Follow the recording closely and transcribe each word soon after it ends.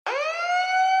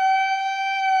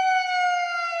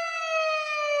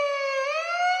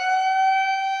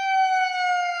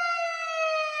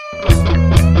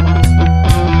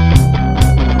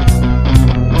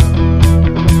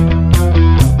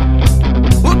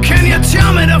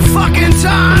me the fucking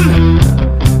time.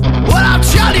 Well, I'll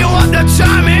tell you what the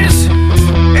time is.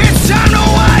 It's time to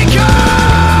wake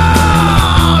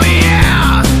up,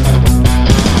 yeah.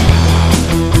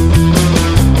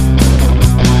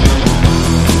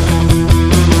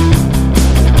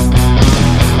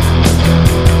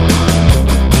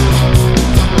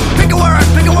 Pick a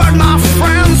word, my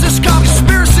friends. It's called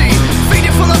conspiracy. Feed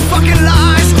it full of fucking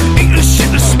lies. Eating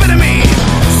shit and spitting me.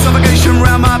 Suffocation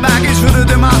around my back is hooded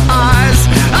in my eyes.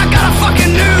 I got a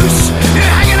fucking noose. You're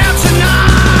hanging out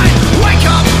tonight. Wake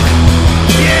up,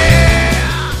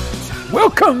 yeah.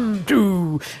 Welcome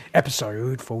to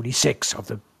episode 46 of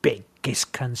the Big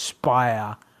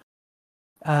Conspire.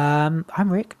 I'm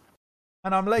Rick.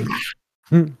 And I'm Lee.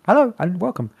 Hello and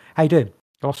welcome. How you doing?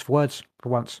 Lost for words for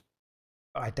once.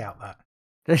 I doubt that.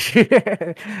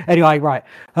 Anyway, right.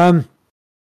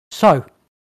 So,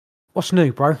 what's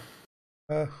new, bro?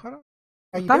 How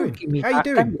you doing? How you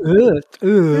doing?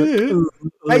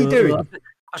 How you doing? I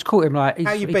just caught him like.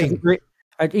 How you been?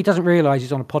 He doesn't realise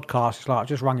he's on a podcast. It's like I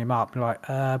just rung him up and like,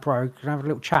 bro, can I have a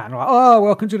little chat? And I'm like, oh,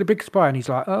 welcome to the Big Conspire. And he's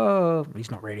like, oh,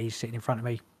 he's not really. He's sitting in front of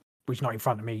me. Well, he's not in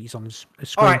front of me. He's on a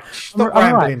screen. All right, stop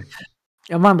rambling. Right.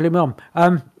 I'm rambling on.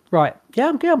 Right. Yeah,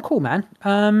 I'm cool, man.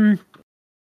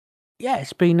 Yeah,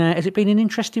 has it been an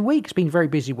interesting week? It's been a very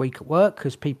busy week at work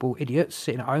because idiots,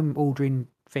 sitting at home ordering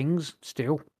things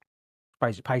still. I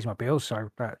suppose it pays my bills, so,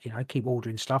 keep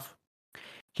ordering stuff.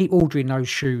 Keep ordering those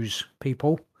shoes,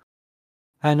 people.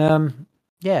 And,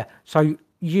 yeah, so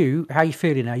how you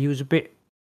feeling now? You was a bit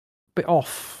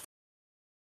off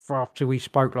after we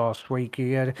spoke last week.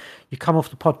 You come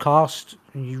off the podcast,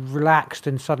 and you relaxed,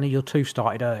 and suddenly your tooth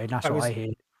started hurting. That's what I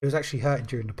hear. It was actually hurting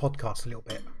during the podcast a little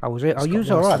bit. Oh, was it? Oh, you was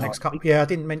all right. Yeah, I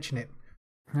didn't mention it.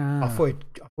 I thought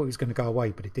it was going to go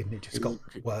away, but it didn't. It just got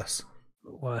worse.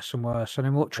 Worse and worse. And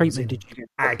then what treatment did you get?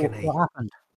 Agony. What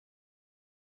happened?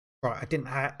 Right, I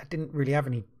didn't really have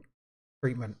any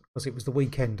treatment because it was the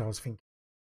weekend. I was thinking,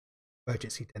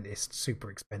 emergency dentist, super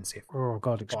expensive. Oh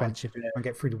God, expensive. I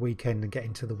get through the weekend and get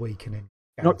into the week, and then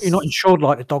you're not insured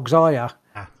like the dogs, are you?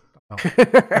 Nah,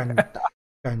 go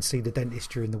and see the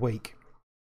dentist during the week.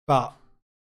 But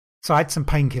so I had some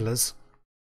painkillers,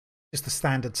 just the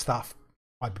standard stuff,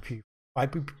 ibuprofen,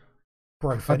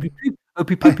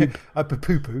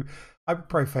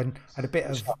 had a bit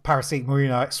of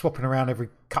paracetamol, swapping around every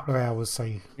couple of hours.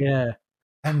 So yeah,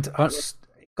 and I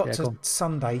got to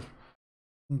Sunday,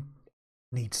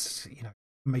 needs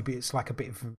maybe it's like a bit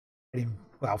of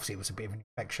obviously it was a bit of an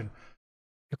infection.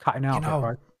 You're cutting out,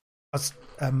 bro.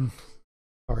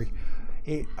 Sorry.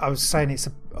 I was saying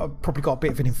I've probably got a bit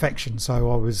of an infection,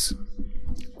 so I was.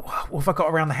 What have I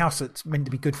got around the house that's meant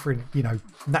to be good for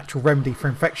natural remedy for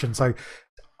infection? So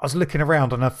I was looking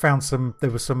around and I found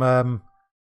there was some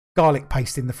garlic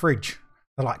paste in the fridge.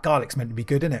 They're like, garlic's meant to be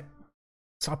good, isn't it?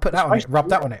 So I put that on it,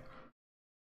 rubbed that on it,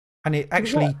 and it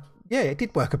actually, it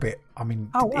did work a bit. I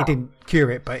mean, it didn't cure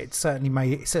it, but it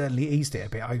certainly eased it a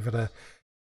bit over the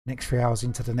next 3 hours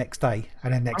into the next day,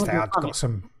 and then next day I'd got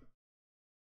some.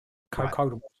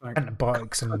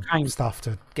 Antibiotics and stuff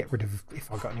to get rid of if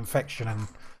I got an infection, and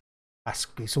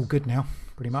it's all good now,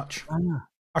 pretty much.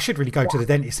 I should really go to the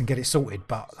dentist and get it sorted,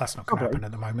 but that's not going to happen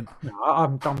at the moment. No,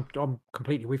 I'm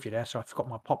completely with you there. So I forgot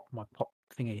my pop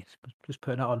thingy. Just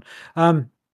putting it on.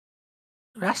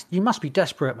 You must be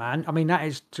desperate, man. I mean, that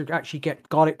is to actually get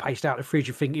garlic paste out of the fridge.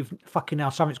 You think, if fucking now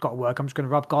something's got to work, I'm just going to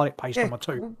rub garlic paste on my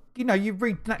tooth. Well, you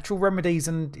read natural remedies,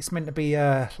 and it's meant to be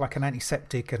like an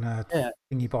antiseptic and a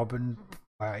thingy bob, and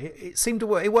it seemed to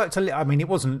work. It worked a little. I mean, it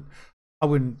wasn't. I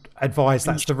wouldn't advise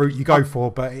that's the route you go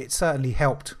for, but it certainly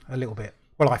helped a little bit.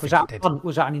 Well, I think it did.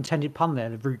 Was that an intended pun there?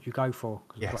 The route you go for?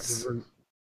 Yes. Like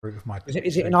route of my.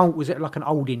 Is it an old? Was it like an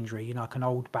old injury? Like an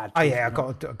old bad? Oh yeah, I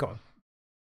got a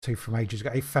tooth from ages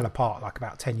ago. It fell apart like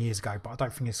about 10 years ago, but I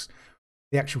don't think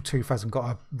the actual tooth hasn't got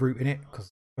a root in it because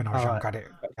when I was young, I had it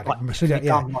gum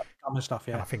and stuff.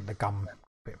 Yeah, and I think the gum a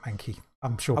bit manky.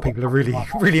 I'm sure people are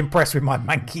really impressed with my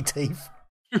manky teeth.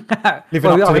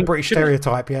 Living up to the British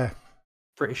stereotype, yeah.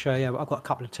 British, yeah. I've got a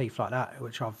couple of teeth like that,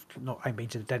 which ain't been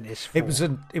to the dentist for. It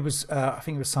was I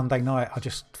think it was Sunday night. I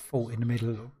just thought in the middle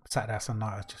of Saturday or Sunday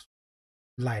night, I was just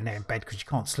laying there in bed because you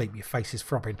can't sleep. Your face is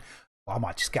throbbing. I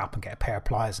might just get up and get a pair of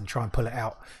pliers and try and pull it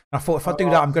out. And I thought if I do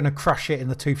that, I'm going to crush it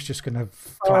and the tooth's just going to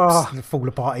collapse and fall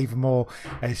apart even more.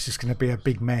 And it's just going to be a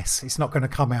big mess. It's not going to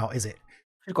come out, is it?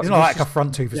 It's not like a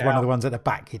front tooth is one of the ones at the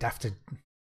back. You'd have to...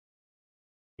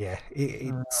 Yeah,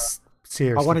 it's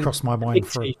seriously crossed my mind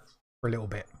for a little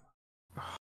bit.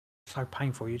 So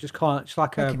painful. You just can't... It's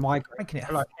like a migraine. Making it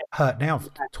hurt now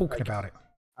talking about it.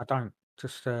 I don't.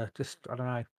 Just I don't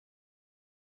know.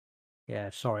 Yeah,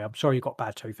 sorry. I'm sorry you got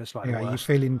bad tooth. That's like the Anyway, you worst.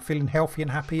 feeling healthy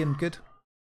and happy and good?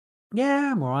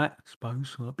 Yeah, I'm all right, I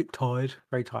suppose. I'm a bit tired,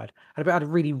 very tired. I had a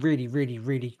really, really, really,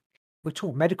 really. We're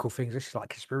talking medical things. This is like a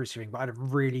conspiracy thing, but I had a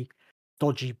really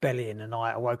dodgy belly in the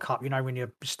night. I woke up, when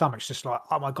your stomach's just like,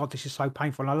 oh my god, this is so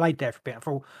painful. And I laid there for a bit. I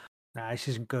thought, no, this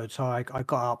isn't good. So I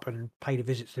got up and paid a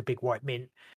visit to the Big White Mint,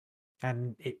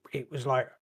 and it was like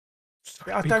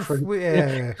Yeah, I big don't. fruit.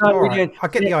 Yeah, No, all right. I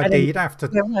get the and idea. then You'd have to.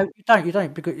 yeah, no, you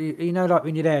don't, because like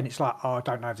when you're there and it's like, oh, I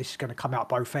don't know if this is going to come out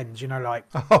both ends. Like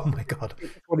Oh my god.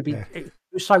 it would have been. Yeah. It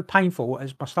was so painful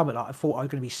as my stomach, like I thought I was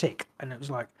going to be sick, and it was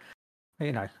like,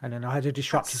 and then I had a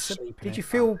disrupted sleep. Did you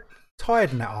feel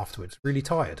tired in that afterwards? Really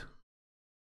tired?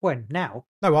 when now?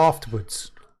 No,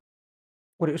 afterwards.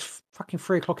 Well, it was fucking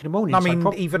 3 o'clock in the morning. I so mean,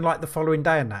 probably, even like the following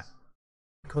day and that,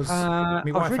 because my I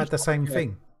was wife really had the same yeah.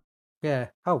 thing. Yeah.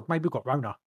 Oh, maybe we got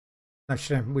Rona. No,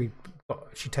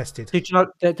 she tested. Did you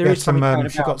know there We had is something going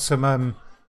she about? got some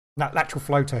lateral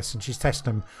flow tests, and she's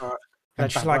testing them, Right, and they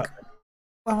she's don't like, work.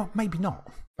 well, maybe not.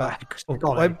 But Because they're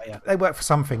gone anyway, yeah. they work for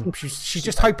something. She's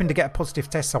just hoping to get a positive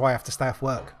test, so I have to stay off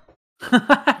work.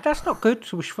 That's not good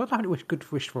to wish for. I don't think it was good to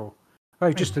wish for.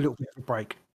 Oh, just a little bit of a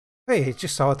break. Hey, it's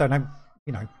just so I don't know.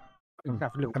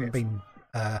 Have a little Haven't bit. been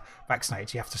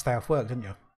vaccinated. You have to stay off work, don't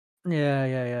you?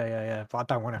 Yeah. But I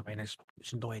don't want to. I mean, it's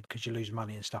annoying because you lose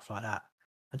money and stuff like that,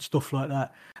 and stuff like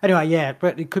that. Anyway, yeah,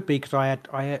 but it could be because I had.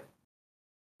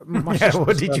 My Yeah.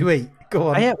 What sister's, did you eat? Go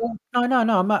on. well,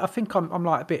 no. I think I'm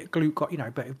like a bit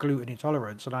a bit of gluten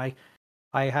intolerance, and I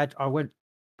went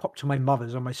popped to my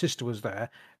mother's, and my sister was there,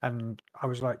 and I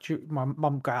was like, my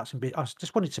mum got out some I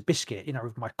just wanted some biscuit,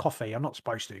 with my coffee. I'm not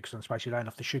supposed to because I'm supposed to learn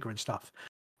off the sugar and stuff.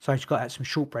 So she got out some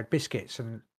shortbread biscuits,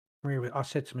 and I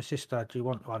said to my sister, "Do you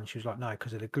want one?" She was like, "No,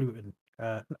 because of the gluten,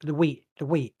 the wheat,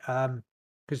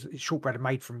 because shortbread are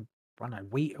made from I don't know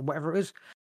wheat or whatever it is."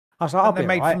 I was like, "I'll And they're be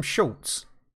made alright." from Schultz.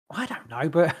 I don't know,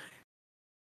 but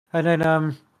and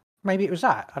then maybe it was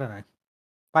that. I don't know.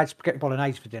 I had spaghetti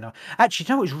bolognese for dinner. Actually,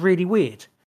 you know what was really weird?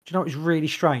 Do you know what was really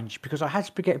strange? Because I had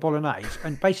spaghetti bolognese,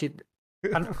 and basically,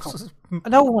 and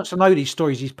no one wants to know these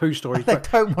stories, these poo stories. They But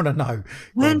don't want to know.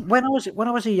 when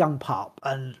I was a young pup,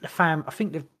 and I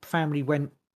think the family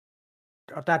went.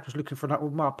 Our dad was looking for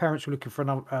my parents were looking for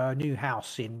a new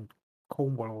house in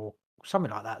Cornwall or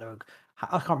something like that.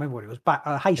 I can't remember what it was. Back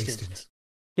Hastings.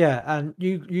 Yeah, and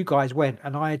you guys went,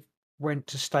 and I went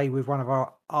to stay with one of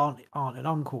our aunt and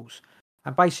uncles,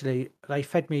 and basically they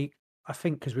fed me. I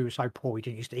think because we were so poor, we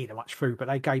didn't used to eat that much food, but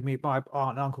they gave me my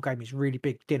aunt and uncle gave me this really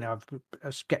big dinner of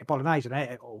spaghetti bolognese, and I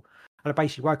ate it all. And I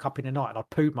basically woke up in the night and I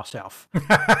pooed myself. and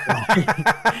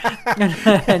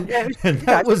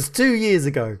that was 2 years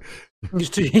ago. It was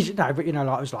 2 years, no, but like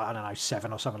I was like I don't know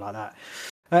 7 or something like that.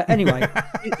 Anyway,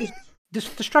 the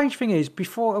strange thing is,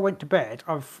 before I went to bed,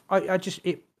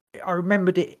 I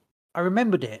remembered it.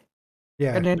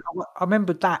 Yeah. And then I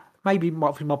remembered that maybe my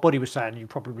body was saying you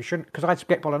probably shouldn't, because I had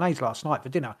spaghetti bolognese last night for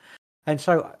dinner, and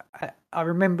so I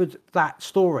remembered that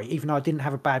story, even though I didn't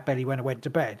have a bad belly when I went to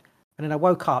bed. And then I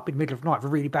woke up in the middle of the night with a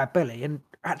really bad belly, and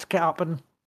I had to get up, and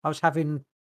I was having.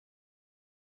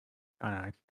 I don't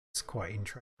know. It's quite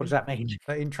interesting. What does that mean? Is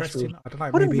that interesting? Really, I don't know.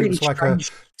 what Maybe really it was like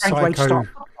strange way to start.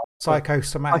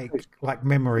 psychosomatic like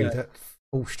memory Yeah. that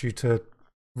forced you to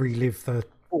relive the.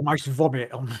 Almost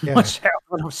vomit on myself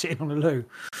when I was sitting on the loo.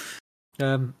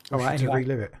 All right, to anyway.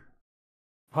 relive it.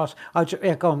 Pass.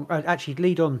 Yeah, go on. Actually,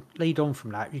 lead on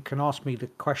from that. You can ask me the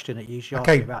question that you usually ask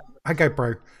Okay, me about. okay,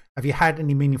 bro. Have you had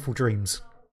any meaningful dreams?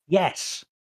 Yes,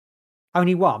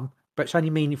 only one, but it's only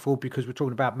meaningful because we're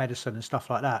talking about medicine and stuff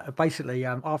like that. Basically,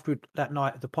 after that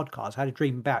night of the podcast, I had a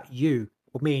dream about you,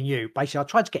 or me and you. Basically, I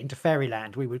tried to get into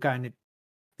Fairyland. We were going to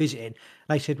visiting.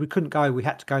 They said we couldn't go. We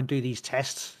had to go and do these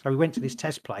tests. So we went to this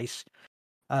test place.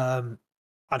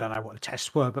 I don't know what the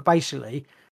tests were, but basically,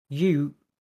 you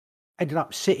ended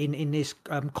up sitting in this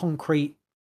concrete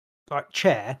like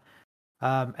chair,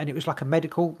 and it was like a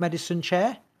medicine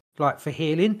chair, like for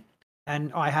healing.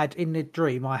 And I had in the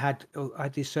dream, I had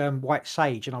this white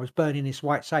sage, and I was burning this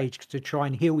white sage to try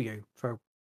and heal you for.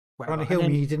 Trying to heal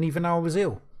me, you didn't even know I was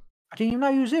ill. I didn't even know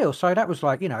you was ill, so that was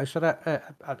like so that.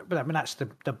 But I mean, that's the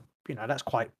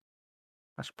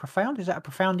that's profound. Is that a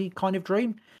profoundy kind of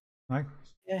dream? No.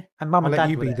 Yeah, and Mum I'll and let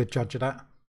Dad you were be there. the judge of that.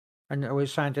 And I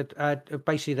was saying that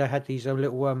basically they had these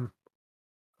little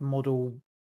model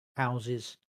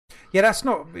houses. Yeah, that's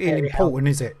not Fairy important,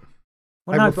 is it?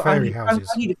 Well, They no, were but fairy houses.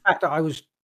 only the fact that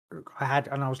I had,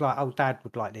 and I was like, oh, Dad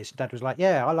would like this. And Dad was like,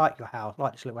 yeah, I like your house, I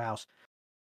like this little house.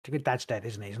 Dad's dead,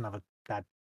 isn't he? He's another dad.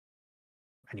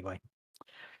 Anyway.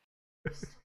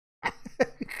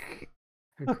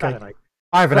 Okay. I don't know.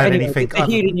 I haven't But had anyway, anything. the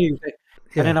healing news.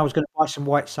 And then I was going to buy some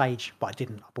white sage, but I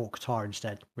didn't. I bought guitar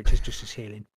instead, which is just as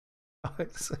healing.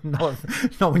 It's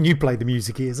not when you play the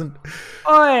music, he isn't.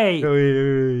 Oi!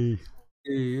 Oi.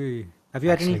 Have you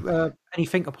had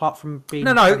anything apart from being...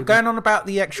 No, going on about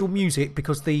the actual music,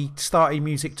 because the starting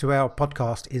music to our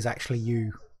podcast is actually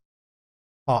you,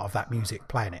 part of that music,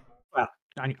 playing it. Well,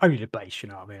 only the bass, you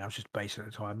know what I mean? I was just bass at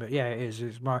the time. But yeah, it is.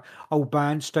 It's my old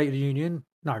band, State of the Union.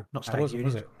 No, not State of the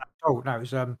Union. Was it? Oh, no, it was...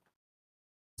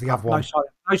 the other one.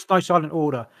 No Silent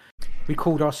Order. We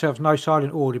called ourselves No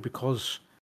Silent Order because...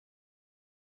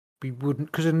 we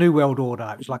wouldn't, because of New World Order.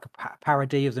 It was like a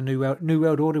parody of the New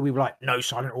World Order. We were like, no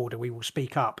Silent Order, we will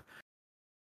speak up.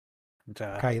 And,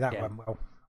 okay, that went well.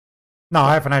 No,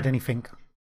 I haven't had anything.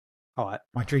 All right.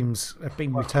 My dreams have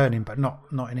been returning, but not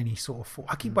in any sort of...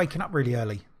 I keep waking up really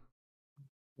early.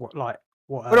 What?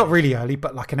 Well, not really early,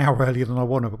 but like an hour earlier than I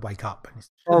want to wake up. And it's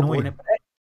annoying.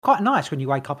 Quite nice when you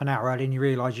wake up an hour early and you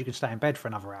realise you can stay in bed for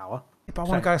another hour. Yeah, but I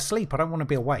want to go to sleep. I don't want to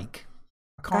be awake.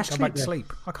 I can't go back to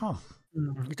sleep. I can't.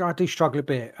 I do struggle a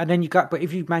bit, and then but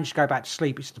if you manage to go back to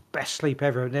sleep, it's the best sleep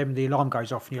ever. And then the alarm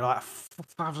goes off, and you're like,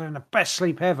 "I was having the best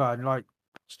sleep ever." And like,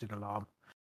 it's an alarm.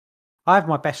 I have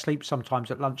my best sleep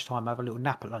sometimes at lunchtime. I have a little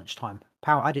nap at lunchtime.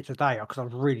 I had it today because I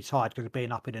was really tired because of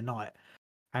being up in the night,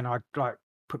 and I like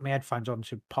put my headphones on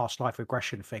to past life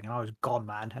regression thing, and I was gone,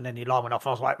 man. And then the alarm went off. I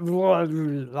was like,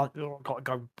 I've got to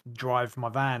go drive my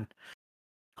van,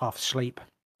 half asleep.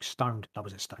 Stoned. I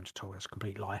wasn't stoned at all. That's a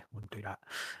complete lie. Wouldn't do that.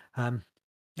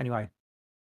 Anyway,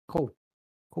 cool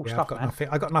stuff. I've got nothing.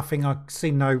 I got nothing. I've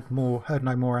seen no more, heard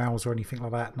no more owls or anything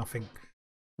like that. Nothing.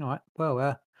 All right.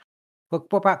 Well,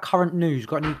 what about current news?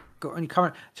 Got any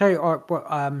current? Tell you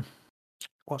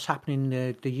what's happening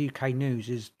in the UK news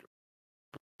is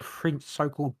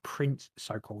so-called Prince.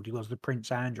 He was the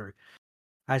Prince Andrew,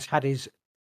 has had his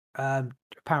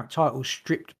apparent title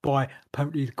stripped by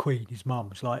apparently the Queen, his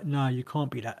mum's like, no, you can't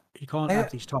be that. You can't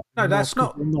have these titles. No, that's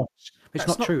not. It's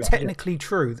not true. Technically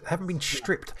true. They haven't been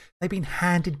stripped. They've been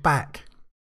handed back.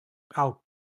 Oh,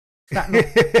 is that not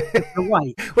the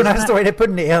way? Well, that's the way they're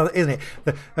putting it, isn't it?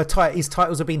 His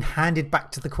titles have been handed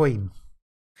back to the Queen.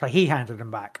 So he handed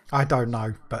them back. I don't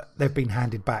know, but they've been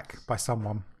handed back by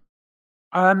someone.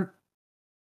 I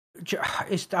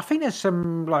think there's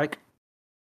some like.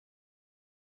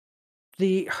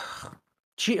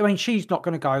 She's not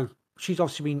going to go. She's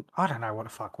obviously been. I don't know what the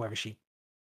fuck. Whether it's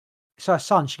her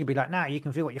son, she can be like, "No, you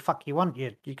can feel what the fuck you want.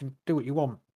 You can do what you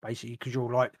want, basically, because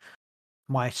you're like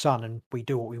my son, and we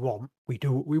do what we want. We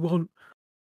do what we want."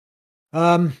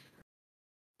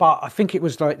 But I think it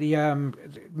was like the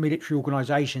military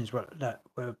organisations that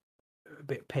were a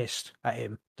bit pissed at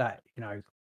him. That Yeah,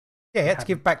 he had to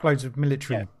give back loads of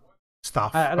military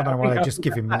stuff. I don't know why they just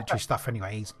give him military stuff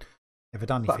anyway. He's never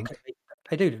done anything.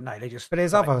 They do, don't they? They just. But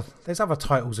there's other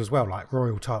titles as well, like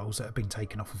royal titles that have been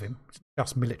taken off of him,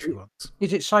 just military ones.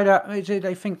 Is it so that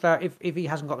they think that if he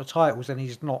hasn't got the titles, then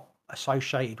he's not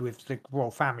associated with the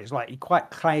royal family? It's like he quite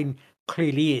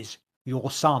clearly is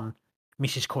your son,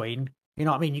 Mrs. Queen. You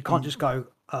know what I mean? You can't just go.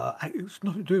 It's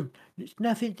nothing to do. It's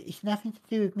nothing to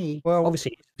do with me. Well,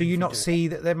 obviously, do you not see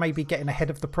that they may be getting ahead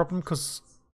of the problem because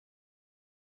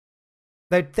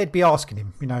they'd be asking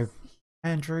him,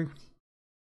 Andrew,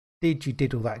 did you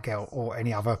diddle that girl or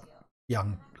any other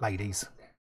young ladies?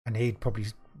 And he'd probably,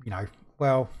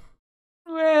 well,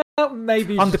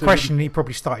 maybe under question, he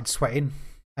probably started sweating,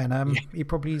 and he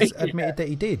probably admitted that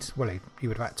he did. Well, he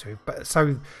would have had to. But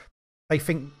so they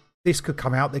think this could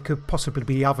come out. There could possibly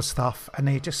be other stuff, and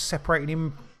they're just separating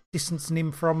him, distancing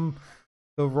him from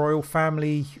the royal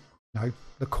family.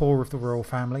 The core of the royal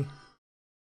family.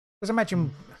 Because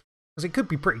imagine, because it could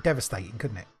be pretty devastating,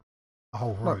 couldn't it? The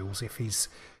whole royals,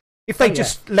 if they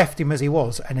just left him as he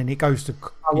was, and then it goes to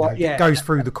it goes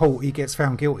through the court, he gets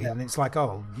found guilty, and it's like,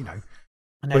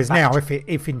 whereas now,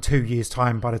 if in 2 years'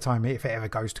 time, by the time if it ever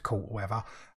goes to court or whatever,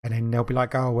 and then they'll be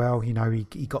like, oh well, he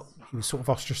was sort of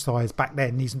ostracised back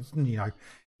then. Isn't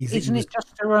it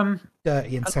just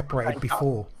dirty and separated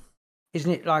before?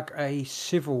 Isn't it like a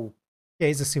civil? Yeah,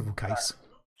 it's a civil case.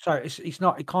 So it's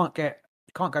not. He can't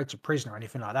go to prison or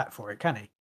anything like that for it, can he?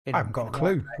 I haven't got a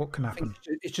clue what can happen.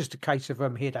 It's just a case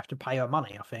of he'd have to pay her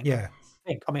money, I think. Yeah.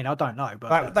 I don't know,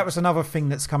 but that was another thing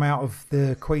that's come out of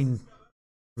the Queen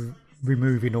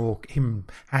removing or him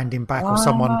handing back or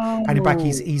someone handing back.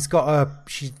 He's got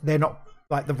they're not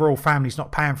like the royal family's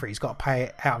not paying for it. He's got to pay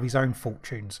it out of his own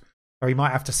fortunes. So he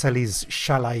might have to sell his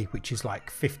chalet, which is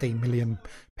like £15 million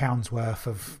worth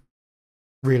of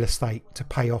real estate, to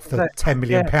pay off the £10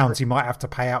 million he might have to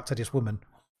pay out to this woman.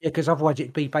 Yeah, because otherwise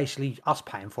it'd be basically us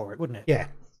paying for it, wouldn't it? Yeah.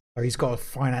 So he's got to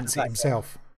finance it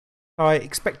himself. I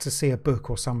expect to see a book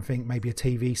or something, maybe a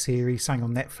TV series, something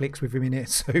on Netflix with him in it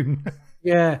soon.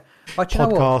 Yeah. But you know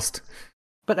what? Podcast.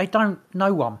 But they don't.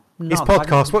 No one. His None.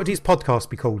 podcast. What would his podcast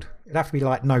be called? It'd have to be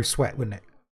like No Sweat, wouldn't it?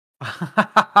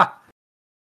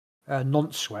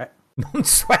 Non-sweat.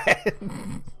 Non-sweat.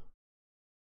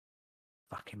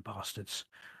 Fucking bastards.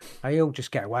 They'll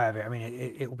just get away with it. I mean,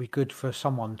 it will be good for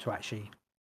someone to actually,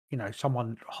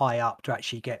 someone high up to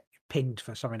actually get pinned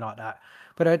for something like that.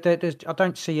 But I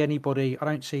don't see anybody. I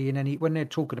don't see when they're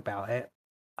talking about it.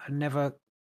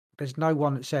 There's no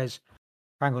one that says,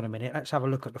 "Hang on a minute, let's have a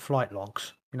look at the flight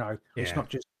logs." It's not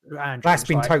just Andrew. That's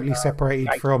been totally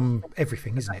separated from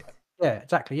everything, isn't it? Yeah,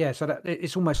 exactly. Yeah, so that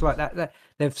it's almost like that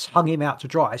they've hung him out to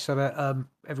dry so that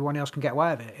everyone else can get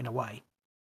away with it in a way.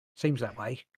 Seems that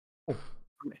way.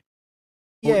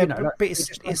 Yeah, but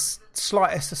it's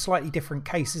a slightly different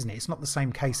case, isn't it? It's not the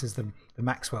same case as the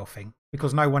Maxwell thing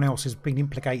because no one else has been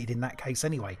implicated in that case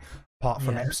anyway, apart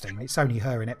from Epstein. It's only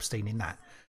her and Epstein in that.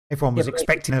 Everyone was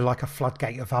expecting a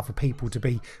floodgate of other people to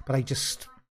be, but they just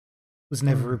was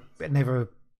never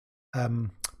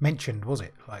mentioned, was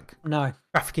it? Like no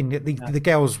trafficking. The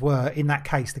girls were in that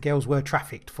case. The girls were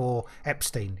trafficked for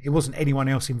Epstein. It wasn't anyone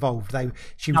else involved.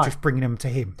 She was just bringing them to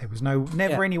him. There was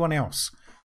never anyone else.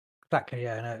 Exactly.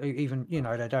 Yeah. No, even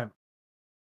they don't.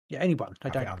 Yeah. Anyone. They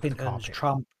don't. Clinton's,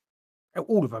 Trump,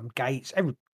 all of them. Gates.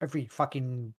 Every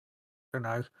fucking.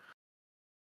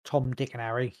 Tom, Dick, and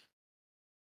Harry.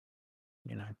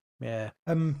 Yeah.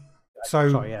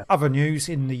 Other news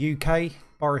in the UK,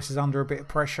 Boris is under a bit of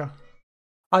pressure.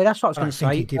 Oh, that's what I was going to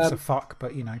say. He gives a fuck,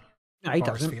 but no, he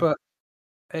doesn't. But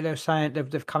they're saying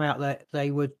they've come out that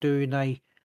they were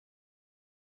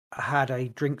had a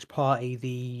drinks party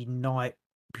the night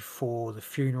before the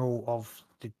funeral of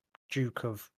the Duke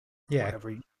of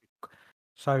whatever.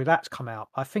 So that's come out.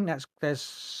 I think there's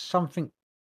some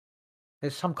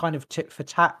kind of tit for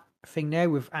tat thing there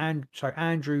with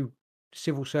Andrew.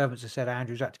 Civil servants have said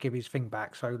Andrew's had to give his thing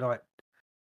back. So I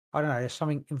don't know. There's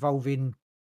something involving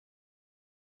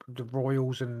the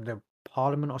royals and the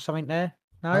parliament or something there.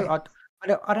 No,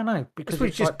 I don't know because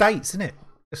it's just dates, isn't it?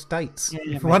 Just dates.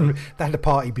 Yeah, if they had a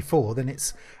party before, then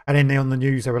and then on the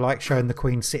news they were showing the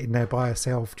Queen sitting there by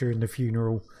herself during the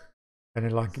funeral, and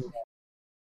they're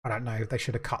I don't know. They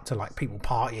should have cut to people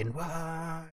partying.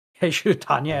 They should have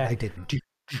done, yeah. They didn't.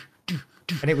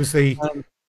 And it was the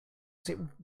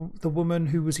woman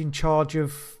who was in charge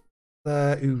of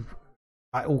sort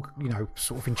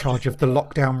of in charge of the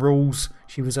lockdown rules.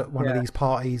 She was at one of these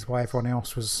parties while everyone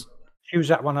else was. She was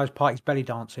at one of those parties belly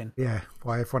dancing. Yeah,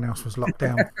 while everyone else was locked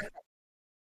down.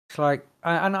 It's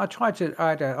and I tried to.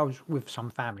 I was with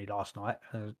some family last night,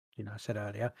 I said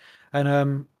earlier,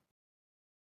 and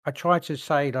I tried to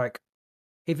say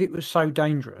if it was so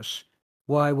dangerous,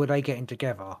 why were they getting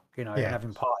together? And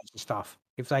having parties and stuff.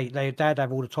 If they'd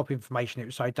have all the top information, it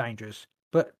was so dangerous.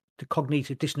 But the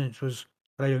cognitive dissonance was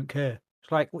they don't care.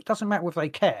 It's it doesn't matter if they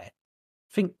care.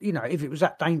 Think if it was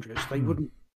that dangerous, they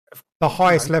wouldn't. The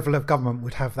highest level of government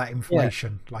would have that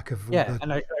information,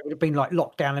 and they would have been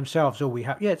locked down themselves. All we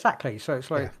have, exactly. So it's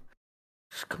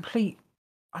it's complete.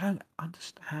 I don't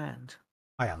understand.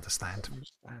 I understand.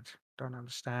 Don't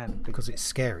understand because it's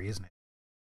scary, isn't it?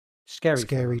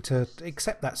 Scary to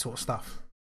accept that sort of stuff.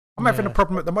 I'm having a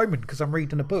problem at the moment because I'm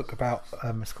reading a book about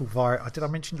it's called Virus. Did I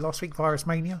mention last week Virus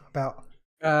Mania about?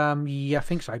 Yeah, I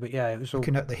think so. But it was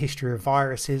looking at the history of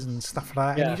viruses and stuff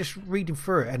like that, and you're just reading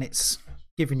through it, and it's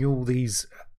giving you all these.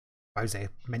 I suppose they're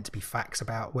meant to be facts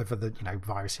about whether the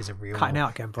viruses are real. Cutting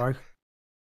out again, bro.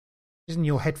 Isn't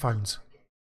your headphones?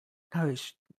 No,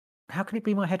 it's. How can it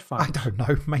be my headphones? I don't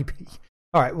know. Maybe.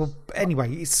 All right. Well,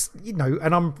 anyway, it's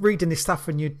and I'm reading this stuff,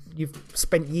 and you've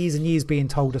spent years and years being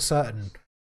told a certain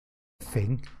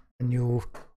thing, and you're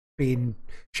being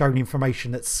shown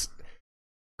information that's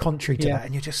contrary to that,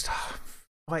 and you're just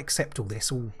I accept all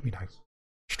this all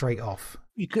straight off.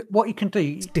 What you can do,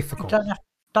 it's difficult. You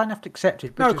don't have to accept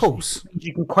it, but no, of course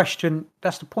you can question.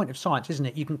 That's the point of science, isn't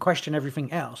it? You can question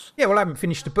everything else. Yeah, well, I haven't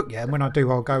finished the book yet, and when I do,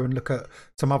 I'll go and look at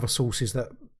some other sources that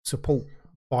support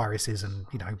viruses and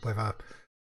whether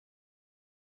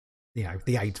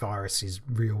the AIDS virus is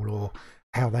real or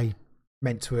how they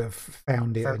meant to have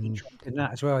found it. And in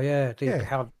that as well,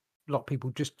 how a lot of people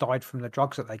just died from the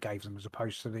drugs that they gave them as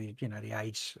opposed to the the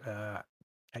AIDS,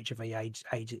 HIV AIDS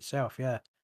itself. Yeah,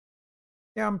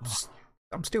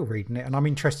 I'm still reading it, and I'm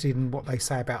interested in what they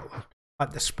say about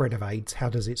the spread of AIDS. How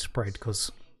does it spread?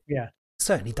 Because it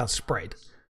certainly does spread.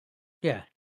 Yeah.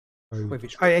 So,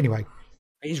 anyway,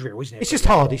 it is real, isn't it? It's just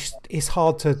hard. It's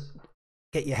hard to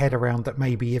get your head around that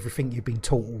maybe everything you've been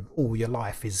taught all your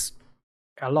life is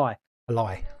a lie. A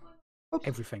lie.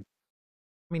 Everything.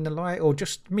 mean, the lie or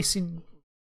just missing.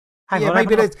 Hang Yeah, on,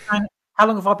 maybe how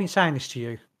long have I been saying this to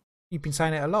you? you've been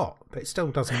saying it a lot, but it still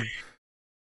doesn't.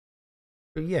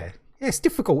 But yeah, it's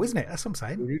difficult, isn't it? That's what I'm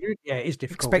saying. Yeah, it is You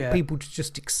difficult. expect people to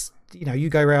just, you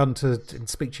go around and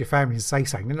speak to your family and say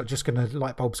something. They're not just going to,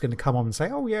 light bulb's going to come on and say,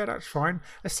 oh, yeah, that's fine.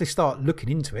 Unless they start looking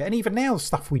into it. And even now,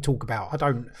 stuff we talk about, I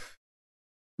don't,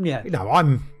 Yeah.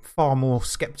 I'm far more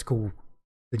sceptical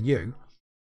than you.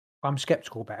 I'm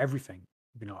sceptical about everything,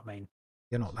 if you know what I mean.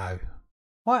 You're not, though.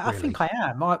 Well, I Really. think I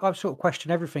am. I sort of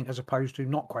question everything as opposed to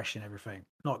not question everything.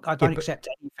 I don't accept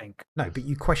anything. No, but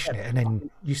you question it and then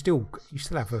you still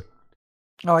have a.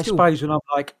 Oh, I suppose when I'm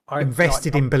like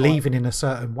invested in believing in a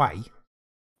certain way.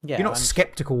 Yeah, you're not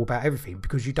skeptical about everything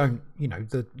because you don't, you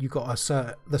got a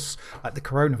certain, like the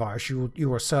coronavirus,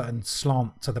 you're a certain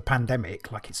slant to the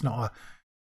pandemic. Like it's not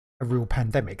a real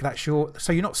pandemic. So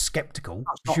you're not skeptical.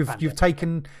 You've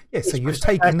taken, so you've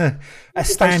taken a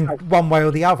stand one way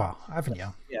or the other, haven't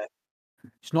you? Yeah.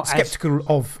 It's not skeptical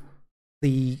of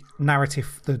the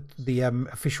narrative, the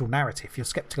official narrative. You're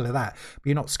skeptical of that, but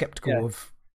you're not skeptical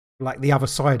of like the other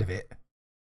side of it.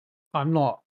 I'm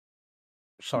not.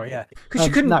 Sorry, yeah, because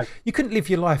you couldn't live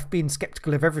your life being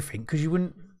skeptical of everything because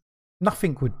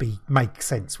nothing would make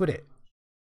sense, would it?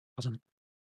 Doesn't.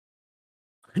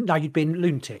 No, you'd be a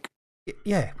lunatic.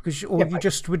 Yeah, because you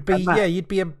just would be. Yeah, you'd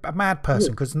be a mad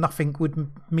person because nothing would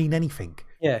mean anything.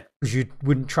 Yeah, because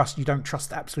you don't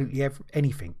trust absolutely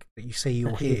anything that you see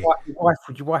or hear.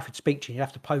 Your wife would speak to you. You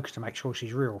have to poke her to make sure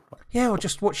she's real. Yeah, or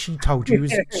just what she told you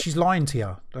is she's lying to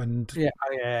you, and no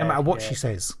matter what she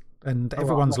says, and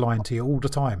everyone's lying to you all the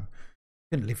time.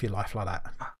 You couldn't live your life like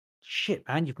that. Shit,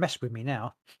 man, you've messed with me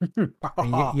now.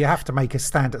 You have to make a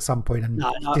stand at some point and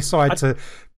decide to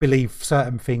believe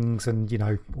certain things, and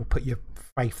or put your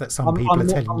faith that some people are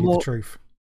telling you the truth.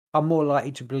 I'm more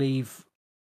likely to believe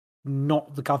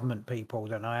not the government people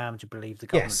than I am to believe the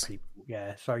government people.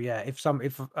 Yeah. So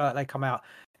if they come out,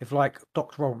 if like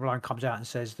Dr. Robert Malone comes out and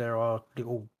says there are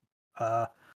little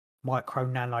micro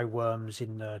nano worms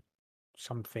in the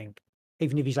something,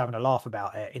 even if he's having a laugh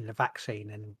about it in the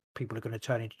vaccine and people are going to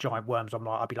turn into giant worms,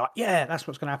 I'd be like, yeah, that's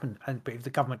what's going to happen. But if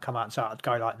the government come out and say, I'd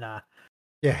go like, nah.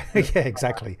 Yeah, yeah,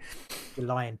 exactly. You're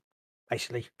lying,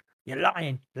 basically. You're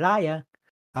lying, liar.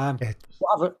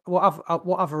 What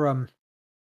other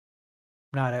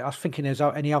No, I was thinking there's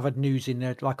any other news in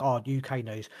there, like UK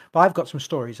news. But I've got some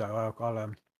stories though.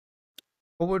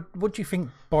 Well, what do you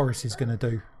think Boris is going to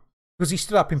do? Because he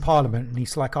stood up in Parliament and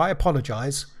he's like, I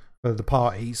apologise for the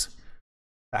parties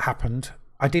that happened.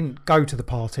 I didn't go to the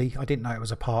party. I didn't know it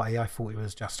was a party. I thought it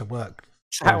was just a work.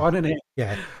 That one, isn't it?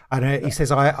 Yeah. And he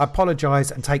says, I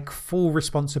apologise and take full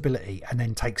responsibility, and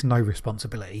then takes no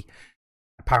responsibility.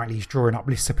 Apparently he's drawing up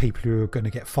lists of people who are going to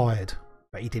get fired,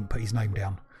 but he didn't put his name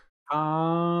down.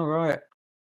 Ah, right.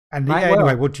 And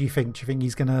anyway, what do you think? Do you think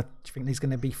he's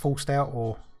gonna be forced out,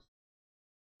 or?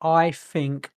 I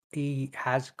think he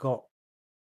has got.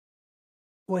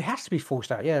 Well, he has to be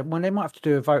forced out. Yeah, well, they might have to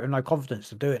do a vote of no confidence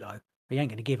to do it, though. He ain't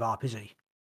going to give up, is he?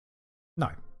 No,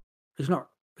 he's not.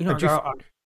 Do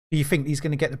you think he's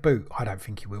going to get the boot? I don't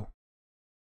think he will.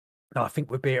 No, I think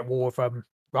we'll be at war with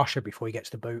Russia before he gets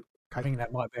the boot. Okay. I think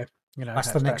that might be.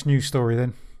 That's the next news story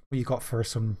then. What you got for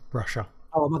us on Russia?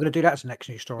 Oh, am I going to do that as the next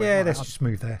news story? Yeah, let's just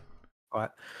move there.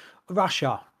 Right.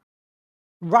 Russia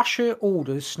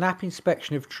orders snap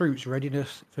inspection of troops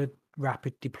readiness for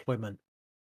rapid deployment.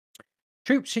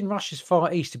 Troops in Russia's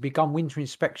Far East have begun winter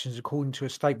inspections, according to a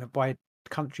statement by the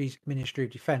country's Ministry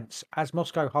of Defence, as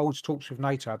Moscow holds talks with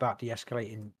NATO about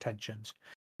de-escalating tensions.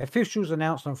 Officials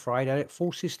announced on Friday that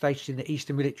forces stationed in the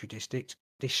Eastern Military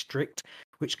District,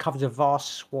 which covers a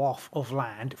vast swath of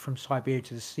land from Siberia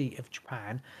to the Sea of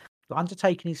Japan,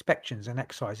 undertaking inspections and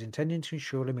exercises intending to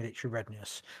ensure the military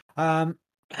readiness.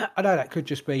 I know that could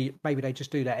just be, maybe they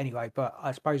just do that anyway, but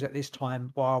I suppose at this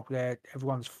time, while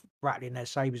everyone's rattling their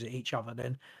sabres at each other,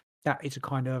 then that is a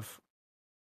kind of,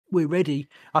 we're ready.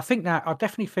 I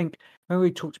definitely think, when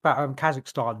we talked about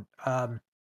Kazakhstan, I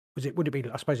suppose it would have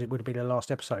been the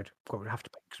last episode. Well, it would have to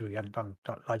be because we hadn't done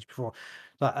loads before.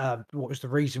 But what was the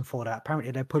reason for that?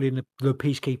 Apparently they're pulling the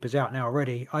peacekeepers out now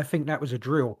already. I think that was a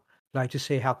drill. To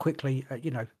see how quickly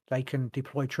they can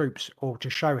deploy troops, or to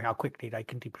show how quickly they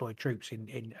can deploy troops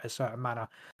in a certain manner.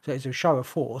 So it's a show of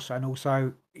force, and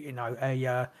also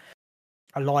a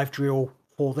live drill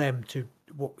for them to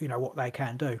what they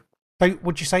can do. So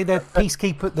would you say the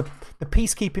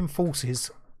peacekeeping forces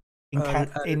in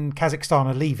Kazakhstan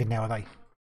are leaving now? Are they?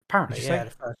 Apparently, yeah.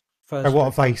 So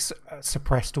what have they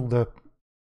suppressed all the?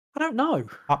 I don't know.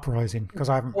 Uprising, because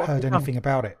I haven't heard anything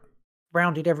about it.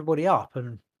 Rounded everybody up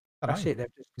and. That's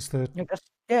it.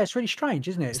 Yeah, it's really strange,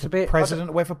 isn't it? Is It's the a bit.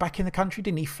 president ever back in the country?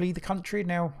 Didn't he flee the country?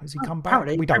 Now has he come back?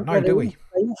 Apparently, We don't know, do we?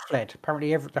 They all fled.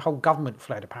 Apparently, the whole government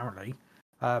fled. Apparently,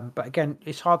 but again,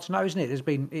 it's hard to know, isn't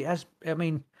it? It has. I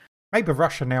mean, Maybe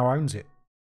Russia now owns it.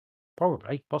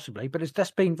 probably, possibly, but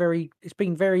it's been very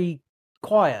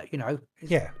quiet.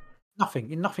 Yeah. Nothing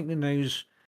in the news.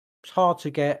 It's hard to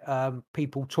get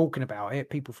people talking about it.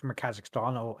 People from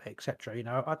Kazakhstan or etc.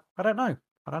 I don't know.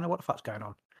 I don't know what the fuck's going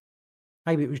on.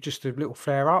 Maybe it was just a little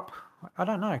flare up. I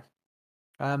don't know.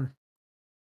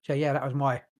 So yeah, that was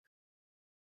my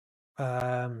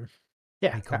that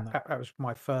was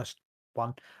my first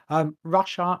one.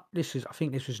 Russia. I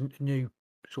think this was new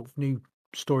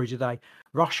story today.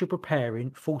 Russia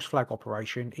preparing false flag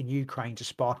operation in Ukraine to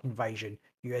spark invasion.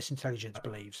 U.S. intelligence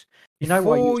believes.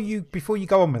 Before you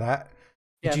go on with that,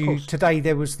 Yeah, today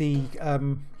there was the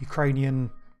Ukrainian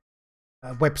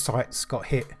websites got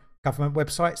hit. Government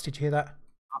websites. Did you hear that?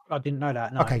 I didn't know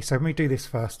that. No. Okay, so let me do this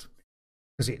first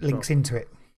because it links into it.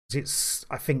 It's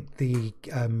I think the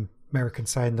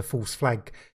Americans saying the false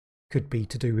flag could be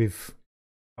to do with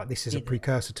this is a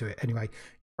precursor to it. Anyway,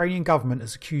 Ukrainian government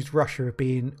has accused Russia of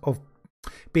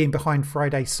being behind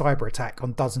Friday's cyber attack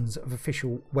on dozens of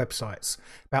official websites.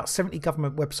 About 70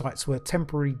 government websites were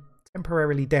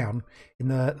temporarily down in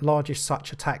the largest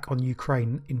such attack on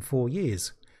Ukraine in 4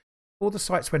 years. Before the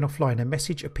sites went offline, a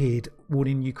message appeared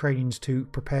warning Ukrainians to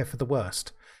prepare for the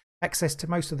worst. Access to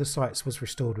most of the sites was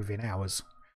restored within hours.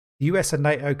 The US and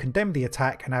NATO condemned the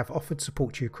attack and have offered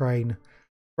support to Ukraine.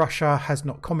 Russia has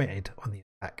not commented on the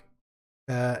attack.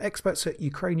 Experts at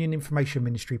Ukrainian Information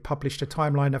Ministry published a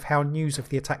timeline of how news of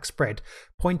the attack spread,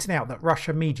 pointing out that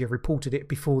Russian media reported it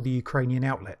before the Ukrainian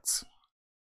outlets.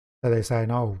 So they're saying,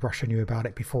 Russia knew about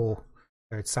it before.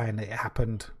 They're saying that it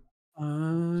happened.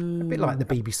 A bit like the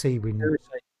BBC when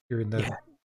you're in the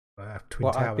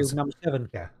Twin Towers. Number 7.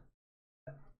 Yeah.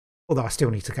 Although I still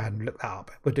need to go and look that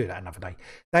up. We'll do that another day.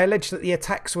 They alleged that the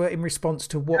attacks were in response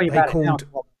to what they called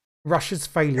Russia's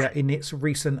failure in its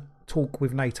recent talk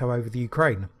with NATO over the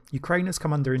Ukraine. Ukraine has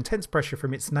come under intense pressure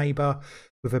from its neighbour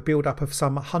with a build-up of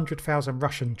some 100,000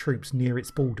 Russian troops near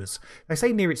its borders. They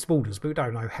say near its borders, but we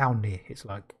don't know how near. It's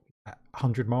like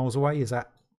 100 miles away? Is that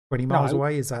 20 miles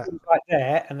away? Is that like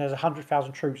there? And there's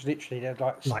 100,000 troops literally. They're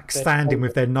like standing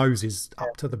with their noses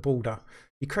up to the border.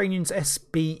 Ukrainian's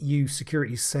SBU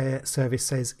security service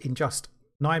says in just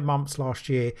 9 months last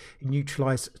year, it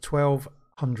neutralised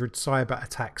 1,200 cyber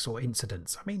attacks or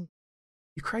incidents. I mean,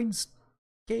 Ukraine's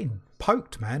getting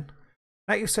poked, man.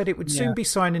 NATO said it would soon be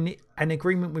signing an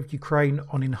agreement with Ukraine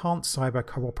on enhanced cyber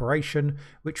cooperation,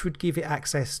 which would give it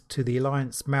access to the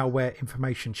Alliance malware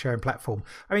information sharing platform.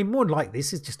 I mean, more than like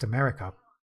this is just America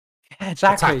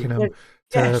attacking them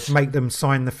to make them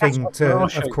sign the thing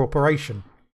of cooperation.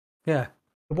 Yeah.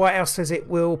 The White House says it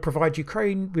will provide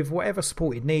Ukraine with whatever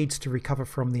support it needs to recover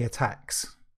from the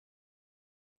attacks.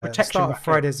 At the start of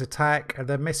Friday's attack,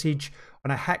 the message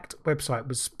on a hacked website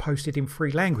was posted in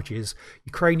 3 languages: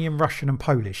 Ukrainian, Russian and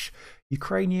Polish.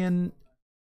 Ukrainian,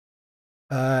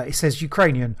 it says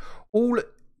Ukrainian, all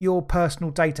your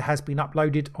personal data has been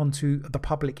uploaded onto the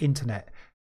public internet.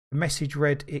 The message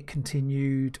read, it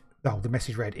continued,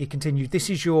 this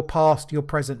is your past, your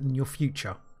present and your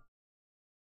future.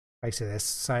 Basically, they're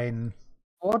saying...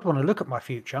 I'd want to look at my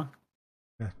future.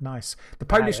 Nice. The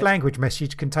Polish language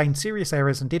message contained serious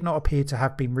errors and did not appear to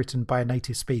have been written by a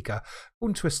native speaker.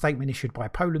 According to a statement issued by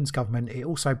Poland's government, it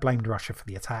also blamed Russia for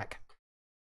the attack.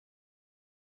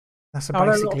 That's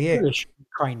basically it. Polish in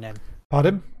Ukraine, then.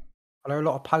 Pardon? Are there a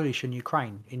lot of Polish in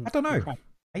Ukraine? I don't know. Ukraine?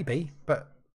 Maybe,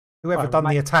 but whoever done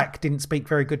the attack didn't speak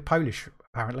very good Polish,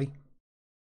 apparently.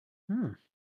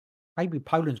 Maybe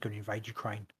Poland's going to invade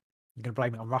Ukraine. You're going to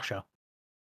blame it on Russia.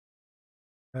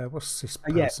 What's this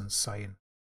person saying?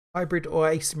 Hybrid or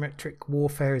asymmetric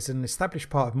warfare is an established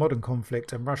part of modern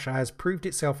conflict, and Russia has proved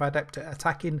itself adept at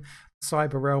attacking the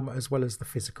cyber realm as well as the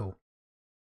physical.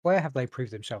 Where have they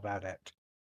proved themselves adept?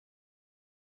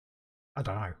 I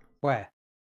don't know. Where?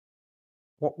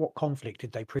 What conflict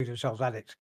did they prove themselves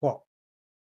adept? What?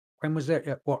 When was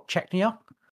it? What, Chechnya?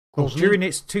 Well, during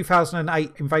its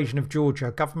 2008 invasion of Georgia,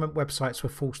 government websites were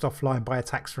forced offline by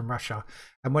attacks from Russia.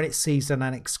 And when it seized and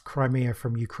annexed Crimea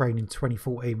from Ukraine in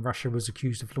 2014, Russia was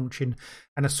accused of launching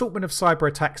an assortment of cyber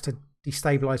attacks to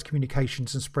destabilise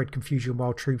communications and spread confusion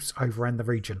while troops overran the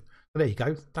region. But there you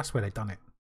go. That's where they've done it.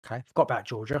 Okay, forgot about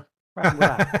Georgia.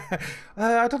 That?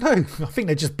 I don't know. I think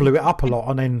they just blew it up a lot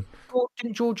and then...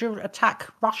 Didn't Georgia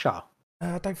attack Russia?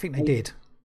 I don't think they did.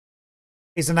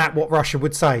 Isn't that what Russia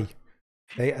would say?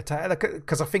 They attack,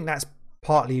 because I think that's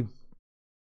partly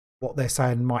what they're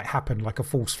saying might happen, like a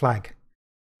false flag.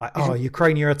 Like, oh,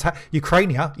 Ukraine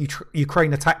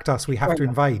attacked us. We have to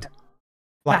invade.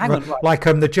 Like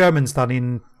the Germans done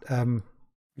in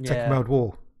Second World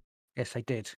War. Yes, they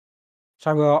did.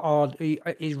 So,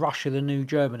 is Russia the new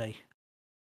Germany?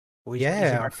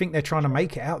 I think they're trying to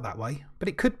make it out that way, but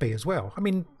it could be as well. I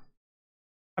mean,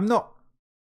 I'm not.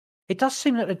 It does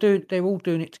seem that they're all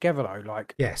doing it together, though.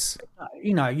 Like, yes,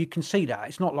 you can see that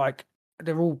it's not like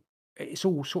they're all. It's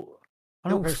all sort.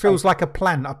 It feels like a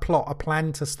plan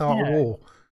to start a war.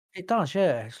 It does,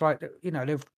 yeah. It's like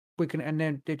and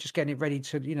then they're just getting it ready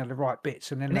to the right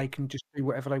bits, and then they can just do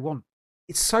whatever they want.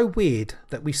 It's so weird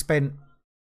that we spent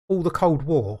all the Cold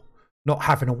War not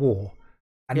having a war,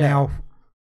 and now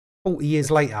 40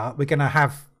 years later we're going to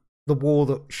have the war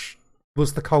that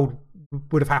was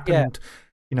would have happened.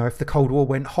 If the Cold War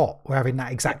went hot, we're having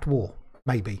that exact war,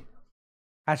 maybe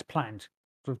as planned.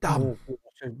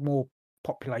 More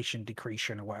population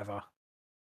decretion or whatever.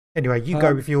 Anyway, you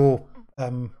go with your.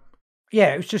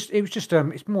 It was just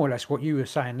it's more or less what you were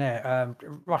saying there.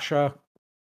 Russia.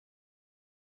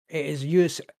 It is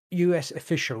a US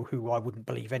official who I wouldn't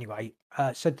believe anyway,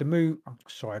 said the move. I'm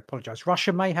sorry, I apologise.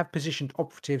 Russia may have positioned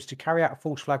operatives to carry out a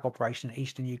false flag operation in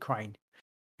eastern Ukraine.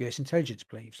 US intelligence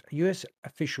believes. A US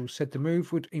official said the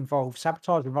move would involve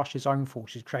sabotaging Russia's own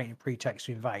forces, creating a pretext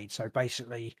to invade. So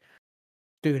basically,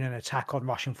 doing an attack on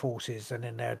Russian forces, and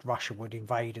then Russia would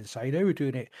invade and say they were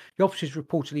doing it. The officers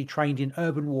reportedly trained in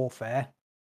urban warfare.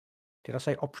 Did I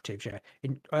say operatives? Yeah,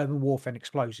 in urban warfare and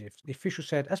explosives. The official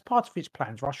said, as part of its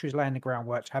plans, Russia is laying the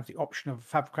groundwork to have the option of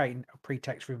fabricating a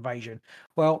pretext for invasion.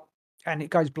 Well, and it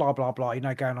goes blah, blah, blah,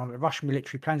 going on. The Russian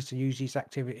military plans to use these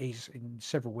activities in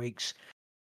several weeks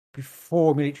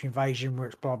before military invasion, where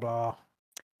it's blah, blah.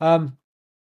 I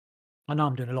know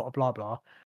I'm doing a lot of blah, blah,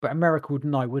 but America would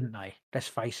know, wouldn't they? Let's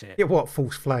face it. Yeah, what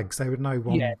false flags? They would know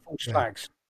one. Yeah, false flags.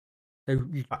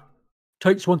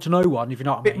 Takes one to know one, if you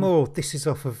know what I mean. A bit more. This is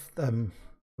off of we'll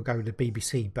go to the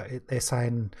BBC, but they're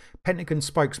saying Pentagon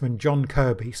spokesman John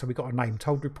Kirby, so we got a name,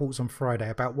 told reports on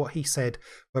Friday about what he said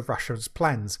were Russia's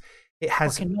plans. It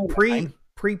has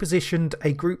pre-positioned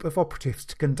a group of operatives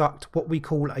to conduct what we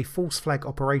call a false flag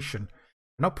operation.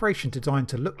 An operation designed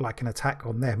to look like an attack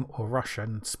on them or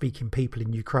Russian-speaking people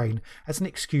in Ukraine as an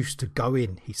excuse to go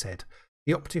in, he said.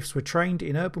 The operatives were trained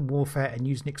in urban warfare and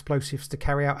using explosives to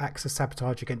carry out acts of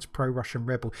sabotage against pro-Russian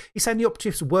rebels. He's saying the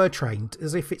operatives were trained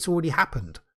as if it's already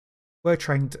happened. Were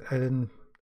trained in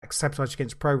sabotage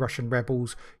against pro-Russian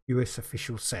rebels, US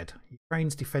officials said.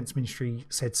 Ukraine's defense ministry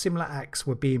said similar acts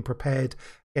were being prepared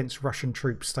against Russian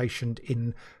troops stationed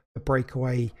in the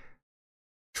breakaway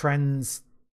Transnistria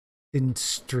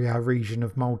region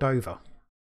of Moldova.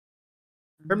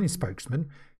 Kremlin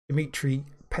spokesman Dmitry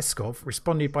Peskov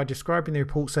responded by describing the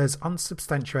reports as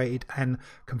unsubstantiated and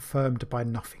confirmed by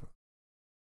nothing.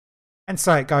 And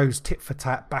so it goes tit for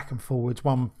tat, back and forwards.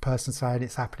 One person saying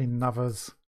it's happening, and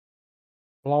others.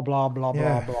 Blah, blah, blah,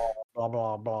 blah, blah, blah,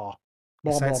 blah, blah.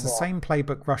 So it's the same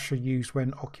playbook Russia used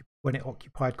when it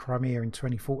occupied Crimea in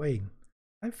 2014.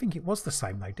 I don't think it was the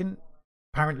same, though.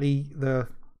 Apparently the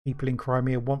people in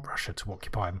Crimea want Russia to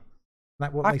occupy them. Isn't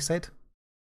that what they said?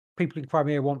 People in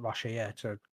Crimea want Russia,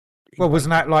 to. Well, wasn't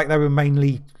that like they were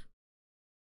mainly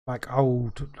like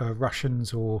old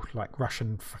Russians or like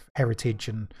Russian heritage,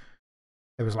 and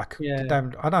there was like I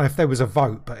don't know if there was a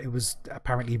vote, but it was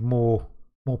apparently more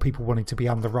people wanting to be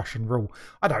under Russian rule.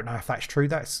 I don't know if that's true.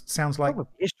 That sounds like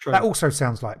it's true. That also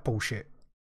sounds like bullshit.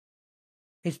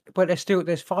 But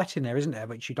there's fighting there, isn't there,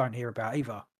 which you don't hear about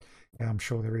either. Yeah, I'm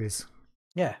sure there is.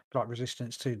 Yeah, like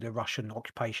resistance to the Russian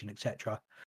occupation, etc.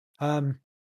 I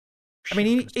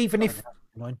mean, even if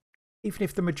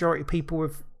the majority of people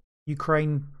of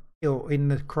Ukraine or in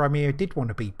the Crimea did want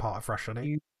to be part of Russia,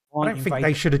 I don't think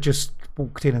they should have just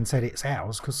walked in and said it's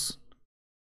ours, because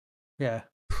I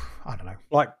don't know.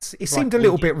 It seemed a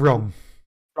little bit wrong.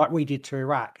 Like we did to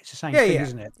Iraq. It's the same thing,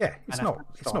 isn't it? Yeah, it's not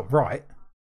right.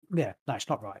 Yeah, no, it's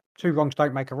not right. 2 wrongs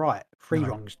don't make a right. 3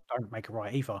 wrongs don't make a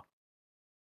right either.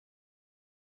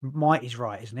 Might is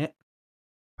right, isn't it?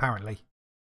 Apparently.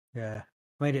 Yeah.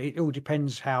 I mean, it all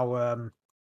depends how.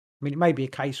 It may be a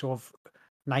case of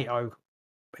NATO,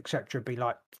 etc. Be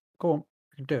like, go on,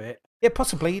 you can do it. Yeah,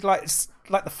 possibly. Like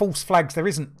the false flags. There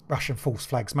isn't Russian false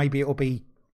flags. Maybe it'll be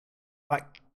like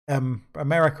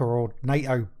America or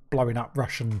NATO blowing up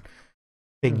Russian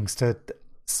things to,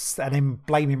 and then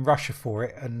blaming Russia for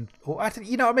it, or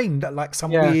you know what I mean? Like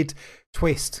some weird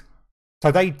twist.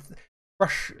 So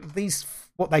these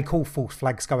what they call false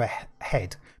flags go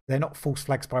ahead. They're not false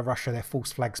flags by Russia. They're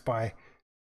false flags by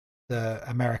the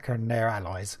America and their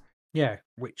allies. Yeah,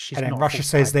 which is and then Russia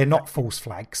says they're not false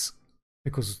flags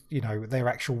because they're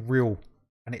actual real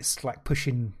and it's like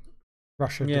pushing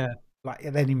Russia to Yeah. like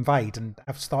then invade and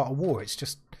have to start a war. It's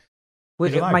just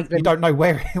Well, it'll make them, you don't know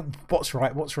where what's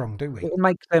right, what's wrong, do we? it'll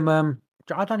make them.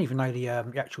 I don't even know the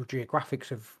actual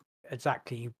geographics of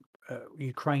exactly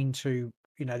Ukraine to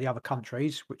the other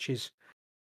countries, which is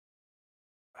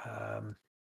a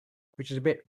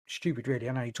bit stupid, really.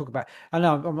 I know you talk about. I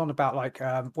know I'm on about like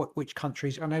which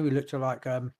countries. I know we looked at like.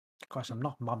 Christ, I'm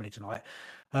not mumbling tonight.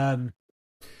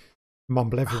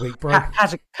 Mumble every week, bro.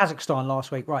 Kazakhstan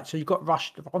last week, right? So you've got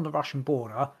on the Russian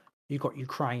border. You've got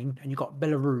Ukraine and you've got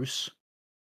Belarus,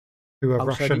 who are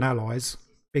Russian allies,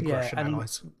 big Russian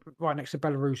allies. Right next to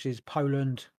Belarus is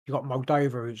Poland. You've got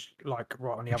Moldova, who's like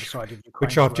right on the other side of Ukraine.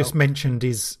 Which I've just mentioned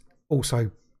is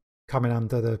also coming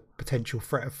under the potential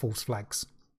threat of false flags.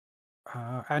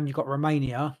 And you've got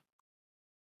Romania,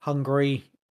 Hungary.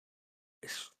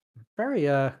 It's very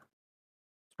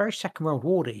Second World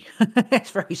War-y. It's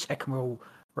very Second World.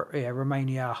 Yeah,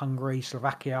 Romania, Hungary,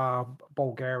 Slovakia,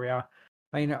 Bulgaria.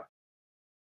 I mean,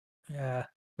 yeah.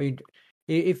 I mean,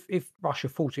 if Russia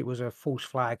thought it was a false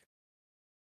flag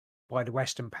by the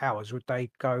Western powers, would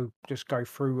they just go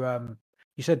through?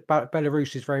 You said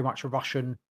Belarus is very much a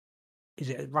Russian. Is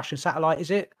it a Russian satellite?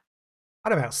 Is it? I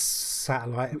don't know about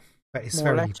satellite, but it's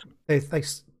they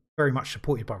very much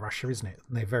supported by Russia, isn't it?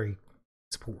 And they very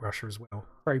support Russia as well.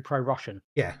 Very pro-Russian.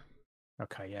 Yeah.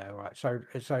 Okay. Yeah. Right. So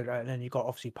and then you got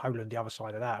obviously Poland, the other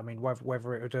side of that. I mean,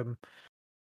 whether it would oh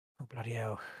bloody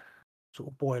hell, sort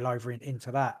of boil over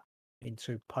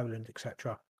into Poland,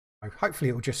 etc. Hopefully,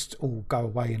 it will just all go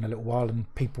away in a little while,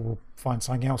 and people will find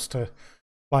something else to.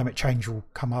 Climate change will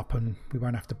come up, and we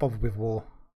won't have to bother with war.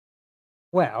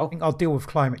 Well, I think I'll deal with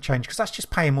climate change because that's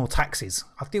just paying more taxes.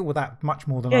 I'll deal with that much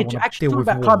more than I want to deal with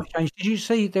war. Climate change. Did you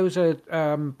see there was a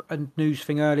news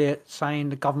thing earlier saying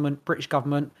the British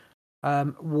government,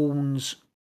 warns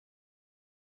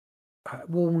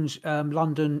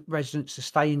London residents to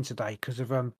stay in today because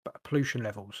of pollution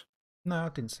levels. No, I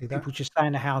didn't see that. People just stay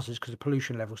in their houses because of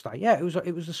pollution levels. Stay. Yeah, it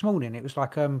was this morning. It was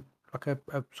like a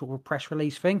sort of a press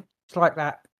release thing. It's like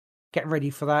that, getting ready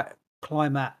for that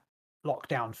climate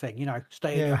lockdown thing.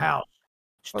 Stay in your house.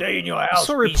 Stay in your house. I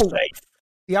saw a report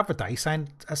the other day saying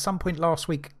at some point last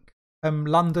week,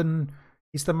 London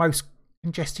is the most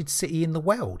congested city in the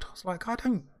world. I was like, I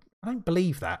don't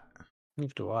believe that.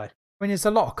 Neither do I. I mean, there's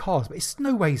a lot of cars, but it's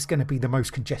no way it's going to be the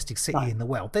most congested city in the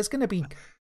world. There's going to be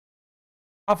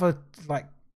other like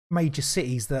major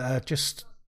cities that are just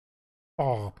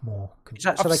far more. Is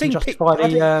that so they can justify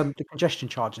the congestion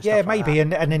charge and stuff? Yeah, maybe.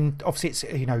 And then obviously it's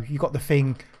you got the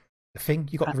thing.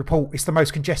 You got the report. It's the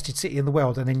most congested city in the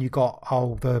world, and then you got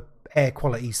the air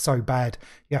quality is so bad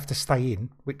you have to stay in.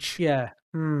 Which yeah.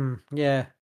 And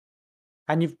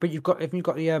you've got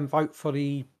the vote for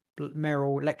the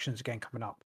mayoral elections again coming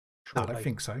up. No, I don't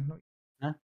think so.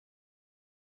 No?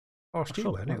 Last year,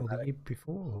 wasn't it? Or the year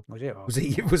before? Was it?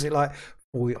 Was it like?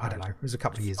 I don't know. It was a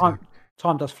couple of years ago.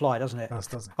 Time does fly, doesn't it? It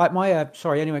doesn't. Like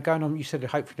sorry. Anyway, going on. You said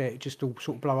hopefully it just all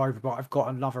sort of blow over, but I've got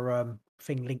another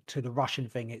thing linked to the Russian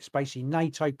thing. It's basically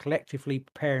NATO collectively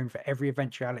preparing for every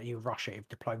eventuality of Russia if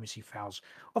diplomacy fails.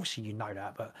 Obviously, you know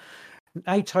that, but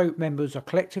NATO members are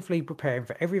collectively preparing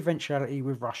for every eventuality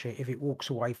with Russia if it walks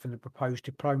away from the proposed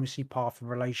diplomacy path in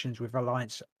relations with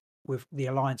the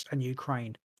alliance and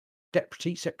Ukraine.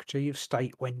 Deputy Secretary of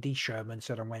State Wendy Sherman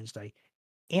said on Wednesday.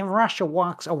 If Russia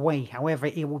walks away, however,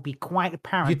 it will be quite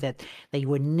apparent that they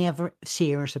were never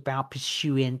serious about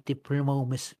pursuing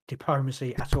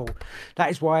diplomacy at all. That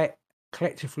is why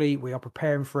collectively we are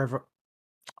preparing forever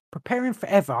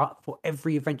for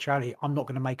every eventuality. I'm not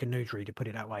going to make a news reader, put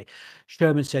it that way.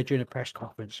 Sherman said during a press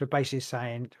conference. So basically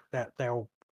saying that they'll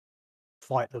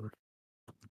fight them.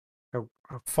 They'll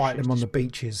fight them on the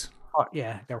beaches.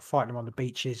 Yeah, they'll fight them on the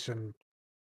beaches and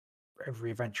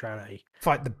every eventuality.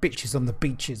 Fight the bitches on the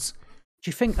beaches. Do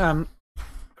you think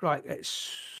like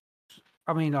it's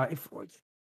if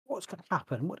what's going to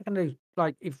happen? What are they going to do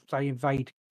like if they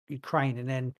invade Ukraine and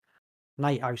then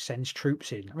NATO sends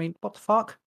troops in? I mean, what the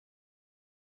fuck?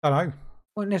 I don't know.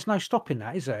 Well, there's no stopping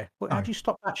that, is there? No. How do you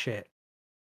stop that shit?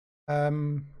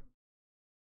 Get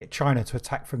China to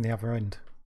attack from the other end.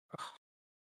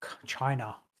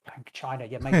 China,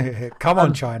 yeah, maybe. Come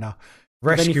on, China.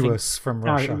 Rescue us from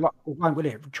Russia. No, will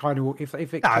it? China will, if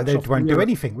it no, they won't do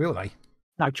anything, will they?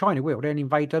 No, China will. Then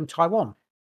invade Taiwan.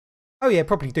 Oh yeah,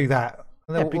 probably do that.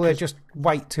 They'll just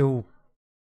wait till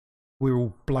we're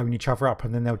all blowing each other up,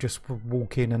 and then they'll just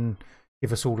walk in and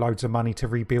give us all loads of money to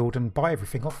rebuild and buy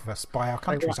everything off of us, buy our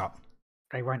countries up.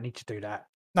 They won't need to do that.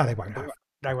 No, they won't.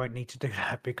 They won't need to do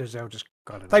that because they'll just.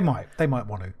 They might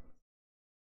want to.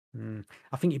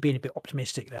 I think you're being a bit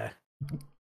optimistic there.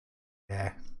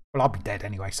 Yeah. Well, I'll be dead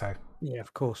anyway, so. Yeah,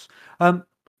 of course.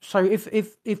 So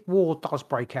if war does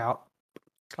break out,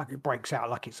 like it breaks out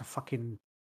like it's a fucking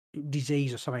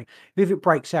disease or something. If it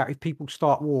breaks out, if people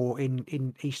start war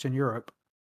in Eastern Europe,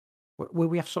 will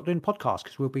we have to stop doing podcasts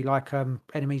because we'll be like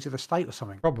enemies of the state or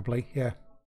something? Probably, yeah.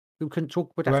 We couldn't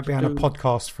talk. We'd We have won't to be on a do.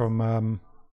 podcast from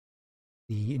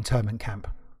the internment camp,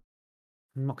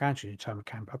 I'm not going to the internment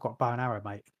camp. I've got a bow and arrow,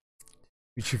 mate.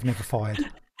 which you've never fired.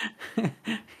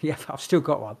 Yeah, but I've still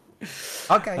got one.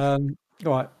 Okay.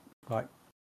 Right.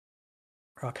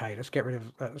 Okay, let's get rid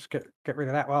of that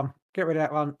one. Get rid of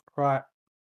that one. Right.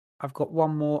 I've got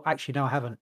one more. Actually, no, I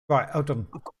haven't. Right, hold on.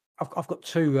 I've got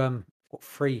two. I've got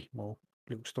three more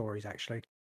little stories actually.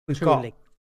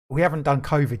 We haven't done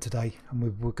COVID today,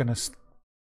 and we're going to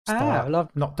start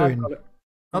not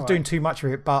doing too much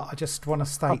of it. But I just want to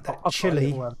state that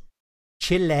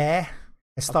Chile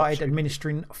has started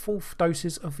administering fourth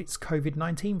doses of its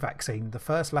COVID-19 vaccine, the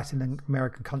first Latin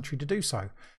American country to do so.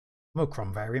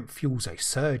 Omicron variant fuels a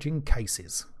surge in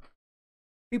cases.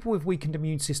 People with weakened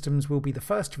immune systems will be the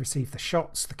first to receive the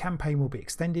shots. The campaign will be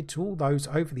extended to all those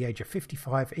over the age of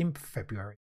 55 in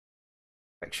February.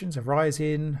 Infections are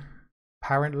rising.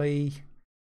 Apparently,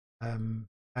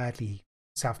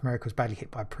 South America was badly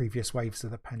hit by previous waves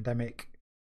of the pandemic.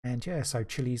 And yeah, so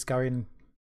Chile's going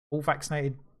all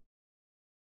vaccinated.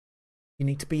 You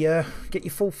need to be get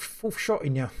your fourth shot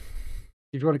in you.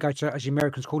 If you want to go to, as the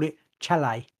Americans call it,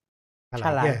 Chile.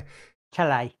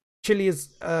 Chile has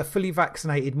fully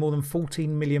vaccinated more than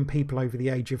 14 million people over the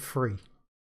age of 3.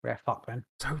 Yeah, fuck then.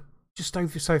 So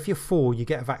if you're 4, you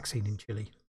get a vaccine in Chile.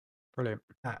 Brilliant.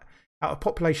 Out of a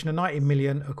population of 90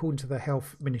 million, according to the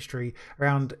health ministry,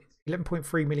 around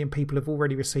 11.3 million people have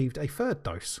already received a third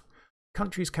dose. The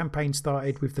country's campaign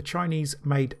started with the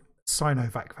Chinese-made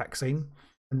Sinovac vaccine,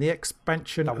 and the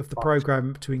expansion of the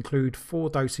program to include 4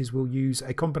 doses will use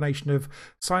a combination of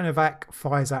Sinovac,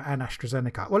 Pfizer, and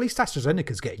AstraZeneca. Well, at least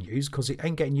AstraZeneca's getting used because it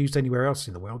ain't getting used anywhere else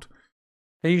in the world.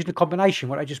 They're using a combination.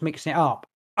 What, they're just mixing it up?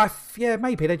 Yeah,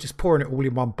 maybe they're just pouring it all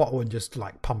in one bottle and just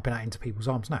like pumping that into people's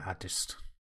arms. No, what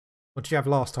did you have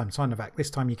last time? Sinovac. This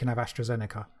time you can have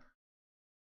AstraZeneca.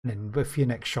 And then with your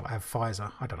next shot, have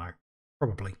Pfizer. I don't know.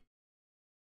 Probably.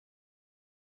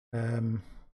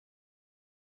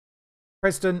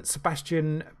 President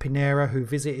Sebastian Pinera, who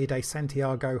visited a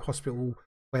Santiago hospital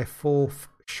where 4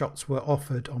 shots were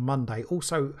offered on Monday,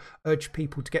 also urged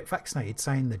people to get vaccinated,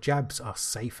 saying the jabs are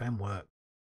safe and work.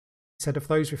 He said of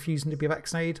those refusing to be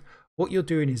vaccinated, what you're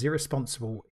doing is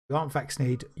irresponsible. If you aren't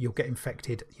vaccinated, you'll get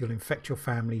infected. You'll infect your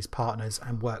families, partners,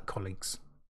 and work colleagues.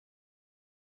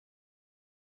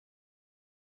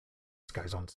 This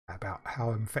goes on to say about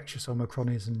how infectious Omicron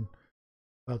is and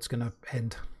the world's going to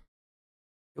end.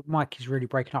 Your mic is really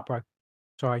breaking up, bro.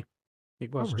 Sorry.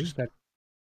 It was really? just that.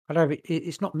 I don't know.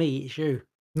 It's not me, it's you.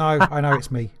 No, I know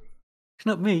it's me. It's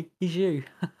not me, it's you.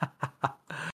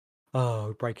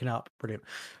 Oh, breaking up. Brilliant.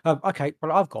 Okay,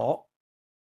 well, I've got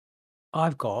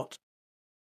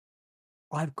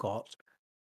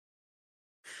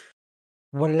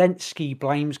Walensky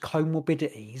blames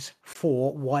comorbidities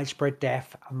for widespread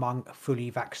death among fully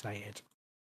vaccinated.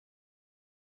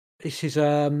 This is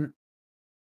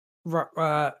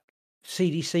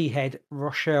CDC head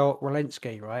Rochelle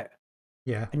Walensky, right?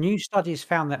 Yeah. A new study has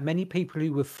found that many people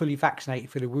who were fully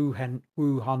vaccinated for the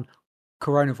Wuhan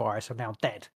coronavirus are now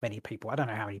dead. Many people. I don't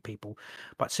know how many people.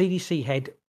 But CDC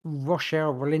head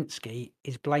Rochelle Walensky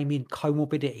is blaming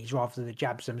comorbidities rather than the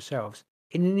jabs themselves.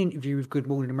 In an interview with Good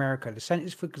Morning America, the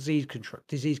Centers for Disease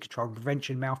Control and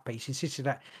Prevention mouthpiece insisted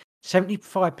that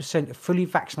 75% of fully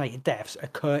vaccinated deaths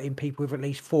occur in people with at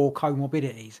least 4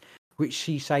 comorbidities, which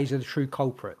she says are the true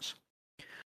culprits.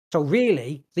 So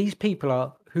really, these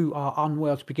people who are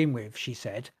unwell to begin with, she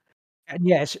said. And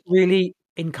yes, really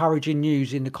encouraging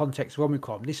news in the context of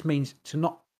Omicron. This means to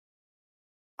not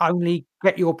only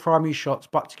get your primary shots,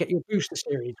 but to get your booster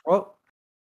series. What?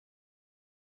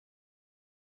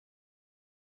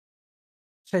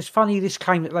 So it's funny this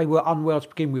claim that they were unwell to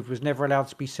begin with was never allowed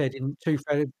to be said in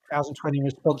 2020 in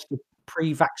response to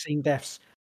pre-vaccine deaths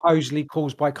supposedly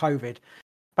caused by COVID.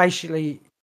 Basically,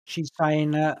 she's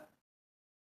saying that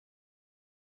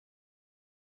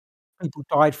people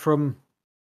died from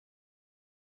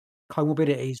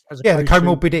comorbidities. Yeah, the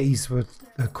comorbidities were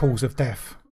the cause of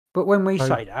death. But when we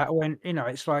say that,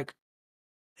 it's like,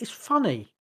 it's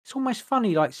funny. It's almost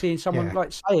funny, like seeing someone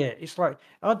like say it. It's like,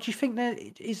 do you think there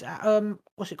is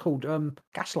what's it called?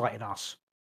 Gaslighting us.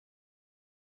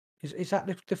 Is that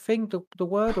the thing, the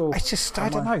word, or it's just I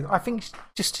don't know. I think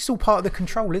it's all part of the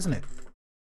control, isn't it?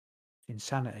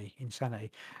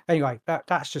 Insanity. Anyway,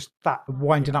 that's just that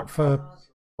winding up for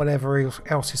whatever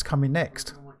else is coming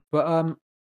next. But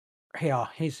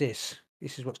here's this.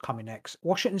 This is what's coming next.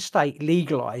 Washington State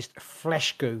legalized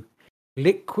flesh goo,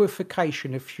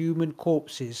 liquefaction of human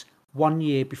corpses 1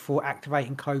 year before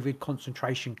activating COVID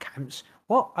concentration camps.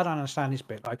 What? I don't understand this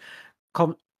bit though.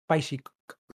 Basically,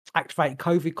 activating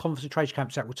COVID concentration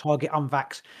camps that will target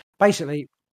unvax. Basically,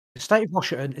 the state of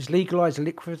Washington has legalized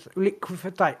liquefaction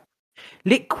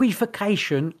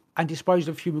and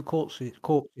disposal of human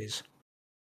corpses.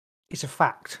 It's a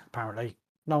fact, apparently.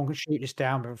 No one can shoot this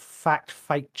down, but fact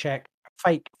check.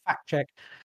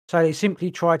 So they simply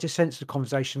try to censor the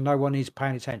conversation. No one is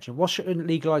paying attention. Washington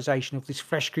legalization of this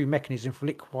flesh screw mechanism for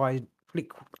bloody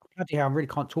hell, I really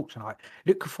can't talk tonight.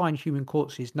 Liquefying human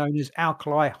corpses, known as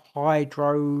alkali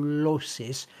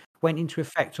hydrolysis, went into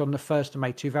effect on the 1st of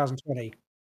May 2020.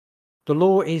 The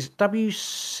law is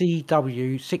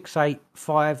WCW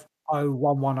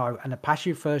 6850110, and the passage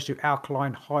refers to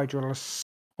alkaline hydrolysis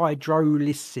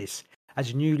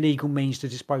as a new legal means to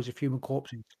dispose of human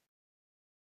corpses.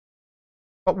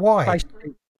 But why?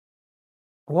 Basically,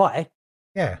 why?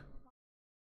 Yeah.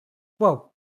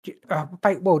 Well,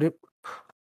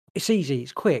 it's easy.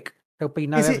 It's quick. There'll be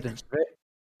no evidence of it.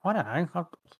 I don't know.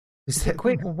 Is it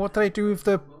quick? What do they do with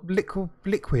the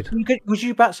liquid? Was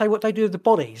you about to say what they do with the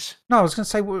bodies? No, I was going to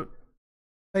say what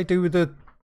they do with the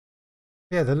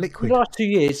liquid. In the last 2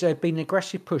 years, there had been an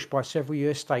aggressive push by several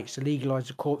US states to legalise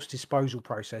the corpse disposal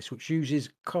process, which uses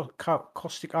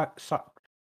caustic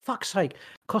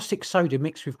soda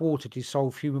mixed with water to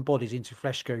dissolve human bodies into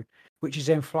flesh goo, which is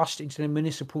then flushed into the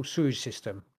municipal sewage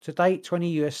system. To date, 20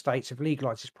 US states have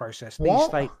legalised this process. What? These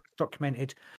states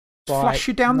documented flush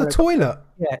you down the toilet.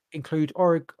 Yeah, include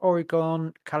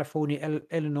Oregon, California,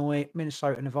 Illinois,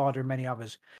 Minnesota, Nevada, and many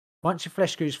others. Once the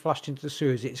flesh goo is flushed into the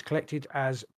sewers, it is collected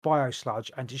as biosludge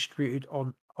and distributed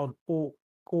on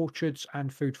orchards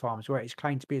and food farms, where it is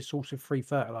claimed to be a source of free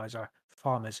fertilizer for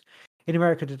farmers. In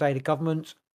America today, the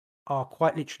government are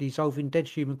quite literally dissolving dead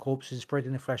human corpses and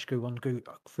spreading the flesh goo on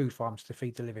food farms to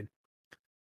feed the living.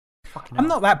 I'm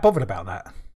not that bothered about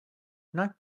that. No?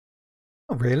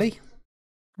 Not really.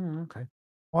 Okay.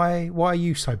 Why are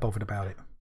you so bothered about it?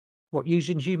 What,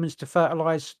 using humans to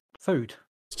fertilise food?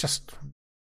 It's just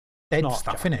dead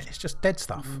stuff, isn't it? It's just dead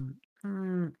stuff.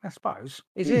 I suppose.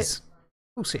 It is. Of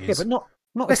course it is. Yeah, but not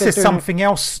unless there's something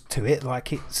else to it,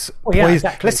 like it's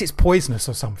exactly. Unless it's poisonous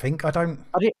or something. I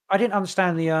didn't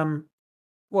understand the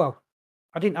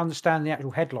I didn't understand the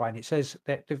actual headline. It says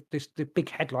that the big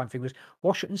headline thing was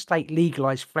Washington State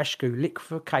legalised flesh goo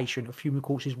liquefaction of human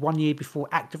corpses 1 year before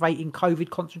activating COVID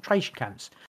concentration camps.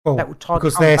 Well, that would target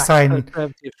because they're saying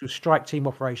conservatives to strike team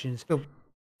operations.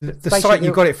 The site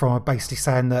you got it from are basically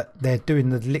saying that they're doing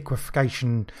the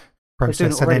liquefaction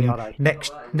process, already, and then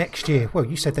next year. Well,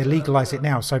 you said they legalise it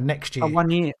now, so next year.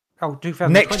 1 year.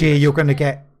 2020. Next year you're going to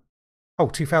get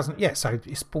 2000. Yeah, so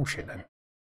it's bullshit then.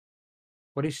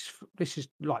 Well, this is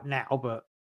like now, but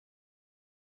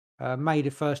May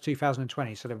the 1st,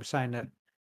 2020. So they were saying that.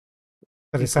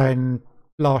 So they're saying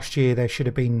last year there should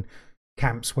have been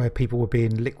camps where people were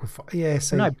being liquefied. Yeah,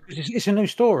 so no, because it's a new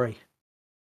story.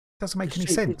 Doesn't make any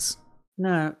sense.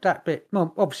 No, that bit.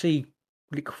 Well, obviously,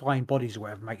 liquefying bodies or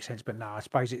whatever makes sense, but no, I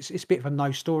suppose it's a bit of a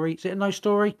no story. Is it a no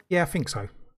story? Yeah, I think so.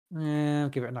 Yeah, I'll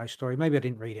give it a no story. Maybe I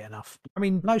didn't read it enough. I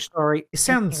mean, no story. It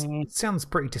sounds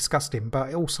pretty disgusting,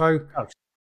 but also,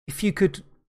 if you could,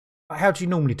 how do you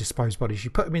normally dispose bodies? You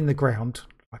put them in the ground,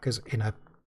 like as in a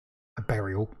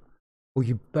burial, or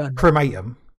you cremate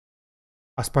them.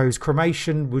 I suppose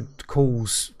cremation would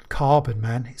cause carbon,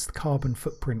 man. It's the carbon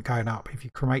footprint going up if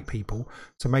you cremate people.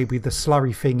 So maybe the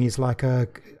slurry thing is like a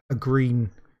green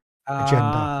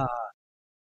agenda.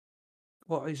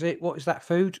 What is it? What is that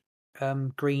food?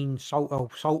 Green salt. Oh,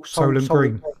 salt. Solent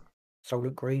green.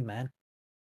 Solent green, man.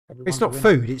 It's not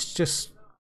food. It's just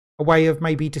a way of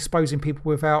maybe disposing people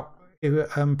without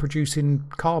producing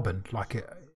carbon, like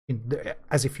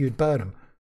as if you'd burn them.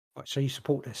 Right, so you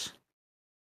support this?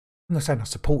 I'm not saying I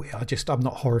support it. I'm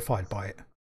not horrified by it.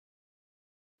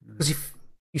 Because if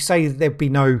you say there'd be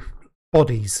no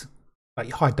bodies, like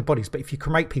you hide the bodies, but if you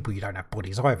cremate people, you don't have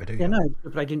bodies either, do you? Yeah, no,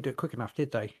 but they didn't do it quick enough,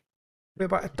 did they? Yeah,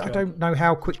 but I don't know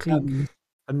how quickly.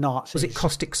 The Nazis. Was it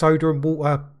caustic soda and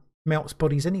water melts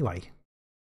bodies anyway?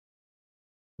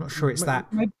 I'm not sure it's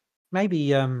that. Maybe.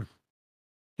 Yeah,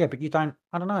 but you don't.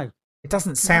 I don't know. It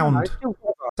doesn't sound.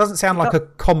 Doesn't sound like a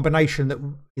combination that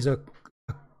is a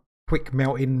quick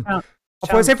melting.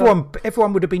 Otherwise,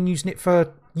 everyone would have been using it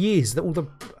for years. All the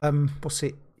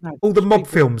all the mob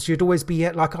films, you'd always be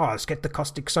like, let's get the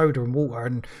caustic soda and water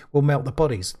and we'll melt the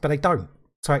bodies, but they don't.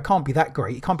 So it can't be that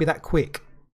great. It can't be that quick.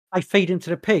 They feed into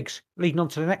the pigs, leading on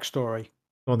to the next story.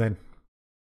 Well then,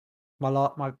 my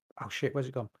oh shit, where's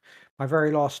it gone? My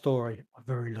very last story. My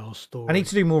very last story. I need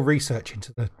to do more research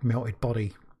into the melted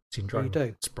body syndrome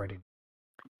do. spreading.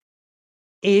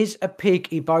 Is a pig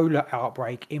Ebola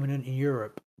outbreak imminent in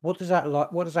Europe? What does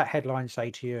that headline say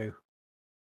to you?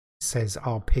 It says,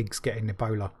 are pigs getting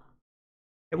Ebola?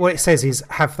 What it says is,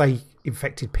 have they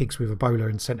infected pigs with Ebola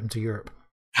and sent them to Europe?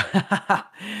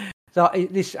 So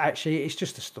this actually, it's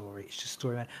just a story. It's just a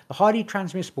story, man. The highly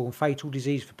transmissible and fatal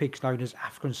disease for pigs known as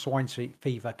African swine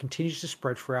fever continues to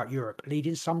spread throughout Europe,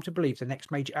 leading some to believe the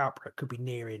next major outbreak could be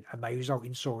nearing and may result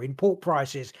in soaring pork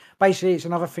prices. Basically, it's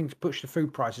another thing to push the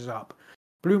food prices up.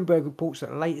 Bloomberg reports that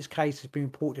the latest case has been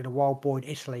reported in a wild boar in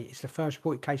Italy. It's the first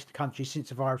reported case in the country since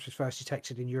the virus was first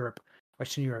detected in Europe,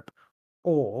 Western Europe.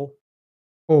 Or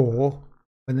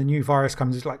when the new virus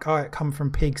comes, it's like, oh, it come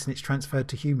from pigs and it's transferred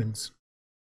to humans.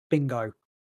 Bingo.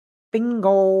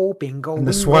 Bingo, bingo. And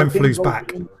the swine flu's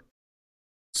back.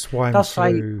 Swine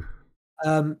flu.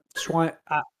 Swine.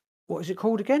 What is it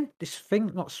called again? This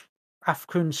thing, not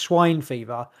African swine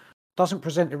fever, doesn't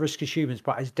present the risk as humans,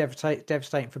 but is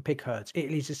devastating for pig herds.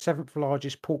 Italy is the 7th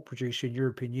largest pork producer in the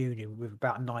European Union with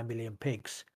about 9 million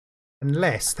pigs.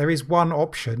 Unless there is one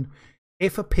option,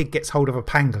 if a pig gets hold of a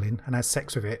pangolin and has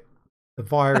sex with it, the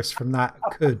virus from that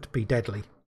could be deadly.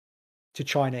 To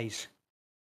Chinese.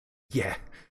 Yeah.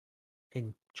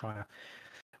 In China.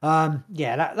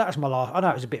 Yeah, that was my last. I know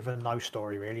it was a bit of a no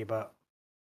story, really, but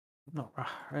not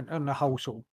and the whole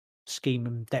sort of scheme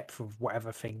and depth of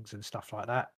whatever things and stuff like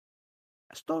that.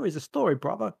 A story's a story,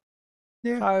 brother.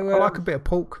 Yeah, so, I like a bit of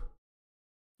pork.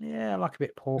 Yeah, I like a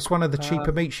bit of pork. It's one of the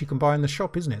cheaper meats you can buy in the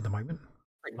shop, isn't it, at the moment?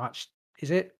 Pretty much.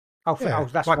 Is it? Oh, yeah.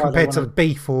 That's like compared to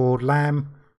beef or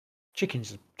lamb.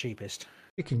 Chicken's the cheapest.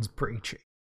 Chicken's pretty cheap.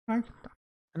 No?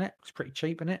 Isn't it? It's pretty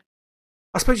cheap, isn't it?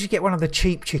 I suppose you get one of the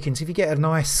cheap chickens. If you get a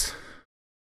nice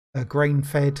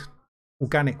grain-fed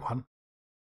organic one,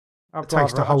 it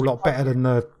tastes a whole lot better than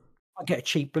the... I get a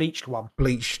cheap bleached one.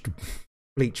 Bleached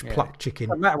plucked chicken.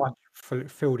 That one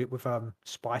filled it with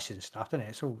spices and stuff, doesn't it?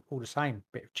 It's all the same.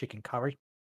 Bit of chicken curry.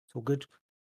 It's all good.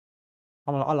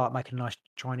 I like making a nice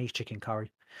Chinese chicken curry.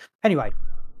 Anyway,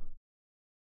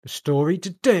 the story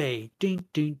today. Ding,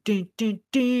 ding, ding, ding,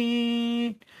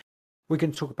 ding. We're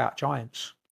going to talk about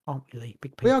giants, aren't we, Lee?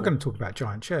 Big people. We are going to talk about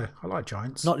giants, yeah. I like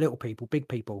giants. Not little people, big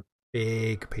people.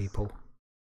 Big people.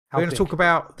 We're going to talk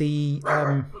about the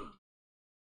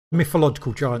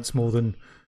mythological giants more than...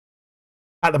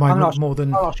 At the moment, more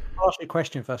than... I'll ask you a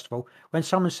question, first of all. When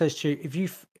someone says to you,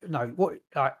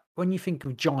 when you think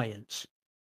of giants,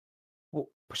 what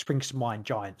springs to mind?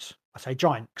 Giants. I say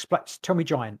giant. Tell me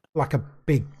giant. Like a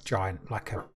big giant,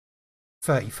 like a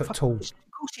 30-foot tall. Of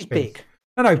course he's big.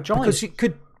 No, because it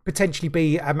could potentially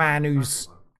be a man who's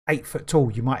 8 foot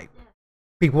tall.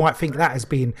 People might think that as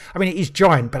being... I mean, it is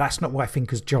giant, but that's not what I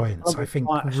think as giants. I think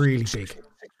really big. 6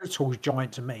 foot tall is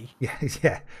giant to me.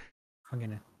 Yeah. I'm going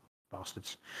to...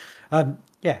 Bastards.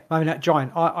 Yeah, I mean, that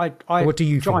giant. What do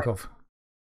you think of?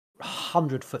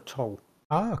 100-foot tall.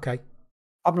 Oh, okay.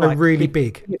 I'm like really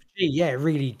big. Yeah,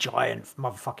 really giant,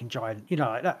 motherfucking giant. You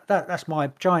know, that's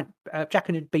my giant Jack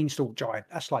and the Beanstalk giant.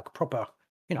 That's like proper,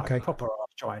 proper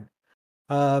giant.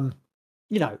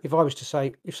 You know, if I was to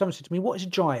say, if someone said to me, "What is a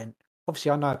giant?"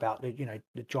 Obviously, I know about the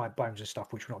giant bones and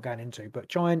stuff, which we're not going into, but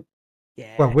giant.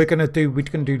 Yeah. Well, we're gonna do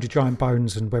the giant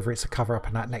bones and whether it's a cover up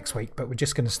and that next week, but we're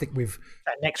just gonna stick with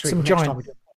next week. Some giant time we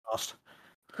do a podcast.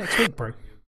 Next week, bro.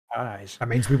 That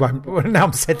means we won't. Now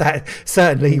I've said that,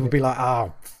 certainly you will be like,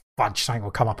 oh, fudge, something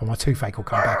will come up, and my toothache will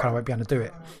come back, and I won't be able to do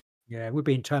it. Yeah, we'll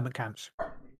be in internment camps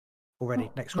already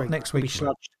next week. Next week, we'll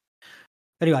be sludged.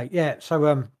 Anyway, yeah.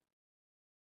 So,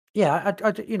 yeah,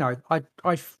 I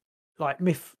like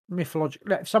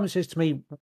mythological. If someone says to me,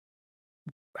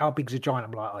 how big's a giant?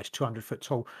 I'm like, oh, it's 200 foot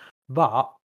tall.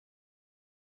 But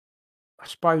I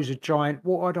suppose a giant,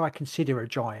 what would I consider a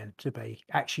giant to be?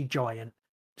 Actually, giant.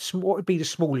 What would be the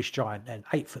smallest giant then?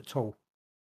 8 foot tall.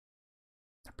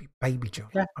 That'd be baby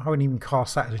giant. Yeah. I wouldn't even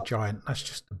cast that as a giant. That's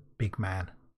just a big man.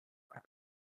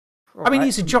 Right. I mean,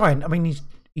 he's a giant. I mean,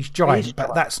 he's giant,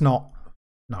 but that's not.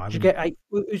 No, I mean, you get 8.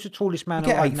 Who's the tallest man you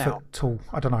get alive 8 now? Foot tall.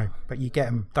 I don't know, but you get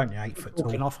him, don't you? 8 foot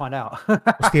tall. I'll find out.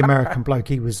 What's the American bloke?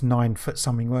 He was 9 foot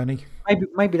something, weren't he?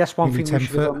 Maybe that's one Nearly thing we 10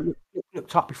 should have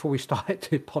looked up before we started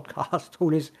the podcast.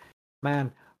 Tallest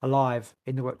man alive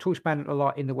in the world. Tallest man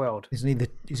alive in the world. Isn't he?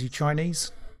 Is he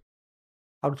Chinese?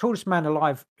 Oh, the tallest man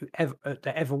alive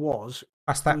that ever was.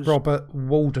 That's that Robert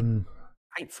Walden.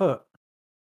 8 foot.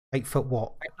 8 foot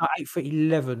what? 8 foot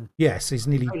 11. Yes, he's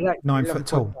nearly 9 foot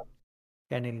tall.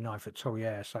 Yeah, nearly 9 foot tall.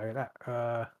 Yeah, so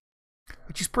that.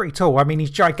 Which is pretty tall. I mean, he's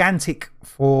gigantic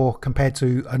compared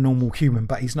to a normal human,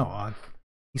 but he's not.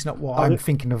 He's not what I'm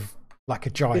thinking of like a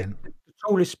giant. The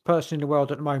tallest person in the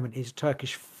world at the moment is a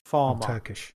Turkish farmer.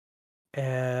 Turkish.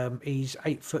 He's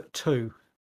 8'2".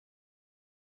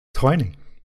 Tiny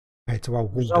compared to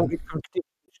old Walden. Resulted from a condition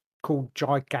called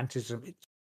gigantism.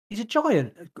 He's a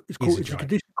giant. It's a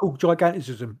condition called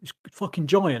gigantism. It's fucking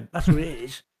giant. That's what it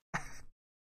is.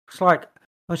 It's like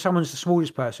when someone's the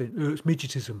smallest person, it's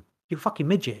midgetism. You're a fucking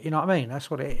midget. You know what I mean? That's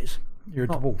what it is. You're a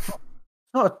dwarf.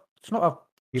 It's not a.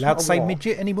 You allowed to say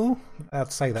midget anymore? Allowed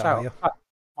to say that, are you?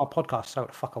 Our podcast, so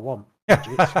what the fuck I want.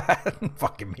 Midgets.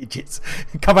 Fucking midgets.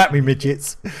 Come at me,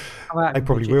 midgets. They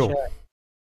probably midgets, will. Yeah.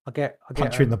 I get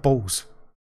punch you in the balls.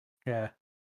 Yeah.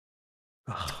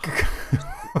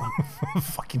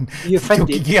 Fucking. You offended?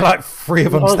 You get like 3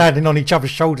 of them standing on each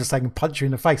other's shoulders saying punch you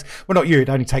in the face. Well, not you. It'd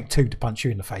only take 2 to punch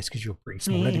you in the face because you're pretty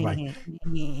small anyway.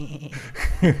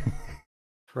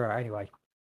 Right.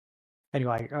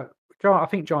 Anyway, I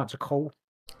think giants are cool.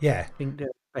 Yeah. I think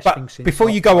the best but thing since before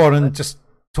you go on and just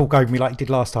talk over me like you did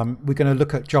last time, we're going to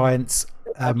look at giants.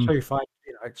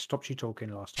 It stops you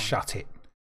talking last time. Shut it.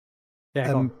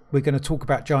 Yeah. We're going to talk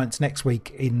about giants next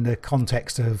week in the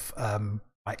context of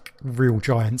like real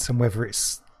giants and whether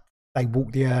it's they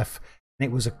walk the earth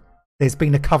and there's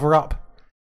been a cover up.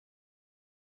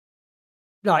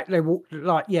 Like they walk.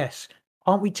 Like yes,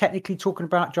 aren't we technically talking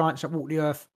about giants that walk the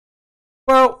earth?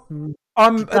 Well,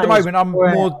 at the moment I'm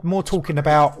more talking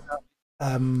about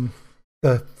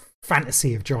the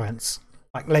fantasy of giants,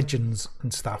 like legends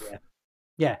and stuff.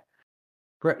 Yeah.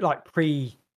 Like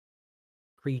pre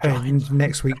giants. And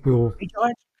next week we'll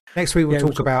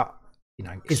talk about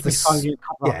is this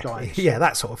giants. Yeah,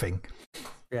 that sort of thing.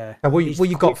 Yeah. So what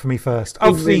you got for me first?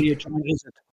 Obviously,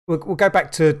 we'll go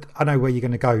back to. I know where you're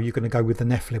going to go. You're going to go with the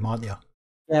Nephilim, aren't you?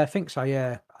 Yeah, I think so.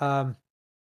 Yeah. I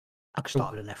could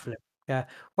start with the Nephilim. Yeah.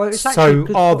 Well, it's the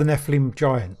Nephilim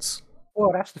giants?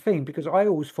 Well, that's the thing because I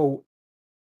always thought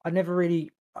I never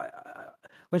really.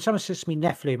 When someone says to me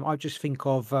Nephilim, I just think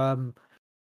of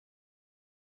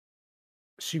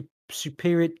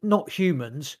superior, not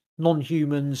humans,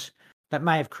 non-humans that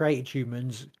may have created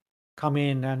humans, come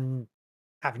in and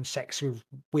having sex with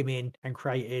women and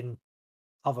creating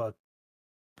other.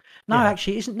 No,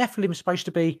 actually, isn't Nephilim supposed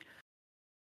to be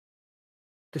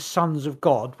the sons of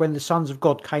God? When the sons of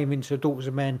God came into the daughters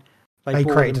of men, they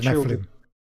created a Nephilim.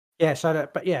 Yeah,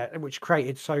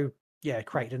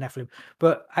 created a Nephilim.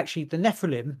 But actually, the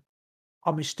Nephilim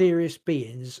are mysterious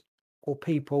beings or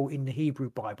people in the Hebrew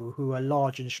Bible who are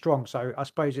large and strong. So I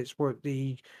suppose it's where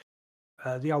the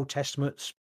Old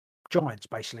Testament's giants,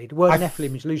 basically. The word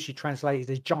Nephilim is loosely translated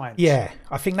as giants. Yeah,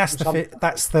 I think that's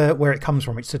the where it comes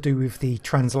from. It's to do with the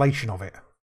translation of it.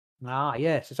 Ah,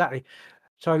 yes, exactly.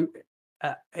 So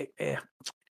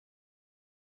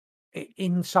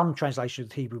in some translations of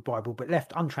the Hebrew Bible, but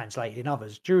left untranslated in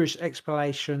others, Jewish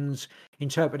explanations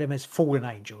interpret them as fallen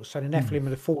angels. So the Nephilim are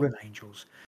the fallen angels.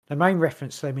 The main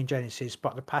reference to them in Genesis,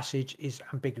 but the passage is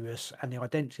ambiguous and the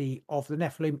identity of the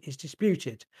Nephilim is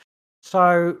disputed.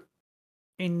 So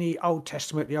in the Old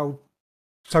Testament,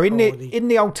 in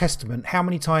the Old Testament, how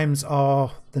many times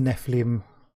are the Nephilim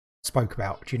spoke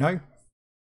about? Do you know?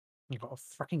 You've got a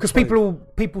fucking because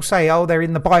people say, they're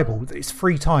in the Bible. It's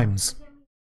 3 times.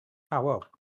 Oh well.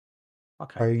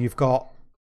 Okay. So you've got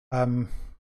I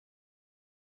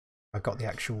got the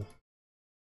actual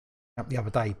up the other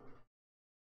day.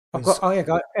 You've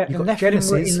got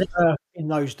Genesis in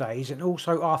those days, and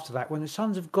also after that, when the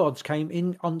sons of God came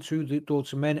in unto the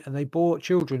daughters of men, and they bore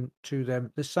children to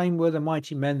them. The same were the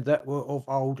mighty men that were of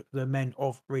old, the men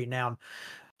of renown.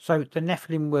 So the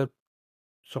Nephilim were.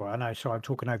 Sorry, I'm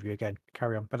talking over you again.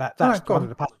 Carry on, but that's one of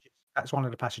the passages. That's one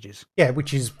of the passages. Yeah,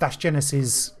 that's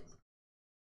Genesis.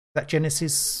 That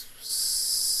Genesis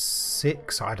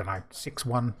 6. I don't know,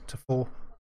 6:1 to 4.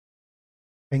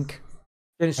 I think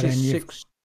Genesis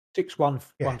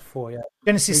 6:1-4. Yeah.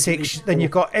 Genesis 6. Then you've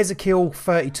got Ezekiel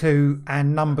 32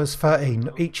 and Numbers 13.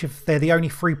 They're the only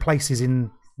 3 places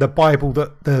in the Bible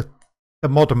that the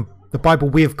Bible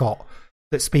we've got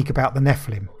that speak about the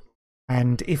Nephilim.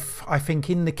 And I think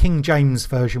in the King James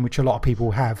version, which a lot of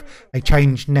people have, they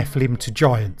changed Nephilim to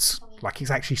giants. Like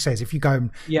it actually says, if you go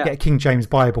and get a King James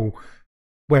Bible,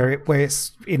 where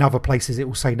it's in other places it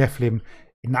will say Nephilim,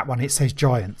 in that one it says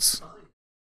giants.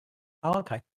 Oh,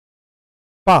 okay.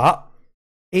 But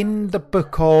in the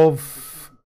book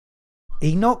of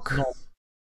Enoch,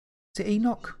 is it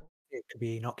Enoch? It could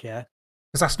be Enoch, yeah.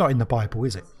 Because that's not in the Bible,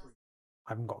 is it?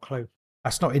 I haven't got a clue.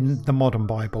 That's not in the modern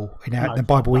Bible, the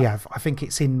Bible we have. I think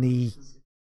it's in the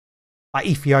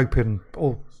Ethiopian,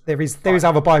 or there is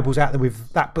other Bibles out there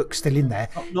with that book still in there.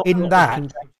 Not in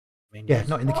the King James,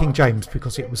 not in the King James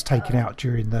because it was taken out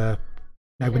during the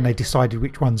when they decided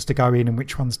which ones to go in and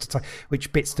which ones to take,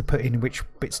 which bits to put in and which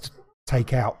bits to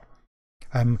take out.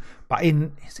 But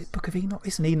is it Book of Enoch?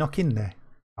 Isn't Enoch in there?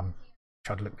 I'm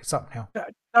trying to look this up now.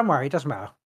 Don't worry, it doesn't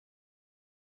matter.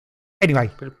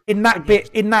 Anyway, in that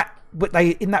book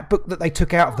that they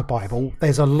took out of the Bible,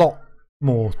 there's a lot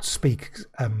more speak.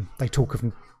 They talk of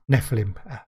Nephilim,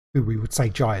 who we would say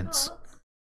giants.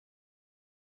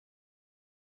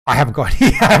 I haven't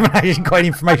actually got any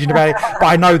information about it, but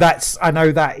I know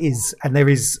that is, and there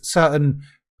is certain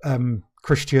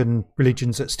Christian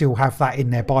religions that still have that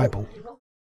in their Bible.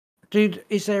 Dude,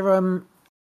 is there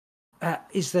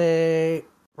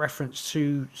reference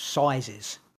to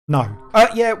sizes? No.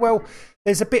 Yeah, well,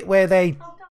 there's a bit where they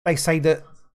say that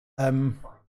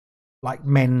like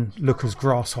men look as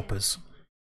grasshoppers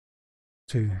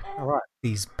to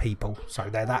these people, so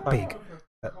they're that big.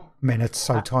 But men are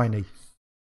so tiny.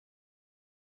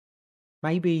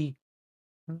 Maybe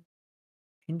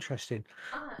interesting.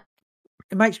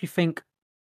 It makes me think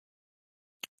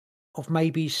of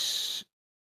maybe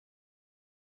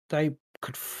they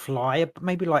could fly,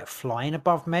 maybe like flying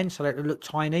above men, so they look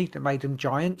tiny. That made them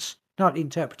giants. Not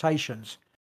interpretations.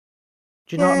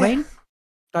 Do you know what I mean?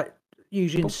 Like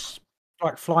using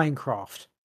like flying craft.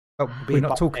 Oh, we're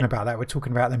not talking about that. We're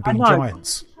talking about them being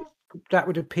giants. That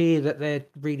would appear that they're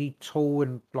really tall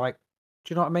and like.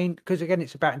 Do you know what I mean? Because again,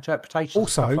 it's about interpretation.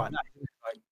 Also, stuff like that.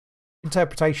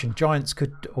 Interpretation. Giants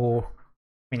could,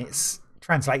 it's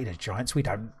translated as giants. We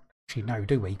don't actually know,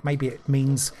 do we? Maybe it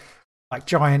means like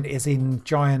giant is in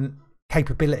giant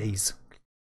capabilities.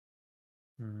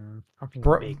 I think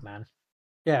big, man.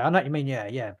 Yeah, I know what you mean.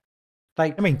 Yeah.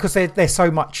 Because they're so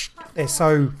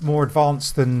more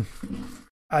advanced than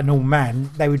a normal man.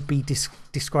 They would be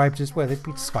described as they'd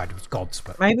be described as gods.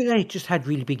 But maybe they just had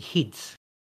really big heads.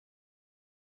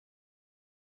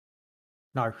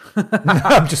 No.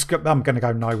 I'm going to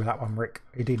go no with that one, Rick.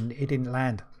 He didn't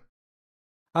land.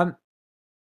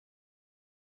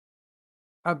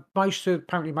 Most of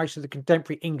the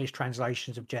contemporary English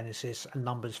translations of Genesis and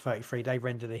Numbers 33, they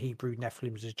render the Hebrew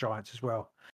Nephilims as giants as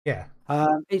well. Yeah.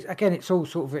 It's all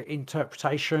sort of an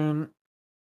interpretation,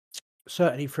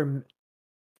 certainly from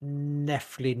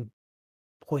Nephilim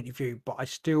point of view, but I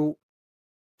still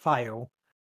fail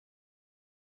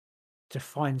to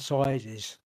find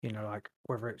sizes. Like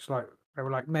whether it's like they were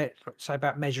like say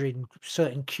about measuring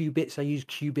certain cubits, they use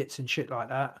cubits and shit like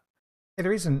that. Yeah,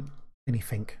 there isn't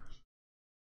anything.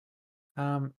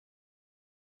 But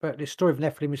the story of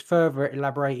Nephilim is further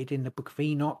elaborated in the Book of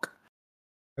Enoch.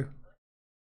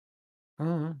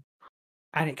 And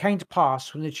it came to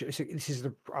pass when I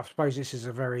suppose this is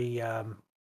a very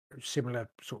similar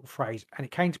sort of phrase. And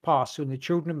it came to pass when the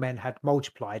children of men had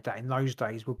multiplied, that in those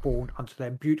days were born unto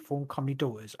them beautiful and comely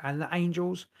daughters, and the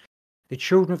angels, the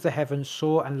children of the heavens,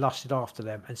 saw and lusted after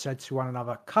them, and said to one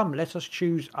another, Come, let us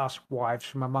choose us wives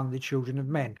from among the children of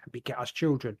men, and beget us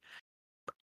children.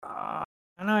 I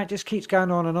know it just keeps going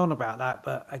on and on about that,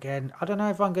 but again, I don't know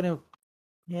if I'm going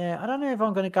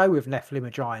to go with Nephilim or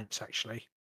giants, actually.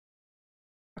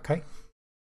 Okay.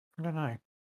 I don't know.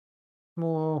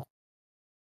 More.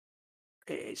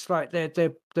 It's like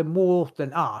they're more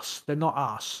than us. They're not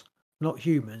us, not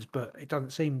humans, but it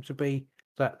doesn't seem to be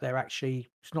that they're actually.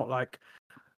 It's not like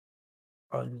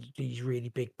these really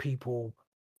big people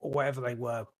or whatever they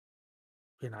were.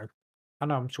 I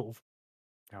know I'm sort of.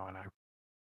 No, I know.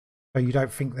 So you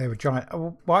don't think they were giant?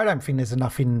 Well, I don't think there's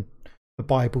enough in the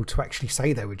Bible to actually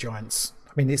say they were giants.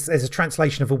 I mean, there's a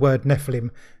translation of a word Nephilim.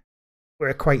 We're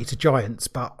equated to giants,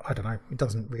 but I don't know. It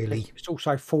doesn't really. It's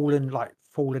also fallen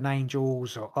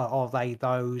angels, or are they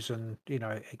those? And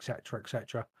etc.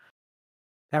 etc.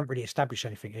 They haven't really established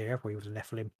anything here, have we, with the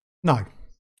Nephilim? No,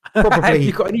 probably. Have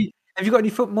you got any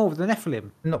foot more with the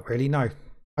Nephilim? Not really. No,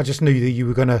 I just knew that you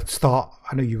were going to start.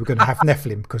 I knew you were going to have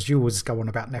Nephilim because you always go on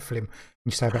about Nephilim.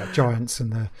 You say about giants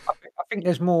and the. I think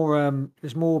there's more.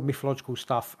 There's more mythological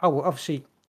stuff. Oh, well, obviously,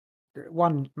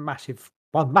 one massive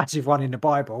one in the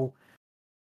Bible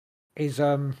is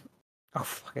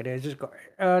fuck it is. Just got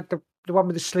the one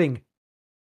with the sling.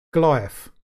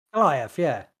 Goliath,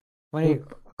 yeah. I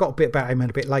got a bit about him a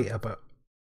bit later, but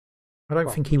I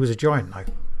don't think he was a giant though.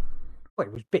 Well,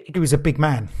 he was big. He was a big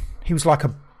man. He was like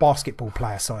a basketball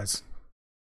player size.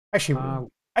 Actually,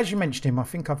 as you mentioned him, I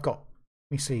think I've got.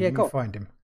 Let me see. Let me find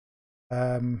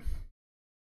him.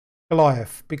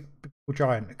 Goliath, big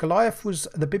giant. Goliath was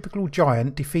the biblical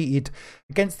giant defeated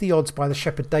against the odds by the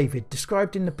shepherd David.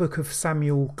 Described in the book of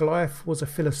Samuel, Goliath was a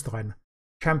Philistine,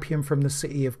 champion from the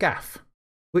city of Gath,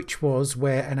 which was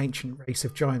where an ancient race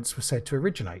of giants was said to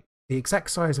originate. The exact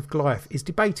size of Goliath is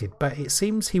debated, but it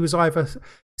seems he was either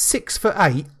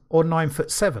 6'8" or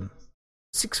 9'7".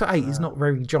 6'8" is not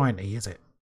very gianty, is it?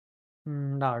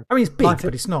 No. I mean, it's big,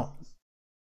 but it's not.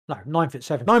 No,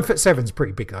 9'7". 9'7"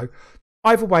 pretty big, though.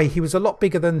 Either way, he was a lot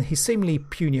bigger than his seemingly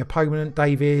puny opponent,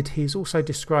 David. He is also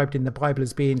described in the Bible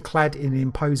as being clad in an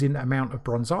imposing amount of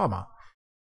bronze armour.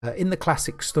 In the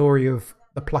classic story of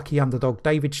the plucky underdog,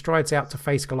 David strides out to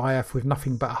face Goliath with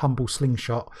nothing but a humble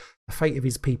slingshot, the fate of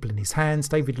his people in his hands.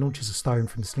 David launches a stone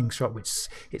from the slingshot, which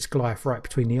hits Goliath right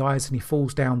between the eyes, and he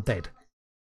falls down dead.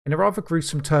 In a rather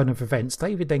gruesome turn of events,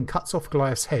 David then cuts off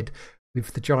Goliath's head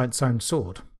with the giant's own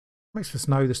sword. Most of us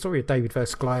know the story of David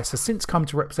versus Goliath has since come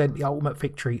to represent the ultimate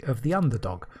victory of the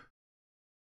underdog.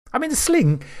 I mean, the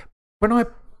sling, when I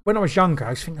was younger, I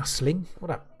was thinking, a sling?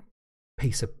 What a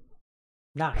piece of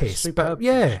piss. But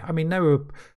yeah, I mean, they were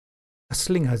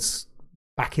slingers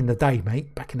back in the day,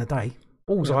 mate. Back in the day.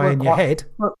 Bullseye in your head.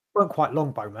 Weren't quite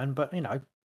longbowmen, but you know.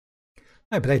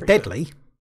 No, but they're deadly. Good.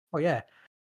 Oh, yeah.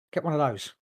 Get one of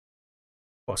those.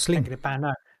 What, a sling? Get it banned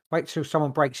now. Wait till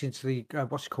someone breaks into the,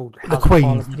 what's it called? The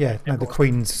Queen. Yeah, no, the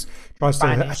Queen's tries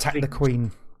to attack the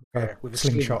Queen with a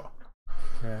slingshot.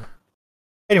 Yeah.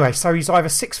 Anyway, so he's either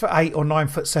 6'8" or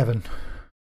 9'7".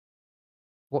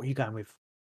 What are you going with?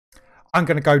 I'm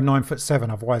going to go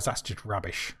 9'7", otherwise that's just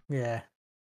rubbish. Yeah.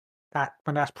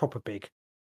 That's proper big.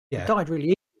 Yeah. He died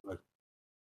really easily.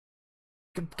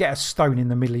 Get a stone in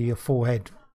the middle of your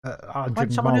forehead at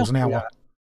 100 miles an hour.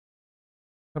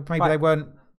 Maybe they weren't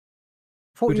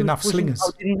good enough slingers.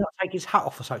 Did he not take his hat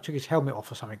off or something? Took his helmet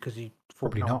off or something because he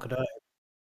thought Probably not.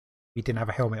 He didn't have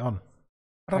a helmet on.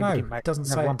 I don't know. It doesn't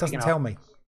say. It doesn't tell me.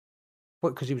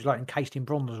 What? Because he was like encased in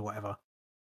bronze or whatever.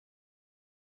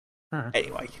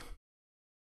 Anyway.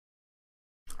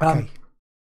 Okay.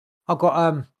 I've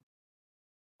got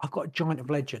a giant of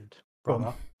legend,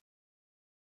 brother.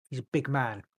 He's a big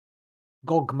man.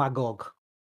 Gog Magog.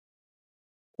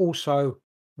 Also,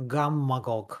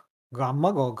 Gammagog.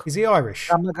 Gammagog. Is he Irish?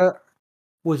 Gammagog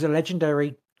was a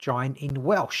legendary giant in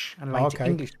Welsh and later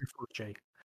English mythology.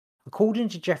 According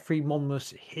to Geoffrey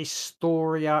Monmouth's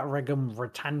Historia Regum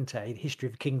Brittante, the history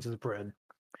of the kings of Britain,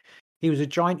 he was a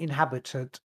giant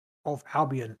inhabitant of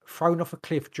Albion, thrown off a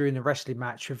cliff during the wrestling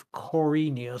match with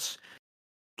Corinius.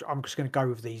 I'm just going to go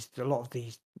with these. A lot of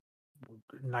these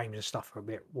names and stuff are a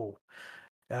bit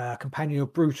companion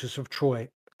of Brutus of Troy.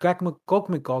 Gog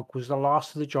Magog was the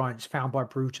last of the giants found by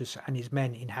Brutus and his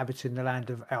men inhabiting the land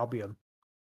of Albion.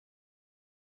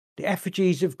 The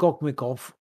effigies of Gog Magog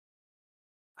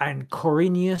and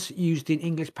Corinius, used in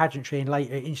English pageantry and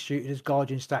later instituted as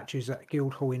guardian statues at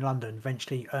Guildhall in London,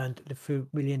 eventually earned the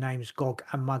familiar names Gog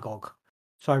and Magog.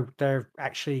 So they're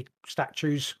actually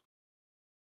statues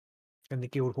in the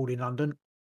Guildhall in London.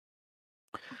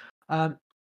 The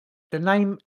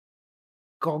name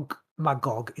Gog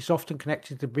Magog is often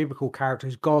connected to biblical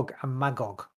characters Gog and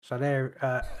Magog. So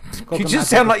they're. You just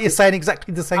sound like you're saying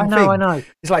exactly the same thing. I know.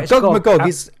 It's like Gog Magog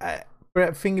is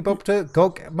thingy bob to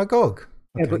Gog Magog.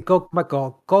 Yeah, but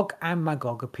Gog and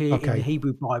Magog appear in the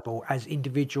Hebrew Bible as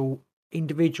individuals,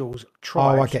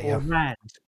 tribes, or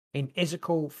lands. In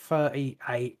Ezekiel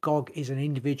 38, Gog is an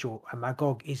individual and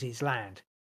Magog is his land.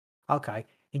 Okay.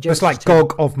 It's like 10,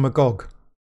 Gog of Magog.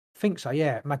 I think so,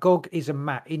 yeah. Magog is a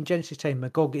man. In Genesis 10,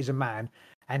 Magog is a man.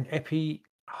 And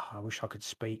I wish I could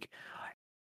speak.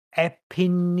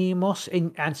 Epinemos,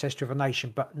 in ancestor of a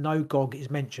nation, but no Gog is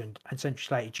mentioned. And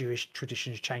centuries later, Jewish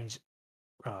traditions changed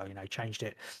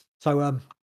it. So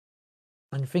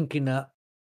I'm thinking that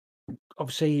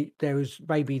obviously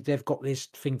maybe they've got this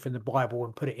thing from the Bible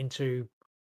and put it into,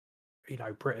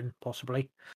 Britain, possibly.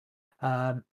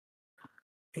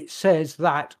 It says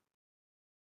that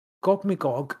Gog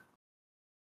Magog,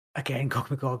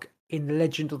 in the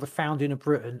legend of the founding of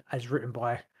Britain, as written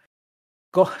by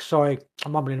I'm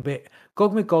mumbling a bit.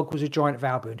 Gog Magog was a giant of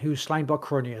Albion who was slain by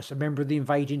Cronius, a member of the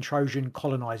invading Trojan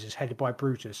colonizers headed by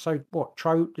Brutus. So what?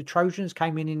 The Trojans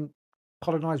came in and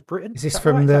colonized Britain? Is this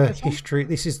from the history?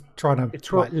 This is trying to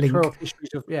link. 12 histories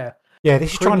of, yeah.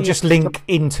 This is trying to just link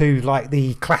into like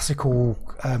the classical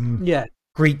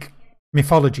Greek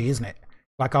mythology, isn't it?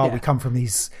 Like, we come from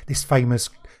this famous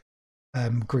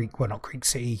Greek, well, not Greek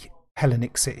city,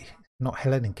 Hellenic city, not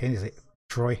Hellenic, is it?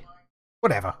 Troy.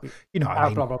 Whatever, you know what I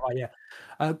mean. Blah, blah, blah,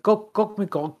 yeah. Gog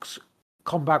Magog's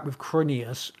combat with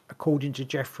Cronius, according to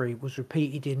Geoffrey, was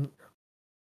repeated in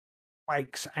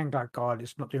Wake's Anglo-God,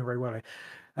 it's not doing very well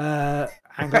here.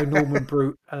 Anglo-Norman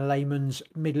brute and layman's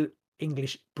Middle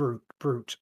English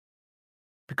brute.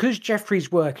 Because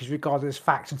Geoffrey's work is regarded as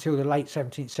fact until the late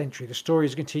 17th century, the story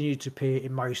has continued to appear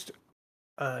in most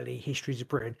early histories of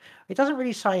Britain. It doesn't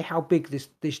really say how big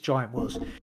this giant was.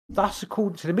 Thus,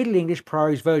 according to the Middle English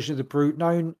prose version of the brute,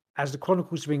 known as the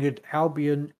Chronicles of England,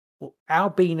 Albion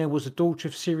Albina was a daughter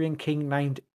of Syrian king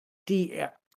named Why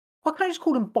can I just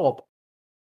call him Bob?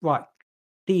 Right,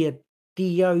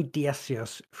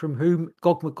 Dionysius, from whom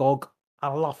Gog Magog,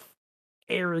 Aloth,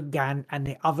 Erigan, and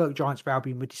the other giants of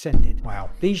Albion were descended. Wow.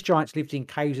 These giants lived in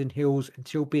caves and hills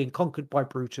until being conquered by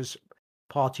Brutus'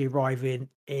 party arriving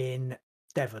in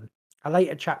Devon. A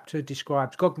later chapter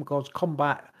describes Gog Magog's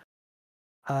combat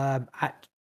at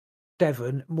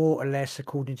Devon, more or less,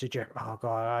 according to Jeff. Oh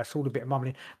god, it's all a bit of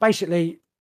mumbling. Basically,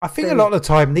 I think a lot of the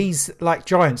time these like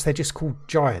giants, they're just called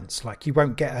giants. Like you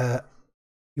won't get a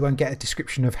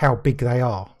description of how big they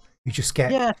are. You just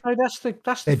get So that's the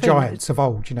they're thing. giants of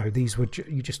old. You know, these were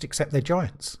you just accept they're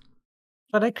giants.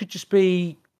 So they could just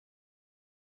be.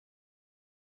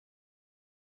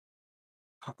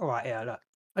 All right, yeah. Look,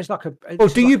 it's like a. Or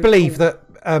do you believe that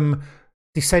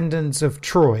descendants of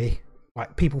Troy,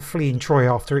 like people fleeing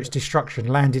Troy after its destruction,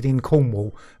 landed in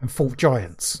Cornwall and fought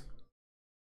giants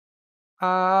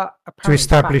to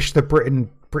establish the Britons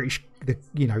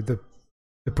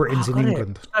in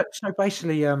England? So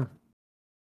basically,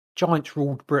 giants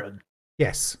ruled Britain.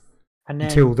 Yes, and then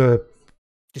until the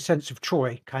descendants of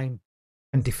Troy came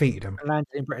and defeated them, and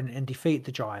landed in Britain and defeated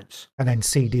the giants, and then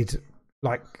seeded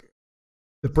like.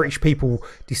 The British people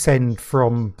descend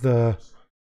from the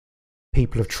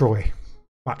people of Troy,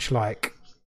 much like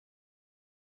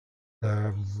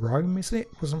Rome, isn't it?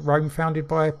 Wasn't Rome founded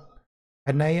by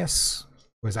Aeneas?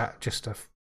 Was that just a...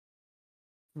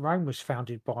 Rome was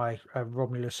founded by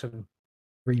Romulus and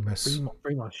Remus.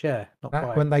 Remus, yeah. Not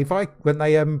by... When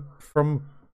they from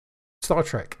Star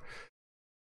Trek.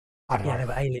 I don't know. Yeah, they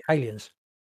were aliens.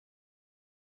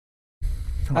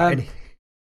 Anyway.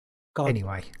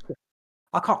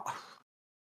 I can't.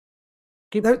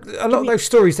 A lot of those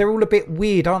stories, they're all a bit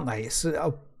weird, aren't they?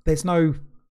 There's no.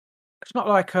 It's not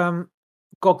like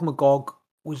Gog Magog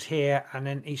was here and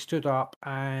then he stood up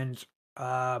and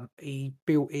he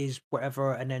built his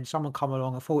whatever, and then someone come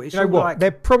along and thought it's. You know what? Like...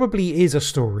 There probably is a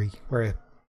story where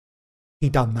he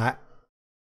done that,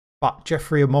 but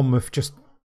Geoffrey of Monmouth just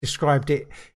described it.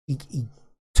 He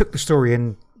took the story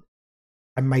and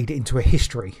made it into a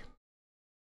history.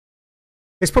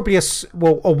 There's probably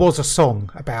was a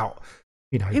song about,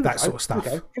 that sort of stuff.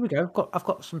 Here we go. I've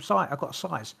got a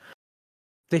size.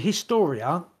 The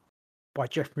Historia by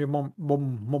Geoffrey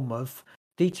Monmouth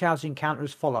details the encounter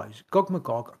as follows. Gog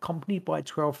Magog, accompanied by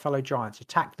 12 fellow giants,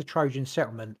 attacked the Trojan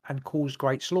settlement and caused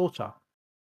great slaughter.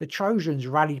 The Trojans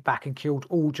rallied back and killed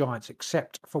all giants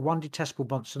except for one detestable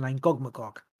monster named Gog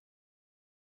Magog.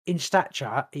 In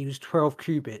stature, he was 12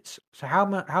 cubits. So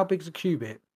how big is a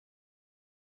cubit?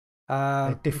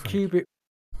 The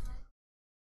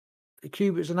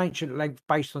cubit is an ancient length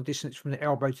based on distance from the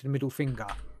elbow to the middle finger.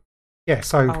 Yeah,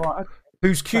 so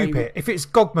whose cubit? If it's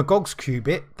Gog Magog's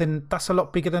cubit, then that's a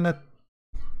lot bigger than a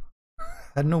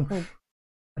normal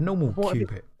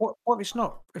cubit. What if it's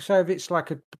not? So if it's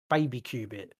like a baby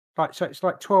cubit, so it's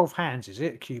like 12 hands, is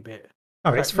it a cubit?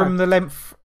 No, it's from the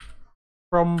length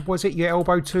from was it your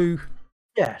elbow to?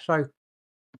 Yeah, so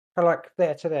like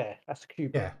there to there. That's a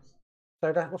cubit. Yeah.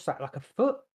 So what's that? Like a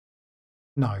foot?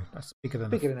 No, that's bigger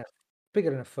than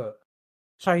a foot.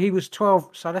 So he was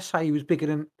 12. So let's say he was bigger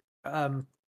than.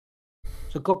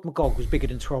 So Gog Magog was bigger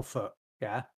than 12 foot.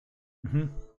 Yeah. Mm-hmm.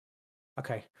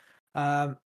 Okay.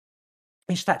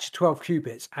 In stature 12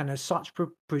 cubits, and as such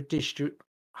prodigious.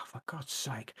 Oh, for God's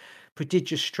sake!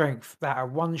 Prodigious strength that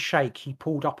at one shake he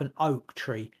pulled up an oak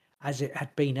tree as it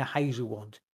had been a hazel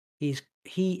wand. He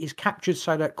is captured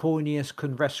so that Cornelius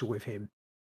can wrestle with him.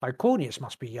 Like Cornelius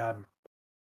must be, I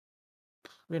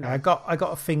got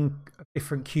a thing of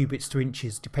different cubits to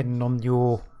inches depending on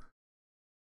your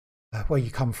where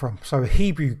you come from. So a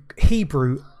Hebrew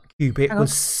cubit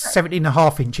was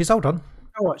 17.5 inches. Hold on.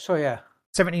 Oh, right, so yeah,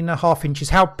 17.5 inches.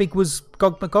 How big was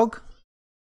Gog Magog?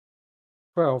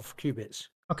 12 cubits.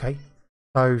 Okay,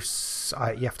 so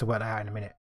you have to work that out in a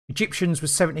minute. Egyptians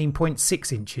was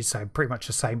 17.6 inches, so pretty much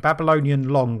the same. Babylonian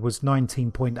long was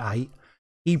 19.8.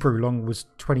 Hebrew long was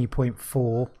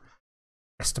 20.4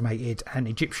 estimated, and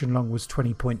Egyptian long was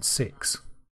 20.6.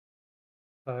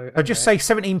 So I'll just say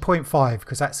 17.5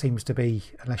 because that seems to be,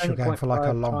 unless you're going for like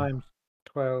a long. Times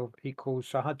 12 equals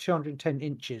 210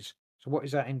 inches. So what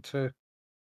is that into?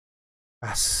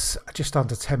 That's just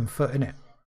under 10 foot, isn't it?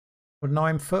 Or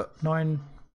 9 foot, 9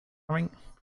 something.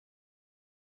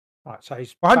 Right, so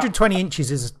he's 120 inches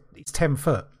is 10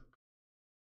 foot.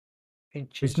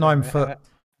 Inches. It's 9 foot.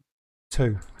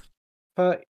 39.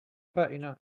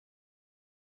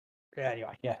 Yeah,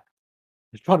 anyway, yeah. I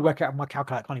was trying to work out on my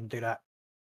calculator. I can't even do that.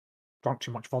 Drunk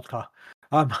too much vodka.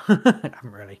 I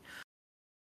haven't really.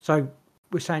 So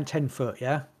we're saying 10 foot,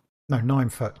 yeah? No, 9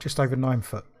 foot. Just over 9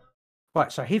 foot.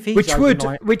 Right, so if he's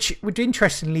which would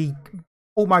interestingly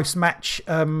almost match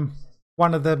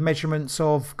one of the measurements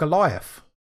of Goliath.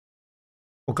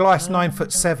 Well, Goliath's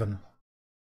 9'7",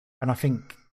 and I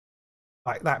think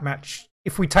like that match.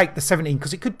 If we take the 17,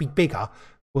 because it could be bigger,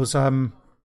 was 9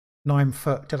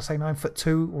 foot. Did I say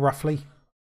 9'2", roughly?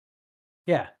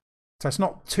 Yeah. So it's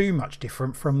not too much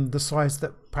different from the size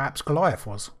that perhaps Goliath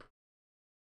was.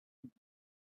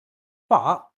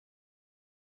 But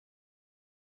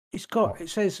it's got. It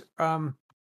says. I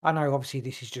know. Obviously,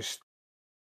 this is just.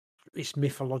 It's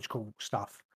mythological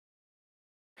stuff.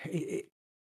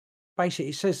 Basically,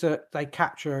 it says that they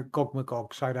capture Gog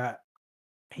Magog so that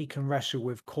he can wrestle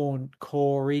with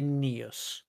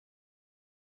Corinius.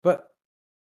 But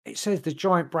it says the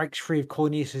giant breaks free of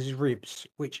Corinius' ribs,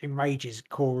 which enrages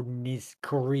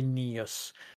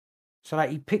Corinius. So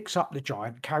that he picks up the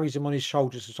giant, carries him on his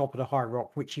shoulders to the top of the high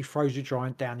rock, which he throws the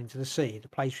giant down into the sea. The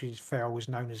place where he fell was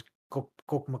known as Gog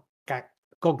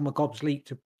Magog's Leap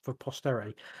for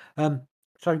posterity.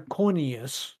 So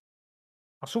Corinius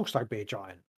must also be a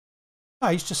giant. No,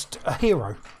 he's just a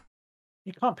hero.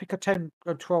 You can't pick a 12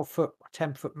 foot,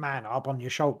 10-foot man up on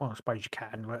your shoulder. Well, I suppose you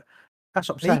can, but that's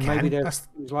what I'm saying. Maybe that's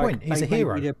the point. He's a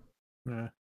hero. He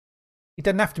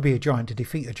doesn't have to be a giant to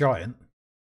defeat a giant.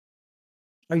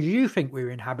 Oh, do you think we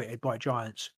were inhabited by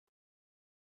giants?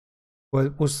 Well,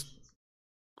 it was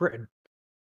Britain.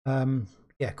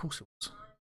 Yeah, of course it was.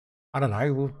 I don't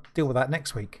know. We'll deal with that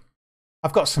next week.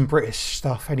 I've got some British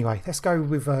stuff anyway. Let's go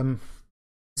with this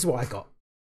is what I got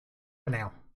for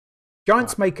now.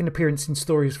 Giants make an appearance in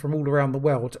stories from all around the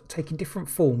world, taking different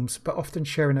forms but often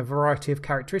sharing a variety of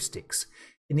characteristics.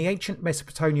 In the ancient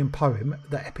Mesopotamian poem,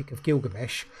 the Epic of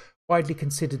Gilgamesh, widely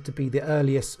considered to be the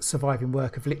earliest surviving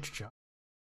work of literature,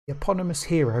 the eponymous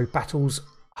hero battles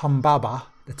Humbaba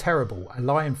the Terrible, a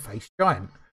lion-faced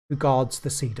giant who guards the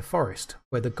cedar forest,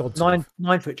 where the gods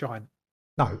 9-foot giant.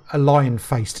 No, a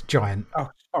lion-faced giant. Oh,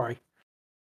 sorry.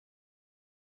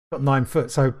 Got 9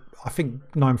 foot, so I think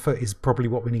 9 foot is probably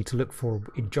what we need to look for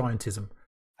in giantism.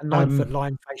 A 9-foot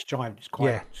lion-faced giant is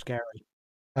quite scary.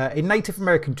 In Native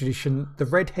American tradition, the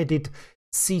red-headed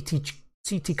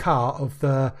Titicaca of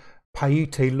the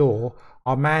Paiute law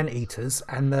are man-eaters,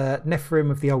 and the Nephilim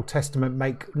of the Old Testament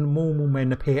make normal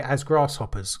men appear as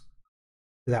grasshoppers.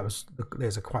 There's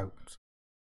a quote.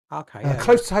 Okay.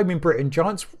 Close to home in Britain,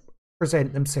 giants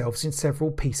present themselves in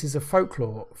several pieces of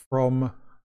folklore from,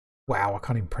 I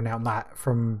can't even pronounce that,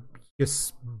 from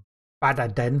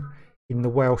Ysbadaden in the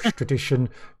Welsh tradition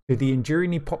to the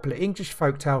enduringly popular English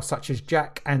folktale such as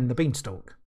Jack and the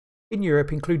Beanstalk. In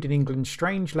Europe, including England,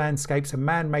 strange landscapes and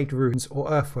man-made ruins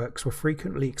or earthworks were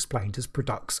frequently explained as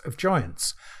products of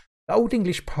giants. The Old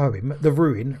English poem, The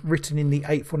Ruin, written in the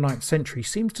 8th or 9th century,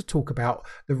 seems to talk about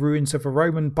the ruins of a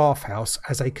Roman bathhouse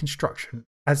as the construction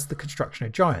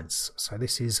of giants. So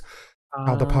this is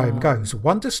how the poem goes.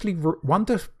 Wondrously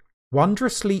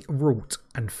wrought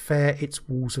and fair its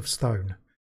walls of stone.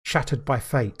 Shattered by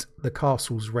fate, the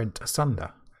castles rent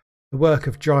asunder. The work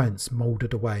of giants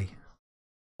mouldered away.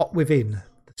 Hot within,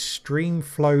 the stream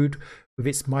flowed with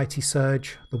its mighty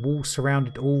surge. The wall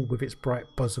surrounded all with its bright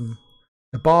bosom.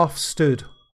 The bath stood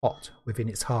hot within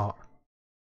its heart.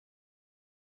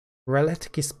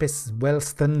 Relatikispis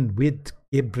Wellston with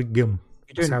Ibrigum.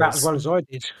 You're doing about as well as I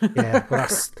did. Yeah, well,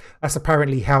 that's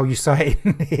apparently how you say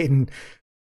it in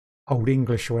Old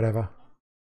English or whatever.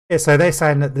 Yeah, so they're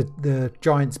saying that the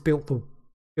giants built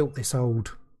this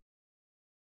old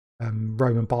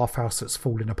Roman bathhouse that's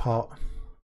falling apart.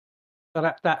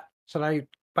 So they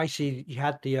basically, you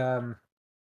had the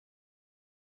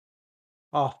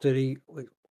after the,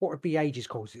 what would be ages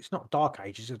called? It's not Dark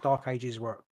Ages. The Dark Ages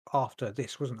were after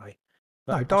this, wasn't they?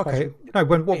 But no, Dark Ages. No,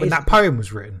 when that poem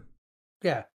was written.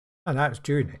 Yeah. No, that was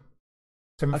during it.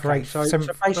 So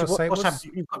basically, what's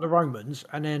happened? You've got the Romans,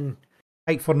 and then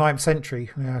 8th or 9th century,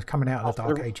 coming out of the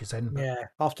Dark Ages. Then, yeah,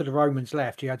 after the Romans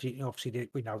left, you had obviously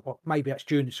maybe that's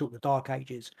during the sort of the Dark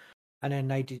Ages, and then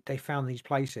they found these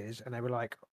places, and they were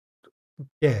like,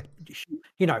 yeah,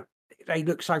 they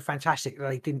look so fantastic that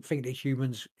they didn't think that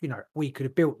humans, we could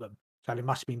have built them, so they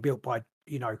must have been built by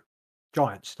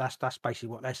giants. That's basically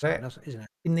what they're saying, isn't it?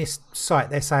 In this site,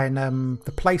 they're saying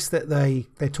the place that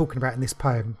they're talking about in this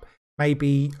poem may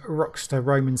be Roxter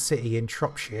Roman city in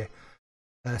Shropshire.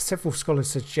 Several scholars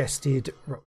suggested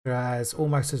Roxter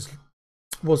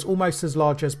was almost as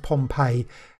large as Pompeii,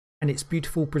 and its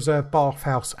beautiful preserved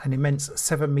bathhouse and immense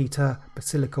 7-metre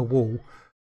basilica wall,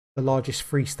 the largest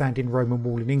freestanding Roman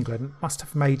wall in England, must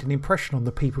have made an impression on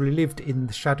the people who lived in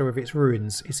the shadow of its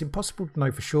ruins. It's impossible to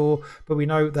know for sure, but we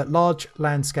know that large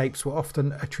landscapes were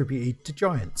often attributed to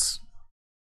giants.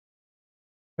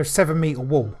 A 7-metre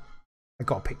wall. I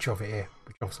got a picture of it here,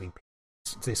 which obviously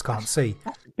this can't see.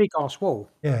 That's a big ass wall.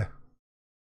 Yeah.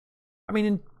 I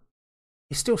mean,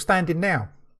 it's still standing now.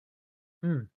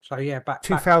 So yeah, back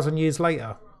 2,000 years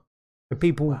later. The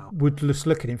people Wow. would just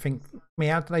look at it and think,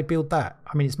 how did they build that?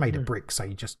 I mean, it's made of brick, so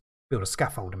you just build a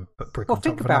scaffold and put brick Well, on top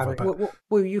think of about another. it. But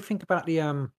Well, you think about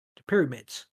the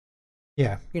pyramids.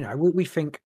 yeah, You know, we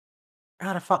think,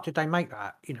 how the fuck did they make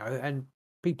that? You know, and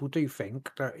people do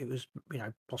think that it was, you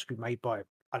know, possibly made by,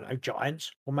 I don't know,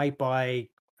 giants or made by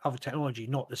other technology,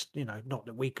 not this, you know, not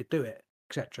that we could do it,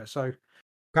 etc. So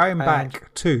going and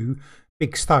back to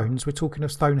big stones, we're talking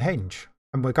of Stonehenge.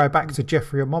 And we'll go back to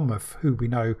Geoffrey of Monmouth, who we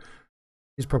know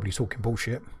is probably talking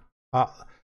bullshit. But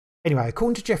anyway,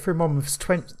 according to Geoffrey of Monmouth's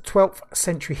 12th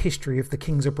century history of the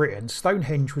kings of Britain,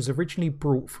 Stonehenge was originally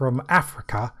brought from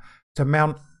Africa to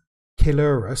Mount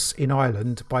Kilurus in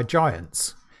Ireland by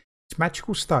giants. Its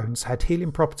magical stones had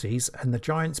healing properties, and the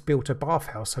giants built a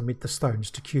bathhouse amid the stones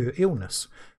to cure illness,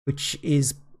 which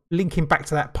is linking back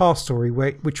to that past story,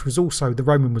 which was also the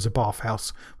Roman was a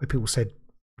bathhouse, where people said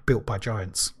built by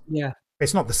giants. yeah,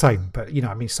 It's not the same, but you know,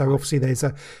 I mean, so obviously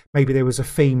maybe there was a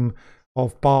theme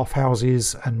of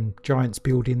bathhouses and giants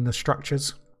building the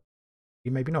structures.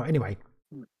 Maybe not. Anyway,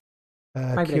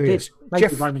 maybe curious. they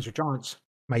did. Maybe the Romans were giants.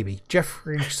 Maybe.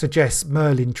 Geoffrey suggests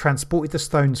Merlin transported the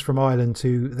stones from Ireland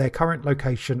to their current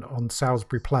location on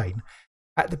Salisbury Plain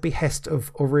at the behest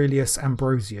of Aurelius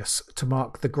Ambrosius to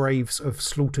mark the graves of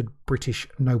slaughtered British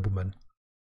noblemen.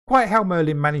 Quite how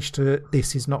Merlin managed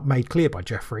this is not made clear by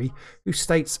Geoffrey, who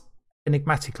states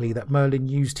enigmatically that Merlin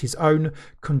used his own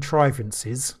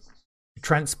contrivances to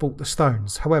transport the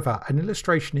stones. However, an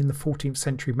illustration in the 14th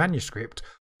century manuscript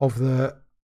of the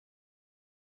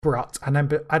Brut, an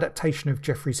adaptation of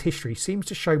Geoffrey's history, seems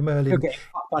to show Merlin You'll get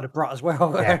fucked by the Brut as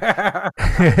well.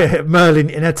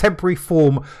 Merlin in a temporary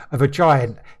form of a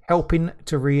giant helping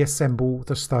to reassemble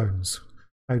the stones.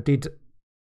 So did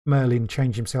Merlin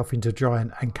change himself into a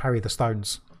giant and carry the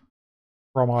stones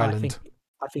from Ireland?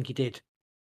 I think he did.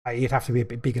 He'd have to be a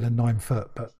bit bigger than 9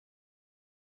 foot, but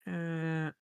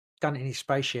Done it in his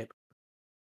spaceship.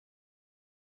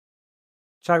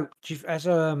 So as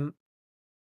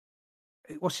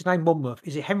what's his name? Monmouth.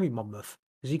 Is it Henry Monmouth?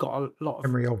 Has he got a lot of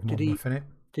Henry of Monmouth in it.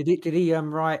 Did he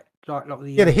write like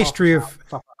the the history of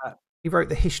stuff like that? He wrote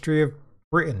the history of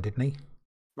Britain, didn't he?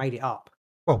 Made it up.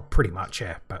 Well, pretty much,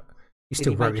 yeah, but he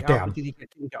still wrote it down. Did he get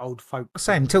old folk? I'm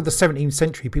saying until the 17th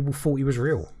century, people thought he was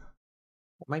real.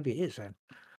 Well, maybe it is then.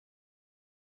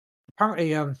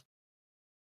 Apparently,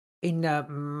 in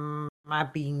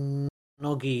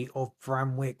Mabinogi of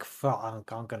Branwick for I'm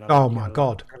gonna. Oh my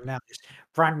god!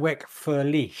 Branwick for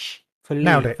Leash for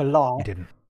Nailed it. For Lar. You didn't.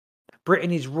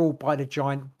 Britain is ruled by the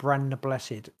giant Bran the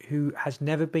Blessed, who has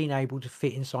never been able to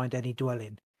fit inside any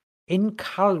dwelling. In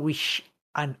Calwish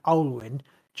and Olwyn,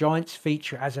 giants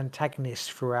feature as antagonists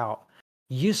throughout.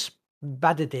 Yus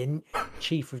Badadin,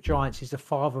 chief of giants, is the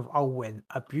father of Olwen,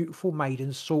 a beautiful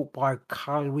maiden sought by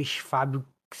Calwish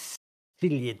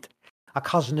Fabuxiliad, a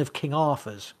cousin of King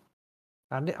Arthur's.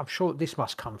 And I'm sure this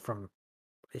must come from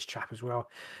this chap as well.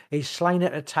 He's slain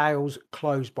at the tails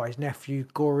closed by his nephew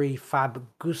Gori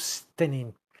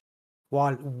Fabgustinin,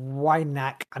 while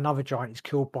Wynak, another giant, is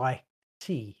killed by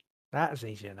T. That is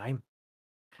easier name.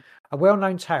 A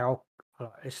well-known tale.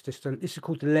 This is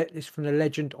called it's from the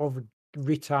legend of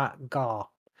Rita Gar.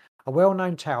 A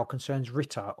well-known tale concerns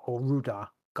Rita or Ruda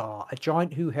Gar, a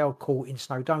giant who held court in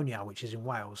Snowdonia, which is in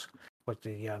Wales. Was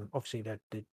the obviously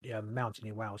the mountain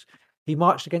in Wales. He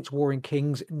marched against warring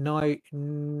kings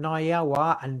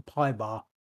Niawa and Paibar,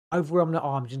 overwhelmed their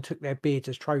armies and took their beards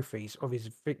as trophies of his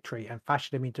victory and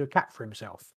fashioned them into a cap for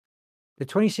himself. The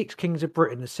 26 kings of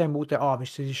Britain assembled their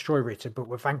armies to destroy Rita, but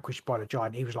were vanquished by the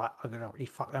giant. He was like, I don't know, he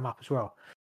fucked them up as well.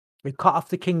 He cut off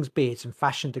the king's beards and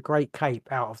fashioned a great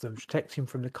cape out of them to protect him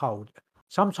from the cold.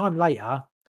 Sometime later,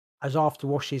 as Arthur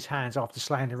washed his hands after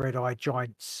slaying the red-eyed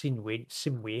giant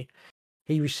Simwe,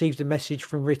 he received a message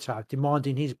from Rita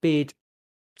demanding his beard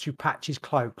to patch his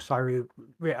cloak. So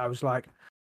Rita was like,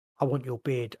 I want your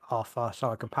beard, Arthur, so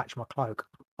I can patch my cloak.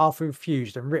 Arthur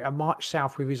refused, and Rita marched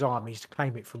south with his armies to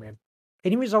claim it from him.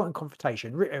 In the resulting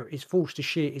confrontation, Rita is forced to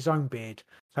shear his own beard,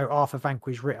 so Arthur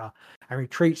vanquished Rita and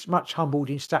retreats much humbled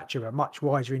in stature but much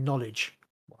wiser in knowledge.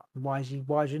 Why is he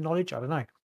wiser in knowledge? I don't know.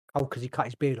 Oh, because he cut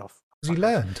his beard off. Because he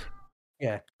learned.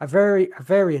 Yeah. A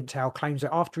variant tale claims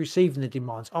that after receiving the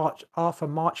demands, Arthur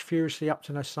marched furiously up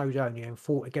to Snowdonia and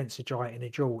fought against the giant in a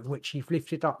duel in which he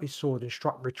lifted up his sword and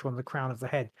struck Rita on the crown of the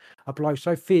head, a blow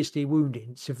so fiercely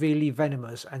wounding, severely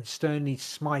venomous and sternly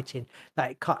smiting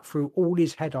that it cut through all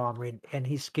his head armour and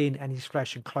his skin and his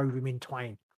flesh and clove him in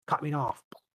twain, cut him in half.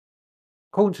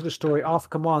 According to the story, Arthur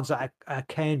commands that a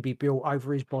cairn be built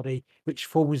over his body, which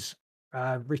forms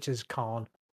Ritter's Cairn.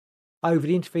 Over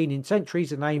the intervening centuries,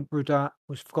 the name Rudart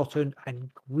was forgotten, and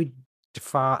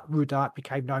Widfa Rudart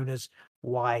became known as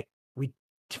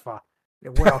Widfa,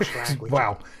 the Welsh language.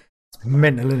 Wow, it's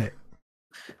mental, isn't it?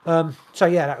 So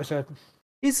yeah, that was a.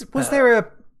 Was there a?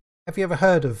 Have you ever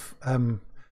heard of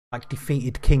like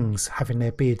defeated kings having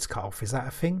their beards cut off? Is that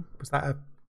a thing? Was that a?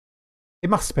 It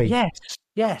must be.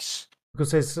 Yes.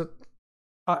 Because there's.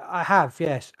 I have,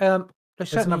 yes.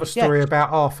 There's another story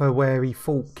about Arthur where he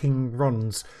fought King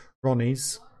Ron's,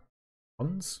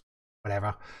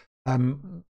 whatever,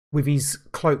 with his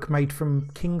cloak made from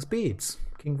king's beards.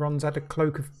 King Ron's had a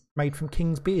cloak made from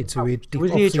king's beards, who he'd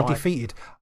obviously defeated.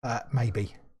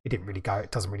 Maybe. It didn't really go.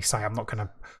 It doesn't really say.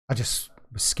 I just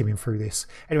was skimming through this.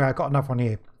 Anyway, I got another one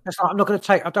here. That's like, I'm not going to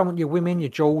take. I don't want your women, your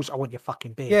jewels. I want your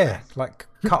fucking beard. Yeah, like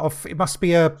cut off. It must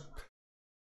be a.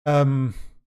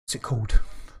 What's it called?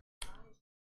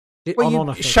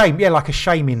 Shame. Yeah, like a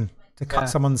shaming to cut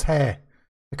someone's hair,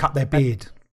 to cut their beard.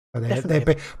 Their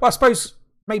beard. Well, I suppose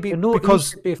maybe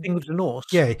because be a thing with the Norse.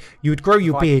 Yeah, you would grow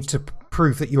your beard to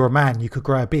prove that you're a man. You could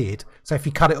grow a beard. So if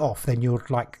you cut it off, then you're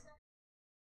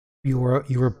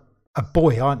a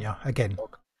boy, aren't you? Again.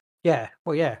 Yeah.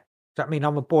 Well, yeah. Does that mean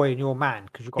I'm a boy and you're a man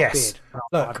because you've got a beard?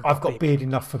 Look, I've got beard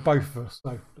enough for both of us.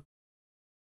 So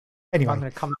anyway, I'm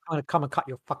going to come and cut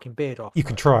your fucking beard off. You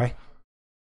can try.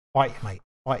 Fight you, mate.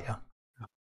 Fight you.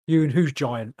 You and who's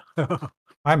giant?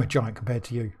 I'm a giant compared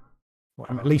to you.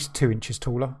 Whatever. I'm at least 2 inches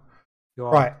taller.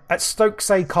 Right, at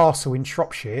Stokesay Castle in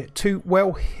Shropshire, 2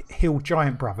 well-heeled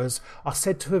giant brothers are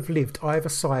said to have lived either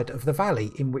side of the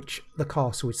valley in which the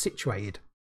castle is situated.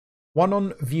 One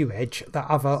on View Edge, the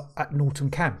other at Norton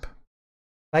Camp.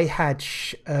 They had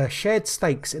shared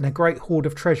stakes in a great hoard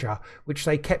of treasure, which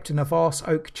they kept in a vast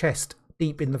oak chest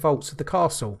deep in the vaults of the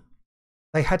castle.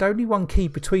 They had only one key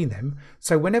between them,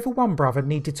 so whenever one brother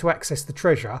needed to access the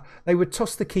treasure, they would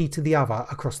toss the key to the other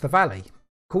across the valley.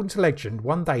 According to legend,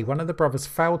 one day one of the brothers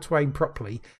failed to aim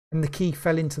properly and the key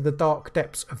fell into the dark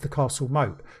depths of the castle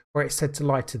moat, where it's said to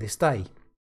lie to this day.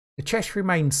 The chest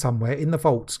remains somewhere in the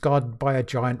vaults guarded by a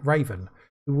giant raven,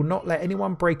 who will not let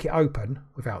anyone break it open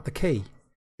without the key.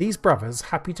 These brothers,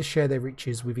 happy to share their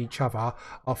riches with each other,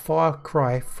 are far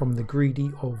cry from the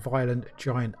greedy or violent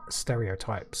giant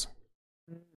stereotypes.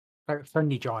 Like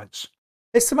friendly giants.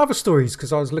 There's some other stories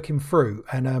because I was looking through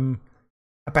and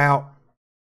about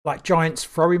like giants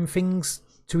throwing things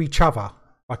to each other,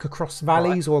 like across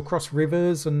valleys or across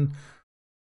rivers, and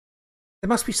there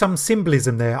must be some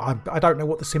symbolism there. I don't know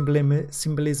what the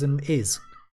symbolism is.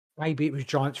 Maybe it was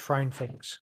giants throwing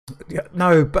things.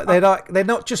 No, but they're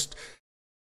not just.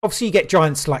 Obviously, you get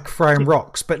giants like throwing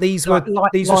rocks, but these were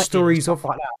stories of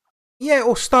like that. Yeah,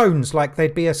 or stones. Like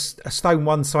there'd be a stone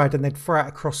one side, and they'd throw it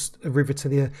across the river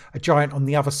to a giant on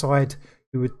the other side,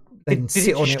 who would then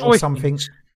sit on it or something. Things?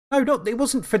 No, it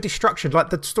wasn't for destruction. Like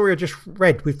the story I just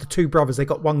read with the 2 brothers, they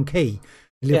got one key.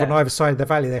 They live on either side of the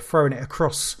valley. They're throwing it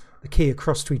across the key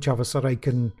across to each other so they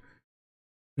can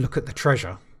look at the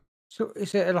treasure. So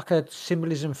is it like a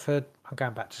symbolism for? I'm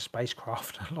going back to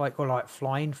spacecraft, or like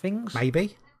flying things.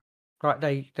 Maybe. Like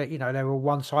they were on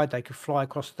one side, they could fly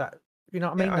across that. You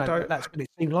know what I mean? That's what it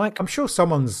seemed like. I'm sure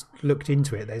someone's looked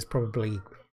into it. There's probably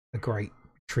a great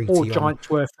treaty. Or giants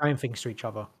were throwing things to each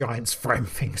other. Giants throwing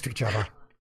things to each other.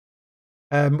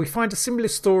 We find a similar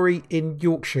story in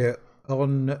Yorkshire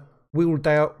on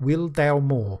Wildale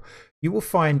Moor. You will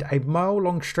find a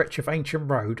mile-long stretch of ancient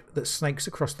road that snakes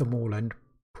across the moorland,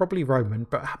 probably Roman,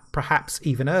 but perhaps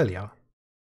even earlier.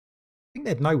 I think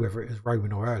they'd know whether it was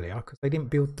Roman or earlier because they didn't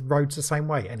build the roads the same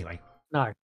way anyway.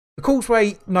 No. The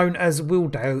causeway, known as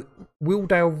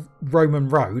Wildale Roman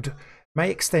Road, may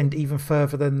extend even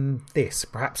further than this,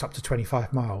 perhaps up to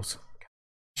 25 miles.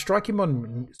 Striking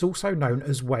monument is also known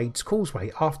as Wade's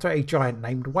Causeway, after a giant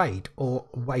named Wade, or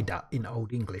Wada in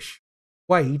Old English.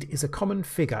 Wade is a common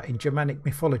figure in Germanic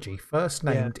mythology, first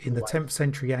named in the 10th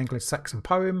century Anglo-Saxon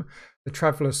poem, The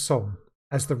Traveller's Song,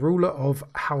 as the ruler of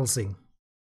Halsingum.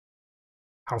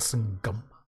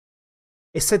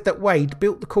 It's said that Wade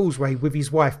built the causeway with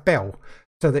his wife Belle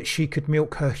so that she could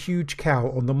milk her huge cow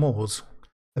on the moors.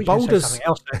 The boulders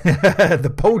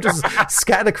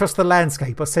scattered across the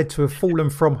landscape are said to have fallen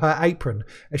from her apron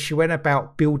as she went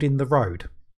about building the road.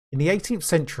 In the 18th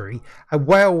century, a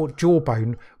whale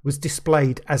jawbone was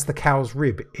displayed as the cow's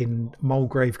rib in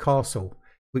Mulgrave Castle,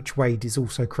 which Wade is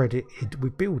also credited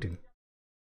with building.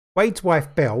 Wade's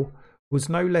wife Belle was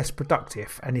no less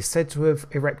productive and is said to have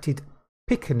erected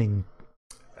Pickering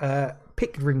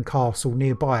Castle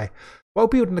nearby. While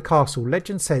building the castle,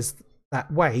 legend says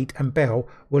that Wade and Belle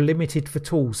were limited for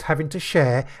tools, having to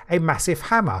share a massive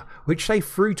hammer, which they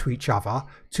threw to each other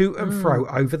to and fro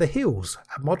over the hills.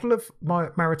 A model of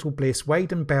marital bliss,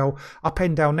 Wade and Belle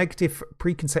upend our negative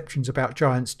preconceptions about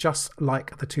giants, just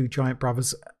like the two giant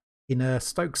brothers in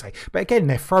Stokesay. But again,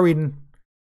 they're throwing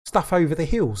stuff over the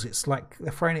hills. It's like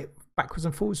they're throwing it backwards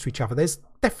and forwards to each other. There's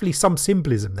definitely some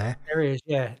symbolism there. There is,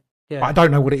 yeah. But I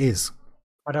don't know what it is.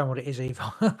 I don't know what it is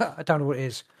either. I don't know what it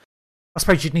is. I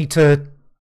suppose you'd need to,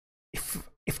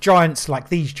 if giants like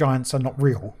these giants are not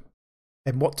real,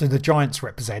 then what do the giants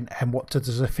represent, and what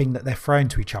does the thing that they're throwing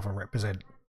to each other represent?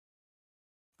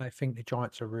 I think the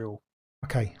giants are real.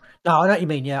 Okay. No, I know what you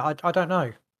mean. Yeah, I don't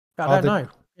know. I don't know.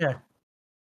 Yeah.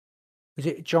 Is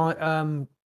it giant?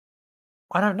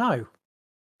 I don't know.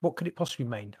 What could it possibly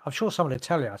mean? I'm sure someone will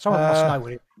tell you. Someone must know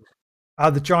what it means.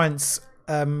 Are the giants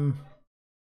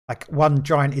like one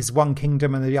giant is one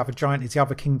kingdom and the other giant is the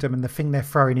other kingdom, and the thing they're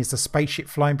throwing is a spaceship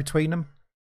flying between them?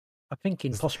 I'm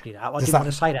thinking possibly that. I didn't want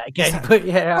to say that again, but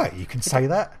yeah. Right, you can say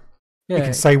that. Yeah. You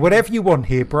can say whatever you want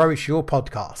here, bro. It's your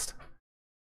podcast.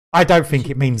 I don't think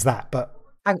it means that, but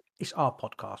it's our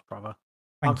podcast, brother.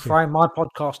 I'm throwing my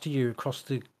podcast to you across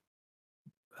the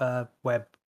web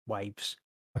waves.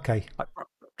 Okay. Like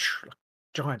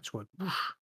giants would.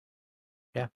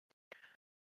 Yeah.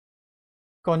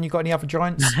 Go on, you got any other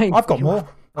giants? I've got more.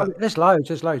 There's loads.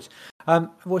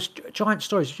 Was giant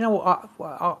stories. You know what?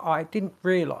 I didn't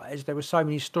realise there were so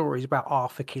many stories about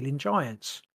Arthur killing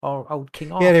giants. Or old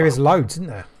King Arthur. Yeah, there is loads, isn't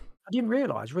there? I didn't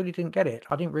realise. Really didn't get it.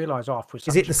 I didn't realise Arthur was.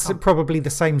 Is it probably the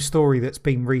same story that's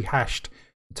been rehashed?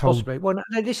 Told? Possibly. Well,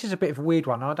 no, this is a bit of a weird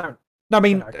one. I don't. No, I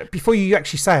mean, before you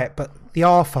actually say it, but the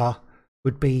Arthur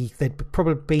would be, there'd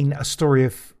probably been a story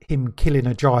of him killing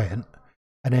a giant,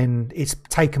 and then it's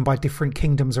taken by different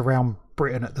kingdoms around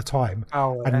Britain at the time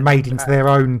and made into their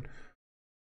own,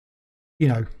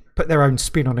 put their own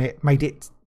spin on it, made it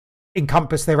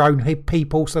encompass their own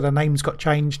people, so the names got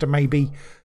changed and maybe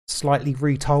slightly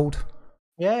retold.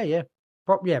 Yeah.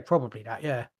 Probably that,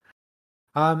 yeah.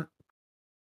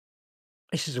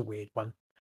 This is a weird one.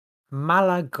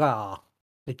 Malagar,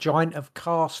 the giant of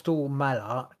Castle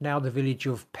Mala, now the village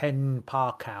of Pen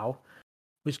Parkow,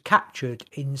 was captured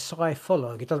in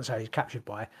Saifolog, it doesn't say he's captured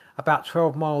by, about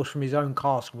 12 miles from his own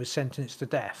castle, was sentenced to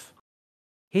death.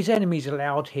 His enemies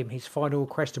allowed him his final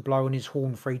request to blow on his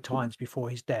horn 3 times before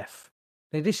his death.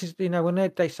 Now, this is,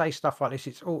 when they say stuff like this,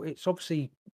 it's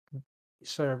obviously a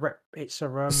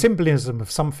symbolism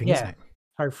of something, isn't it?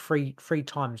 So three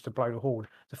times to blow the horn.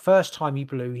 The first time he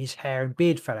blew, his hair and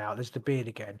beard fell out. There's the beard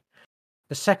again.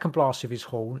 The second blast of his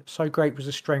horn, so great was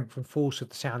the strength and force of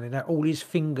the sounding that all his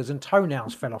fingers and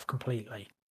toenails fell off completely,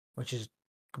 which is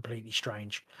completely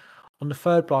strange. On the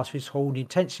third blast of his horn, the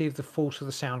intensity of the force of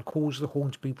the sound caused the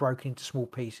horn to be broken into small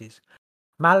pieces.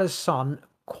 Mala's son,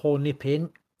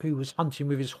 Cornipin, who was hunting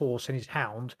with his horse and his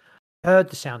hound, heard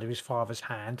the sound of his father's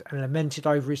hand and lamented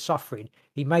over his suffering.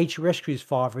 He made to rescue his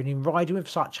father, and in riding with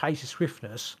such haste and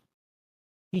swiftness,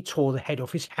 he tore the head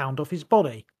off his hound off his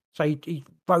body. So he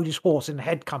rode his horse and the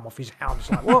head come off his hound.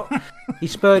 It's like, what? He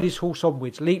spurred his horse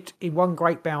onwards, leaped in one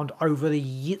great bound over the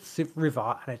Yitziv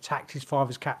River and attacked his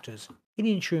father's captors. In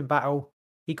the ensuing battle,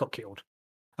 he got killed.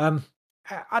 I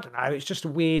don't know. It's just a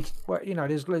weird,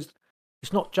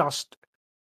 it's not just,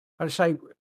 I'd say,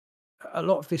 a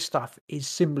lot of this stuff is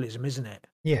symbolism, isn't it?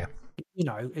 Yeah.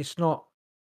 It's not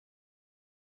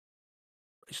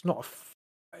it's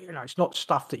not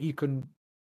stuff that you can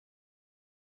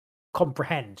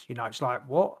comprehend. It's like,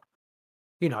 what?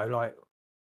 Like,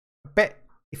 I bet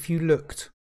if you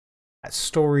looked at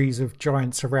stories of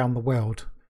giants around the world,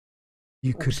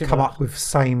 you could come up with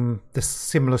the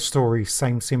similar stories,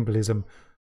 same symbolism.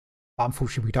 But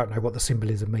unfortunately, we don't know what the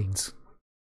symbolism means.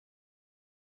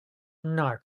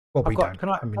 No. Well, we don't.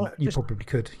 You probably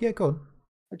could. Yeah, go on.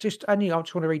 I just want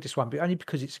to read this one, but only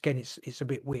because it's a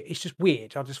bit weird. It's just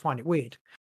weird. I just find it weird.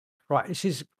 Right, this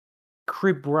is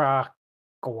Cribra.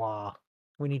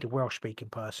 We need a Welsh-speaking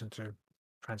person to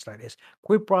translate this.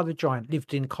 Quibra the giant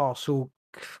lived in Castle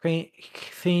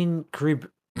Fin Crib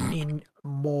in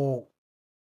Morgaweg.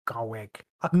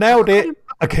 Nailed it.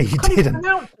 Okay, you didn't.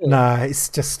 No, it's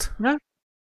just... No?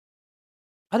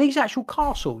 Are these actual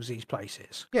castles, these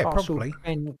places? Yeah, Castle probably.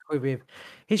 Fin Crib.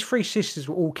 His 3 sisters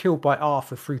were all killed by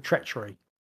Arthur through treachery.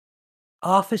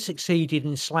 Arthur succeeded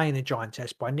in slaying the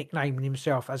giantess by nicknaming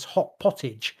himself as Hot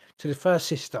Pottage to the first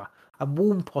sister,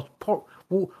 and Hot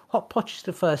Pottage to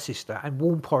the first sister, and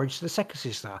Warm Porridge to the second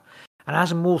sister, and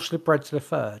as a morsel of bread to the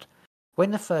third.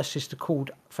 When the first sister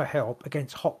called for help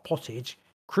against Hot Pottage,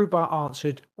 Krubar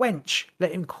answered, "Wench,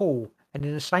 let him call," and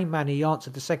in the same manner he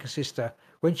answered the second sister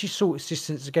when she sought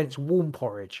assistance against Warm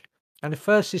Porridge. And the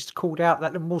first sister called out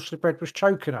that the morsel of bread was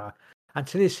choking her. And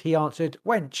to this he answered,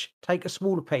 "Wench, take a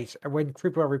smaller piece." And when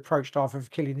Quiver reproached Arthur for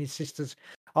killing his sisters,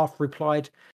 Arthur replied,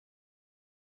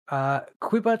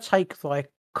 "Quiver, take thy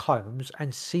combs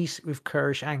and cease with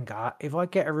currish anger. If I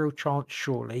get a real chance,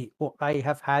 surely what they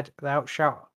have had, thou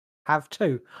shalt have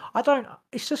too." I don't.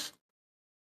 It's just.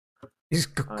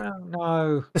 I don't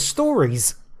know. The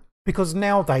stories, because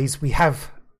nowadays we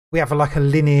have like a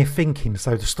linear thinking.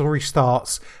 So the story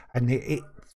starts and it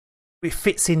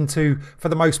fits into, for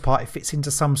the most part, it fits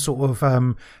into some sort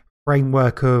of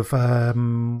framework of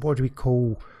what do we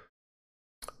call?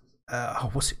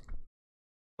 What's it?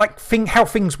 Like how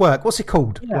things work. What's it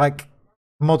called? Yeah. Like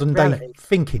modern day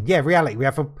thinking. Yeah, reality. We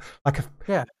have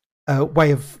a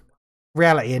way of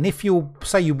reality. And if you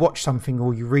say you watch something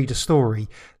or you read a story,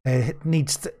 it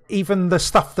needs to, even the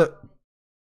stuff that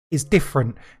is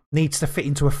different needs to fit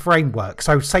into a framework.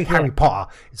 So say Harry Potter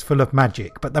is full of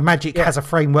magic, but the magic has a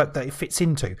framework that it fits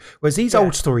into. Whereas these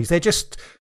old stories, they're just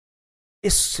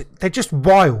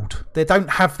wild. They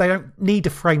don't need a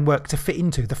framework to fit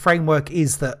into. The framework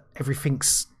is that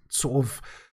everything's sort of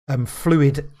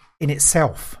fluid in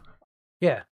itself.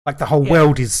 Yeah. Like the whole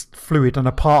world is fluid and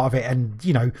a part of it. And,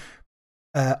 you know,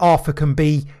 Arthur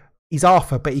he's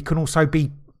Arthur, but he can also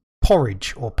be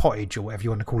porridge or pottage or whatever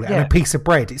you want to call it, and a piece of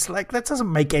bread. It's like, that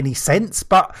doesn't make any sense.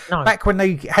 But back when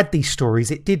they had these stories,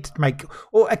 it did make,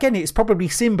 or again, it's probably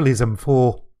symbolism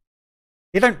for,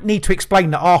 you don't need to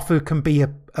explain that Arthur can be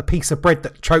a piece of bread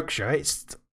that chokes you.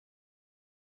 It's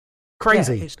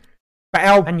crazy.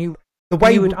 The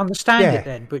way you would understand it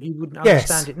then, but you wouldn't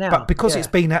understand it now. But because it's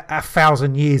been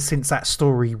 1,000 years since that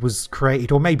story was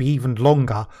created, or maybe even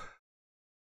longer,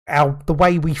 the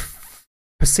way we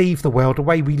perceive the world, the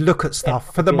way we look at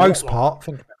stuff, for the most part,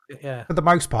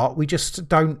 we just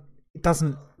don't. It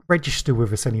doesn't register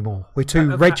with us anymore. We're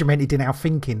too regimented in our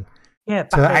thinking to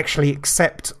actually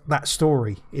accept that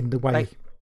story in the way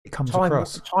it comes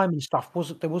across. Time and stuff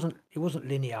it wasn't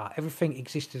linear. Everything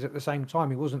existed at the same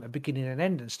time. It wasn't a beginning and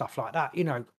end and stuff like that. You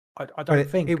know, I don't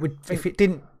think it would. If it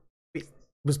didn't, it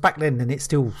was back then, then that's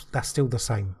still the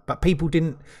same. But people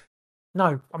didn't.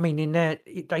 No, I mean, in there,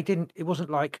 they didn't. It wasn't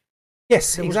like.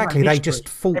 Yes, exactly. They just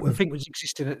thought everything was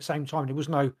existing at the same time. There was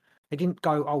no. They didn't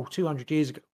go 200 years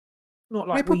ago. Not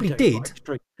like they probably did.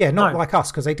 Not like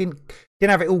us, because they didn't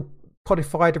have it all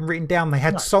codified and written down. They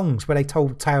had songs where they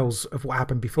told tales of what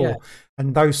happened before,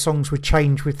 and those songs would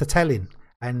change with the telling.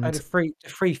 And the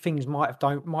three things might have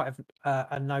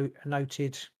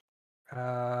noted.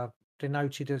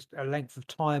 Denoted as a length of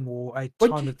time or a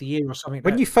time of the year or something.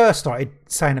 When you first started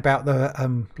saying about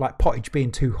the like pottage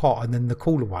being too hot and then the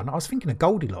cooler one, I was thinking of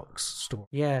Goldilocks story.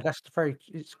 Yeah,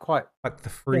 it's quite like the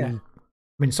free. Yeah.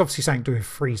 I mean, it's obviously something to do with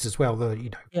freeze as well.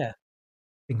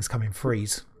 Things come in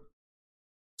freeze.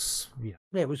 Yeah,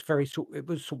 it was sort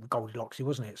of Goldilocksy,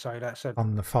 wasn't it? So that's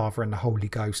on the Father and the Holy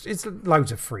Ghost. It's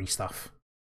loads of free stuff.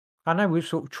 I know we've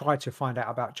sort of tried to find out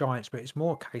about giants, but it's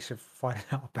more a case of finding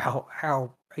out about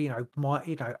how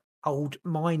old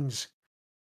mines.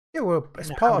 Yeah, well, it's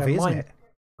part of it, isn't it?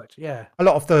 But yeah, a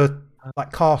lot of the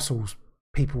like castles,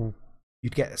 you'd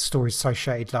get stories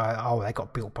associated like, they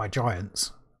got built by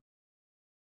giants.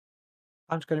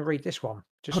 I'm just going to read this one.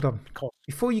 Hold on,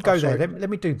 before you go there, let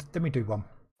me do one.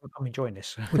 I'm enjoying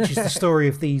this, which is the story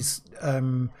of these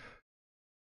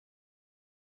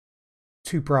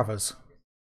two brothers.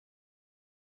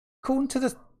 According to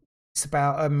this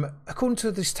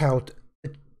tale,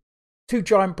 two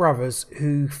giant brothers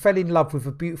who fell in love with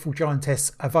a beautiful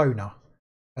giantess, Avona.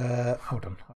 Hold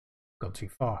on, I've gone too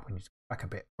far. We need to go back a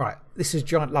bit. Right, this is a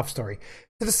giant love story.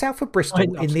 To the south of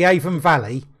Bristol, in the Avon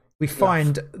Valley, we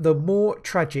find the more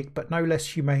tragic but no less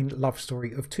humane love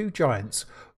story of two giants,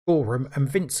 Gorham and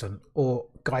Vincent, or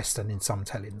Geiston in some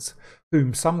tellings,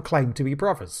 whom some claim to be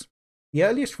brothers. The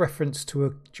earliest reference to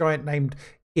a giant named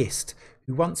Gist,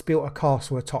 who once built a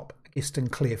castle atop Giston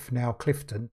Cliff, now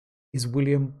Clifton, is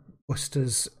William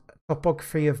Worcester's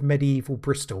Topography of Medieval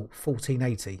Bristol,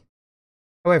 1480.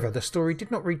 However, the story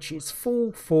did not reach its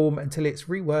full form until its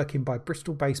reworking by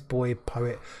Bristol-based boy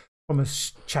poet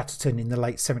Thomas Chatterton in the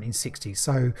late 1760s.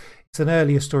 So it's an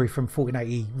earlier story from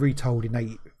 1480, retold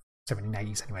in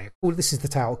 1780s anyway. This is the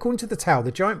tale. According to the tale,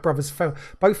 the giant brothers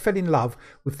both fell in love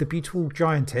with the beautiful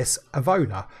giantess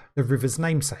Avona, the river's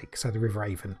namesake, so the River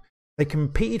Avon. They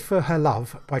competed for her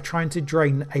love by trying to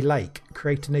drain a lake,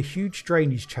 creating a huge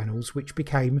drainage channels which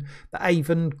became the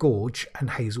Avon Gorge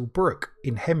and Hazel Brook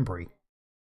in Hembury.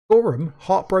 Gorham,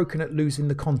 heartbroken at losing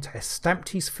the contest, stamped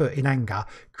his foot in anger,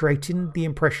 creating the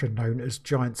impression known as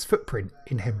Giant's Footprint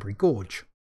in Hembury Gorge,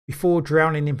 before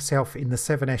drowning himself in the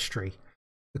Severn Estuary.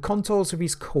 The contours of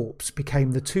his corpse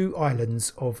became the two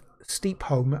islands of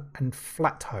Steepholm and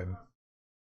Flatholm.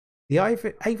 The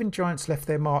Avon giants left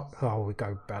their mark. Oh, we'll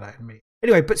go about that in a minute.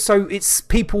 Anyway, but so it's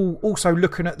people also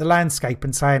looking at the landscape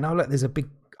and saying, "Oh, look, there's a big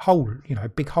hole.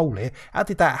 Big hole here. How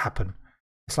did that happen?"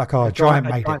 It's like, "Oh, a giant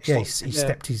made it. Yeah,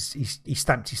 he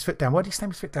stamped his foot down. Why did he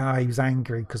stamp his foot down? Oh, he was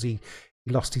angry because he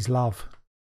lost his love."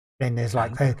 Then there's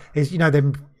like, there's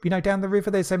them, down the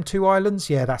river. There's them two islands.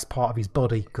 Yeah, that's part of his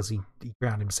body because he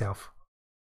drowned himself.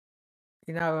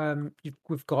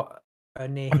 We've got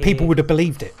near and people would have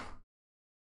believed it.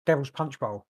 Devil's Punch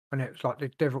Bowl, and it was like the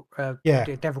devil.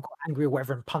 The devil got angry or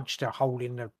whatever and punched a hole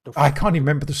in the. I can't even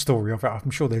remember the story of it.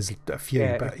 I'm sure there's a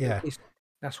few, but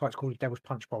that's why it's called the Devil's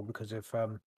Punch Bowl because of I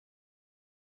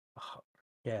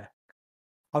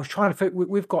was trying to think.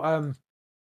 We've got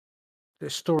the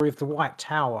story of the White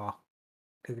Tower,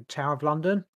 the Tower of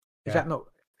London. Is that not?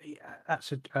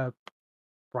 That's a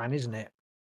Bran, isn't it?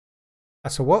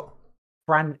 That's a what?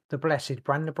 Bran the Blessed,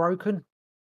 Bran the Broken.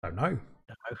 I don't know.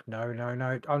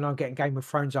 No. Oh no, I'm getting Game of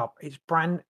Thrones up. It's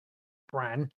Bran.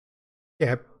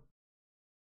 Yeah.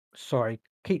 Sorry,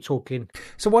 keep talking.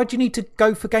 So why do you need to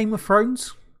go for Game of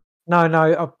Thrones?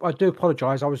 No, I do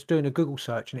apologise. I was doing a Google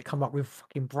search and it come up with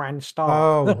fucking Bran Stark.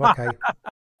 Oh, okay.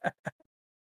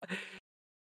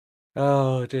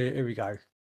 Oh dear, here we go.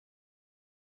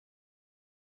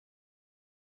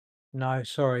 No,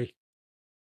 sorry.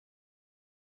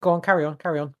 Go on, carry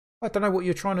on. I don't know what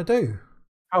you're trying to do.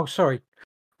 Oh, sorry.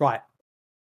 Right.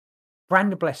 Bran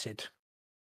the Blessed.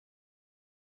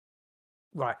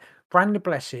 Right. Bran the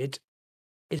Blessed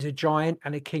is a giant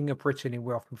and a king of Britain in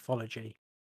Welsh mythology.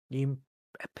 He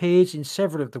appears in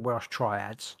several of the Welsh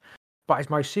triads, but his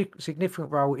most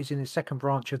significant role is in the second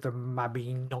branch of the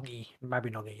Mabinogi.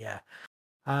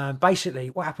 Basically,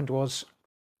 what happened was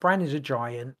Bran is a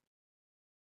giant.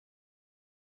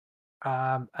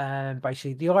 And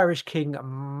basically, the Irish king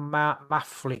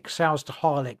Mathflick sails to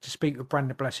Harlech to speak with Bran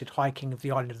the Blessed, High King of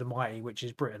the Island of the Mighty, which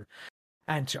is Britain,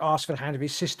 and to ask for the hand of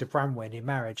his sister Branwen in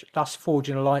marriage, thus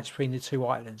forging an alliance between the two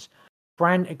islands.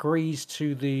 Bran agrees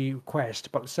to the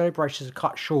request, but the celebrations are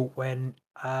cut short when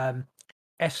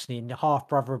Efsnin, the half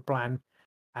brother of Bran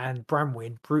and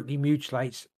Branwen, brutally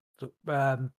mutilates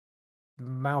Malfwick.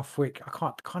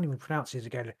 I can't even pronounce this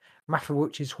again.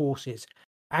 Mathwick's horses.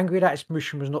 Angry that his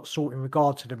permission was not sought in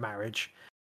regard to the marriage,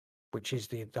 which is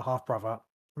the half brother,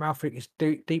 Malfwick is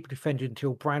deeply offended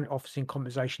until Bran offers in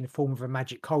compensation the form of a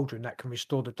magic cauldron that can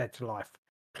restore the dead to life.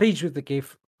 Pleased with the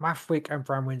gift, Malfwick and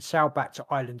Branwen sail back to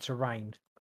Ireland to reign.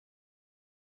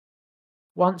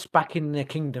 Once back in their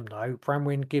kingdom, though,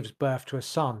 Branwen gives birth to a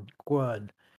son, Gwern,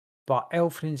 but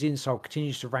Elflin's insult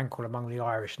continues to rankle among the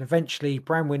Irish, and eventually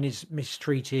Branwen is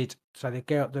mistreated, so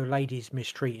the lady is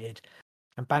mistreated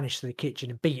and banished to the kitchen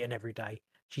and beaten every day.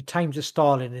 She tames a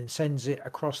starling and sends it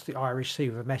across the Irish Sea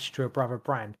with a message to her brother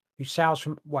Bran, who sails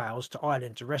from Wales to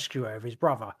Ireland to rescue her of his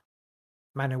brother,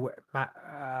 Manuidan,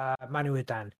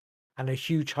 and a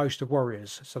huge host of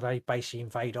warriors. So they basically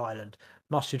invade Ireland,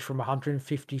 mustered from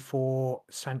 154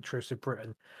 sanctuaries of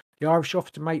Britain. The Irish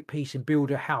offer to make peace and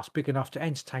build a house big enough to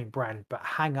entertain Bran, but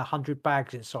hang 100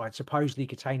 bags inside, supposedly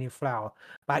containing flour,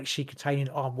 but actually containing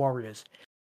armed warriors.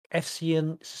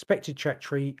 Efsnin, suspected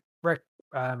treachery,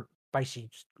 basically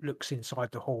looks inside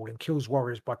the hall and kills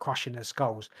warriors by crushing their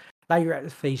skulls. Later at the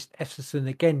feast, Efsnin,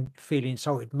 again feeling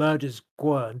insulted, murders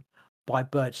Gwern by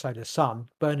Birdslayer's son,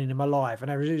 burning him alive,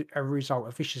 and as a result,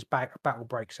 a vicious battle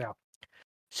breaks out.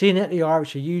 Seeing that the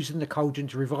Irish are using the cauldron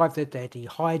to revive their dead, he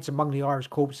hides among the Irish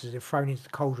corpses and thrown into the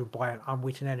cauldron by an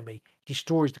unwitting enemy. He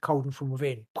destroys the cauldron from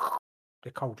within,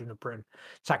 the cauldron of Britain,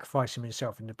 sacrificing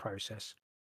himself in the process.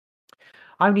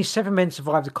 Only 7 men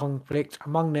survived the conflict,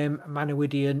 among them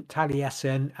Manuidian,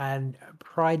 Taliesin, and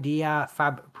Prydia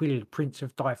Fab Pwyll, Prince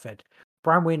of Dyfed.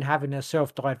 Branwen having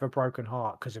herself died of a broken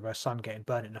heart because of her son getting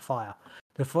burnt in the fire.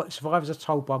 The survivors are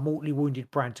told by mortally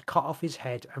wounded Bran to cut off his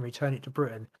head and return it to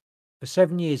Britain. For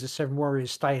 7 years, the 7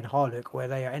 warriors stay in Harlech, where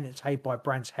they are entertained by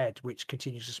Bran's head, which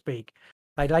continues to speak.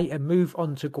 They later move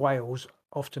on to Gwales,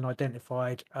 often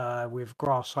identified with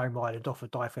Grasshome Island off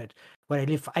of Dyfed, where they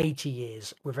live for 80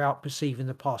 years without perceiving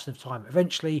the passing of time.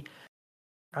 Eventually,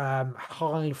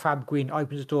 Harley Fab Gwyn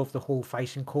opens the door of the hall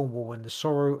facing Cornwall, and the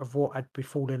sorrow of what had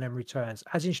befallen them returns.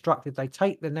 As instructed, they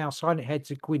take the now silent head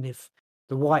to Gwynedd,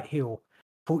 the White Hill,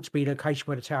 thought to be the location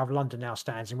where the Tower of London now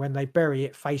stands, and when they bury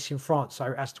it facing France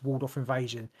so as to ward off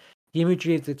invasion. The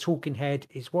imagery of the talking head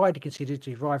is widely considered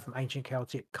to derive from ancient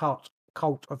Celtic cult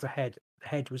of the head. The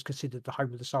head was considered the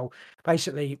home of the soul.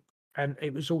 Basically, and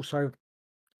it was also,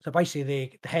 so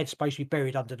basically the head's supposed to be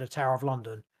buried under the Tower of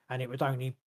London, and it would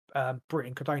only,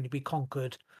 Britain could only be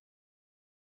conquered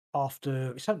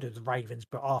after it's something to do with the ravens,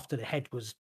 but after the head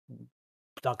was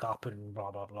dug up and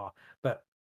blah blah blah. But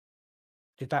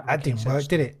did that make That didn't any work, sense?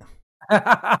 did it?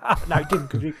 No, it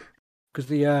didn't because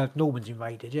the Normans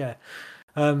invaded. Yeah,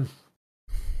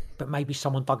 but maybe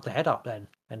someone dug the head up then,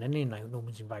 and then the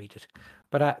Normans invaded.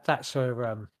 But that's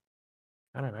a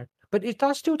I don't know. But it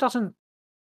still doesn't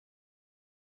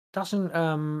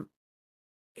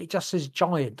it just says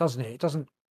giant, doesn't it? It doesn't.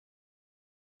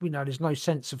 There's no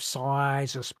sense of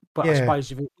size. But I Yeah.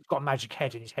 suppose if he's got a magic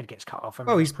head and his head gets cut off, I mean,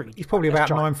 Well, that's he's probably that's about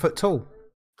giant. 9 foot tall.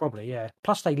 Probably, yeah.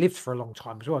 Plus, they lived for a long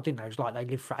time as well, didn't they? It was like they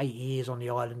lived for 8 years on the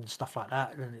island and stuff like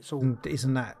that. And it's all. And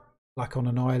isn't that like on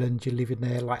an island? You're living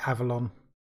there like Avalon.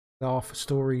 The Arthur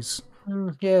stories.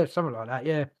 Yeah, something like that.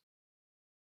 Yeah.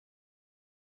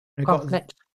 And Come,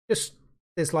 next.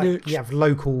 There's like you have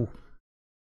local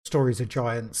stories of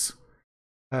giants.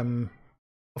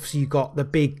 Obviously, you got the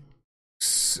big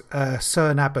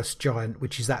Cernabus giant,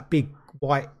 which is that big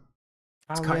white.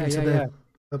 It's cut into the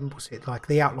what's it like?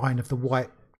 The outline of the white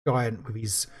giant with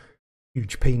his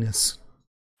huge penis.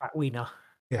 Fat wiener.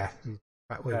 Yeah,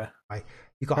 fat wiener. Yeah.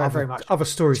 You got other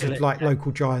stories of like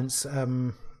local giants.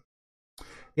 The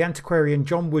antiquarian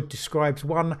John Wood describes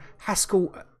one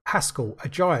Haskell, a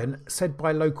giant said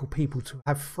by local people to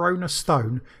have thrown a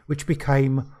stone which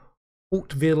became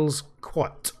Hauteville's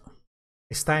Quat,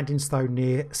 a standing stone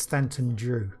near Stanton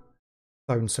Drew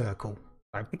stone circle.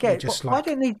 Again, why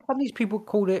don't these people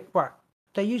call it? Right,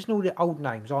 they're using all the old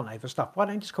names, aren't they, for stuff? Why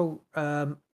don't they just call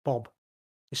Bob?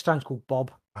 The stone's called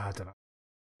Bob. I don't know.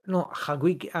 Not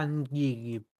Hagwig and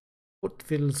you.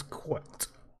 Hauteville's Quat.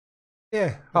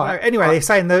 Yeah. Anyway, they're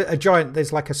saying that a giant,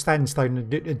 there's like a sandstone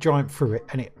and a giant threw it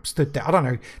and it stood there. I don't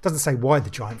know. It doesn't say why the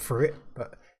giant threw it,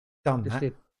 but done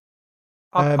that.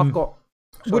 I've got.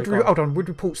 Wood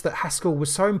reports that Haskell was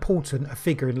so important a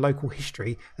figure in local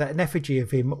history that an effigy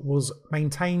of him was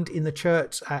maintained in the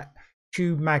church at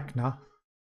Kew Magna,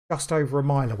 just over a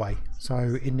mile away.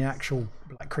 So in the actual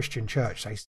Christian church,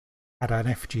 they had an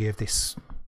effigy of this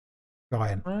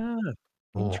giant.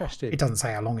 Interesting. It doesn't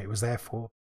say how long it was there for.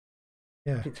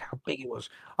 Yeah, It's how big it was.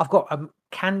 I've got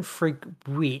Canfrig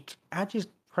Wheat. How do you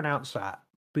pronounce that?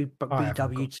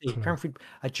 BWT. Canfrig,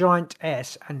 a giant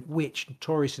S, and which,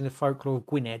 notorious in the folklore of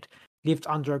Gwynedd, lived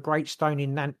under a great stone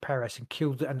in Nant Peris and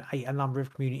killed and ate a number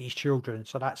of community's children.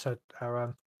 So that's a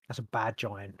bad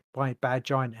giant. Bad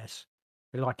giantess.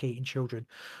 They like eating children.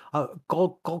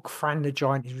 Gogfran the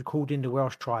giant is recorded in the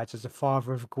Welsh tribes as the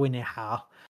father of Gwynedd,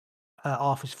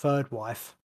 Arthur's third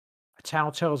wife. A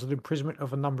tale tells of the imprisonment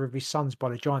of a number of his sons by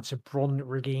the giants of Bron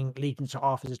rigging, leading to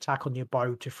Arthur's attack on the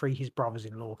abode to free his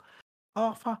brothers-in-law.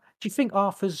 Arthur, do you think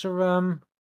Arthur's a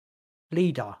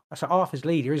leader? That's Arthur's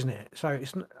leader, isn't it? So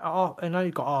it's. I know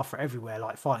you've got Arthur everywhere,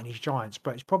 like fighting his giants,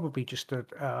 but it's probably just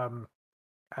an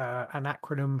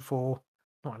acronym for,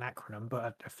 not an acronym,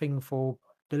 but a thing for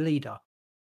the leader.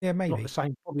 Yeah, maybe. Not the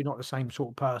same. Probably not the same sort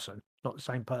of person. Not the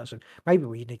same person. Maybe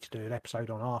we need to do an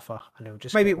episode on Arthur, and it'll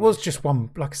just. Maybe it was just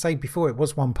one. Like I say before, it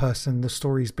was one person. The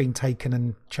story's been taken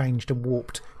and changed and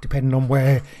warped depending on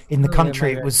where in the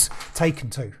country it was taken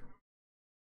to.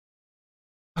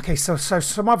 Okay, so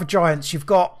some other giants. You've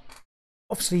got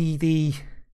obviously the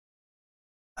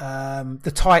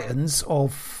Titans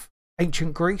of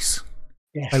ancient Greece.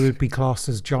 Yes. They would be classed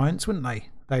as giants, wouldn't they?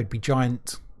 They would be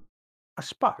giant. I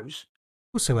suppose.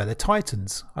 Also, they're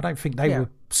Titans. I don't think they were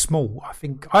small.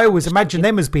 I always imagine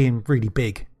them as being really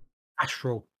big.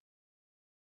 Astral.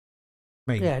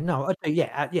 Me. Yeah, no,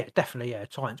 definitely,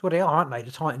 Titans. Well, they are, aren't they?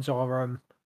 The Titans are.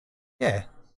 Yeah.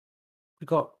 We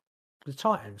got the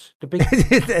Titans, the big.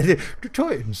 The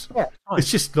Titans. Yeah, Titans.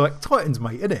 It's just like Titans,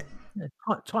 mate, isn't it? Yeah,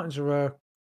 Titans are.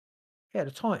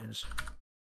 The Titans.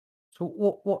 So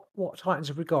what Titans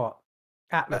have we got?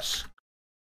 Atlas.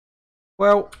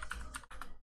 Well.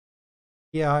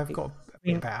 Yeah, I've got a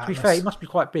bit about Atlas. To be fair, he must be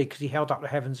quite big because he held up the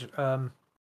heavens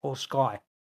or sky,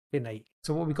 didn't he?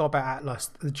 So what we got about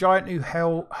Atlas? The giant who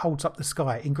holds up the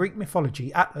sky. In Greek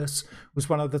mythology, Atlas was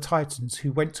one of the Titans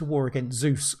who went to war against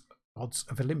Zeus, gods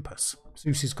of Olympus.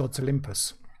 Zeus's gods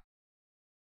Olympus.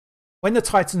 When the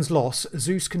Titans lost,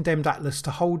 Zeus condemned Atlas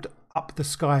to hold up the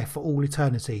sky for all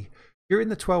eternity. During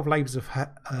the 12 labours of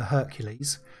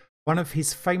Hercules, one of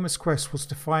his famous quests was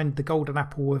to find the golden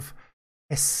apple of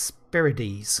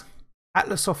Hesperides.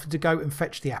 Atlas offered to go and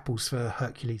fetch the apples for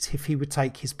Hercules if he would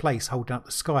take his place holding up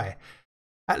the sky.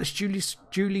 Atlas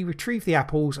duly retrieved the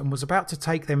apples and was about to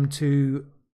take them to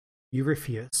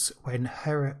Eurystheus when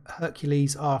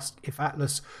Hercules asked if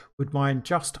Atlas would mind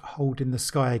just holding the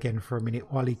sky again for a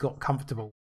minute while he got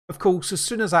comfortable. Of course, as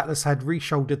soon as Atlas had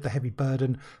re-shouldered the heavy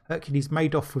burden, Hercules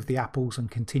made off with the apples and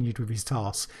continued with his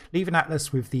task, leaving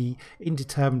Atlas with the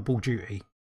indeterminable duty.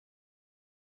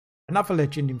 Another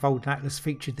legend involved in Atlas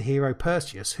featured the hero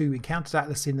Perseus, who encountered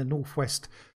Atlas in the northwest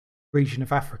region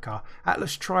of Africa.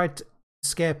 Atlas tried to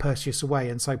scare Perseus away,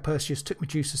 and so Perseus took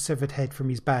Medusa's severed head from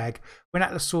his bag. When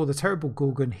Atlas saw the terrible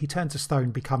Gorgon, he turned to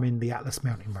stone, becoming the Atlas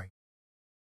mountain range.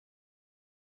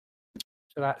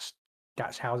 So that's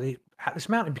how the Atlas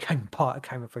Mountain became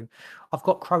came thing. I've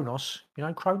got Kronos. You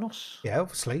know Kronos? Yeah,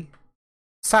 obviously.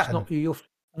 It's Saturn. not your.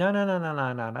 No.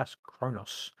 That's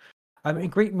Kronos. In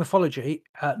Greek mythology,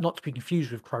 not to be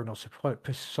confused with Kronos, a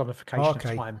personification of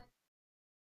time.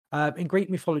 In Greek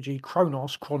mythology,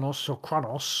 Kronos, or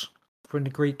Kronos, from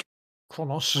the Greek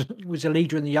Kronos, was the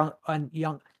leader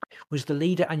was the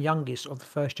leader and youngest of the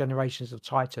first generations of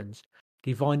Titans,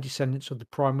 divine descendants of the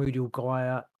primordial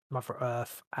Gaia, Mother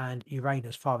Earth, and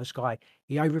Uranus, Father Sky.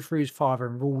 He overthrew his father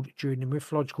and ruled during the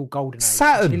mythological Golden Age.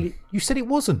 Saturn. You said it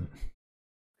wasn't.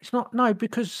 It's not. No,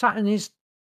 because Saturn is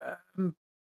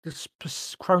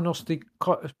Kronos, the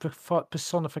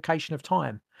personification of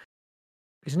time,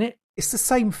 isn't it? It's the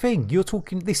same thing. You're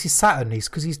talking. This is Saturn. It's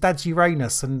because his dad's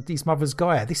Uranus and his mother's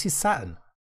Gaia. This is Saturn.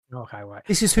 Okay, right.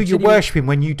 This is who you're worshipping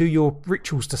when you do your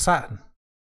rituals to Saturn.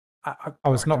 I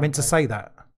was not meant to say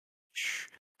that.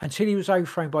 Until he was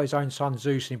overthrown by his own son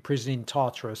Zeus and imprisoned in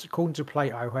Tartarus. According to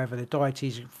Plato, however, the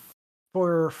deities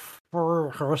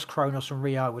Kronos and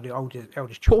Rhea were the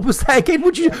eldest children. What was that again?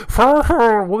 What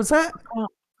was that? I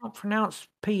can't pronounce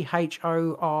Phorcys.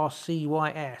 Phorc.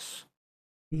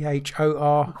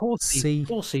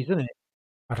 Phorcys, isn't it?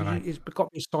 I don't know. It's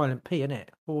got this silent P, isn't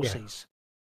it? Phorcys. Yeah.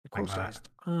 Of course it is.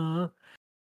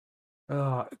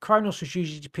 Kronos was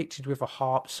usually depicted with a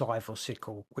harp, scythe, or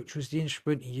sickle, which was the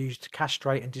instrument he used to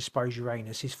castrate and dispose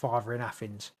Uranus, his father, in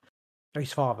Athens.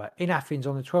 In Athens,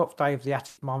 on the 12th day of the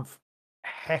Attic month,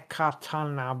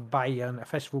 Hekatanabaion, a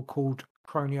festival called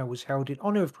Chronia, was held in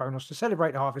honour of Kronos to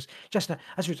celebrate the harvest, just now,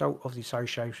 as a result of the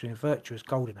association with virtuous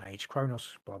golden age.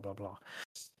 Kronos, blah blah blah.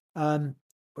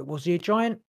 But was he a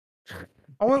giant?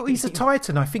 Oh, well, he's a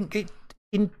Titan. I think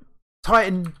in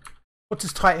Titan. What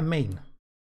does Titan mean?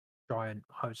 Giant,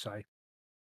 I would say.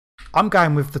 I'm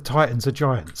going with the Titans are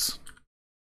giants.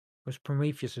 Was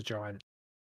Prometheus a giant?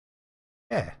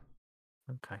 Yeah.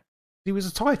 Okay. He was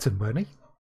a Titan, weren't he?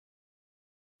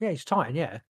 Yeah, he's Titan,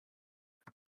 yeah.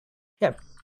 Yeah.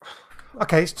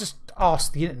 Okay, let's just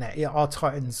ask the internet. Yeah, are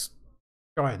Titans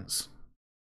giants?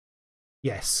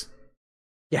 Yes.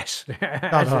 Yes.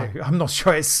 No, I'm not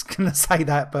sure it's going to say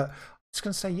that, but it's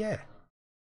going to say yeah.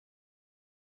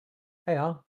 They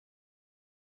are.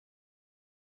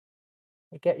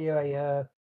 They get you a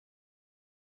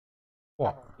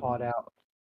what? Card out.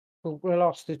 We'll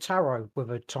ask the tarot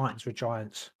whether Titans were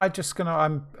giants. I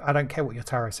don't care what your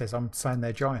tarot says. I'm saying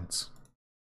they're giants.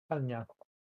 Telling you.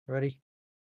 Ready?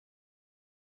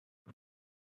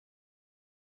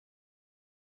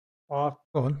 Go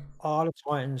on. Are the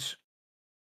Titans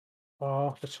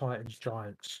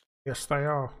giants? Yes, they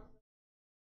are.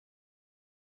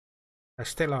 They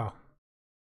still are.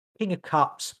 King of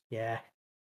Cups, yeah.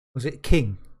 Was it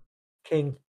King?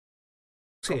 King.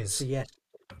 It is. Yes.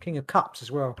 King of Cups as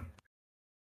well.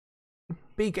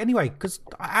 Big anyway, because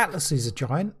Atlas is a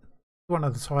giant. One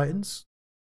of the Titans.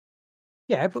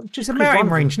 Yeah, but just it's a mountain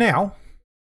range now.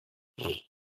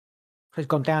 It's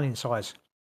gone down in size.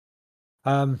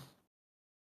 Okay,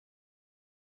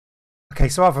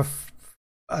 so other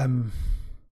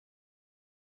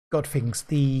god things.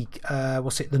 The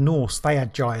the Norse? They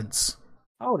had giants.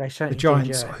 Oh, they certainly the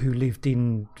giants did, yeah. who lived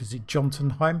in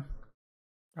Jotunheim.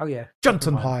 Oh yeah,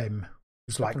 Jotunheim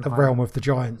was like the realm of the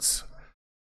giants.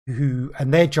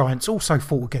 And their giants also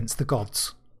fought against the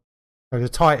gods. So the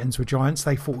Titans were giants.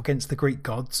 They fought against the Greek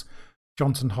gods.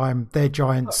 Jotunheim, their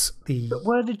giants.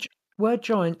 But were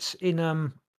giants in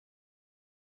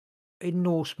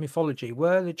Norse mythology?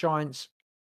 Were the giants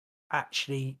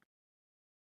actually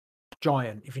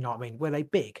giant? If you know what I mean, were they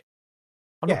big?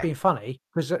 I'm not being funny,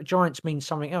 because giants means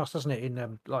something else, doesn't it?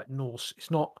 In like Norse,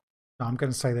 it's not. No, I'm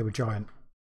going to say they were giant. I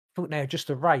thought they're just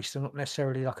a race. They're not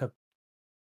necessarily like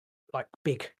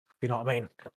big. You know what I mean?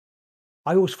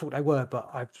 I always thought they were, but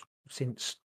I've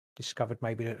since discovered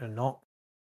maybe that they're not.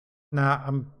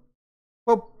 I'm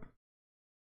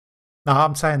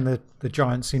saying the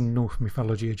giants in Norse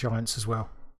mythology are giants as well.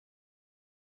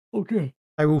 Okay.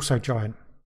 They're also giant.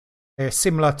 They're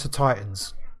similar to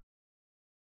Titans.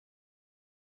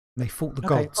 They fought the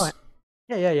gods. Right.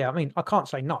 Yeah. I mean, I can't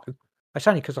say no. It's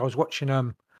only because I was watching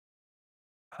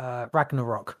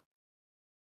Ragnarok.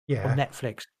 Yeah. On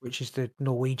Netflix, which is the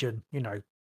Norwegian,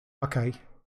 Okay.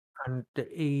 and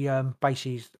he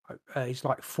basically he's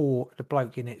like Thor. The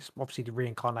bloke in it's obviously the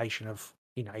reincarnation of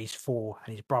he's Thor,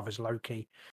 and his brother's Loki,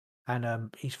 and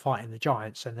he's fighting the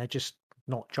giants, and they're just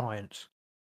not giants.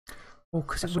 Well,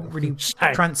 because it That's wouldn't all I really can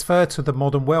say. transfer to the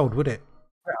modern world, would it?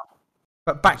 Well,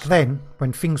 But back then,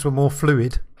 when things were more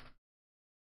fluid,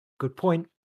 good point.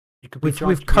 You could be we've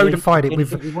giants, you could be codified it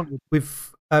anything you wanted.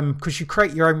 with because you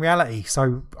create your own reality.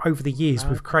 So over the years,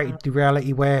 we've created the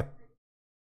reality where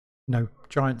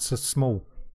giants are small.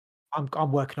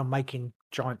 I'm working on making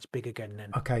giants big again.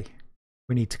 Then Okay,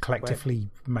 we need to collectively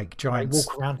make they giants.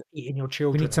 walk around eating your We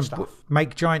children need and to stuff.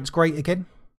 make giants great again.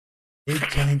 Make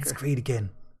giants great again.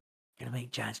 Gonna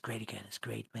make giants great again. It's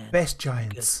great, man. Best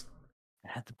giants. I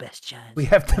have the best giants. We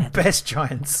have the best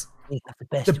giants. We have the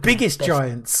best. The biggest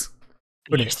giants.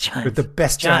 Biggest giants. With the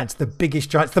best giants, the biggest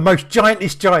giants, the most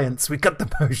giantest giants. We've got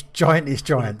the most giantest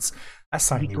giants. That's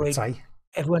something you would say.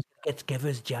 Everyone gets together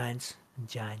as giants and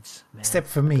giants. Man. Except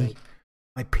for me, Great.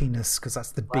 my penis, because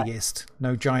that's the biggest.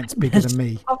 No giant's bigger than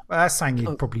me. Well, that's something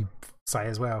you'd probably say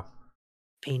as well.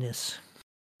 Penis.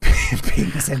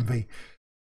 Penis envy.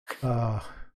 What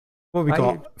have we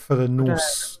got for the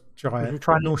Norse giant?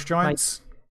 Norse giants?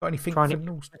 Got anything for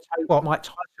Norse? What? Mike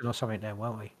Tyson or something then,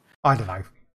 weren't we? I don't know.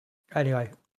 Anyway,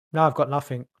 no, I've got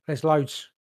nothing. There's loads.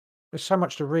 There's so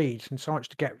much to read and so much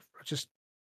to get.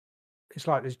 It's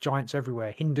like there's giants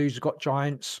everywhere. Hindus have got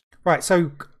giants. Right,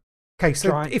 so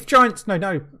if giants,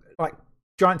 like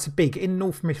giants are big in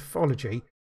Norse mythology,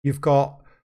 you've got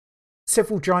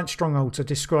several giant strongholds are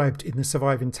described in the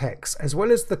surviving texts, as well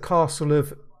as the castle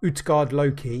of Utgard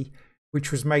Loki,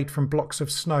 which was made from blocks of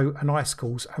snow and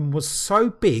icicles and was so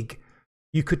big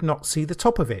you could not see the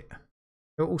top of it.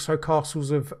 There were also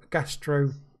castles of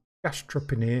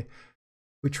Gastropinir,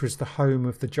 which was the home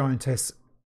of the giantess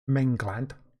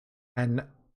Mengland, and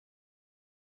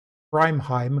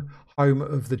Brimheim, home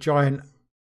of the giant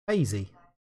Daisy.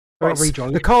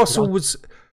 The castle was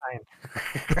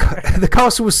the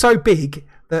castle was so big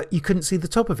that you couldn't see the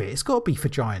top of it. It's got to be for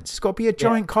giants. It's got to be a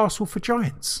giant castle for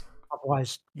giants.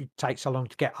 Otherwise, it takes so long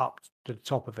to get up to the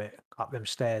top of it, up them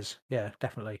stairs. Yeah,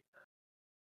 definitely.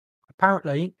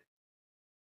 Apparently,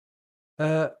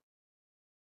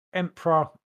 Emperor.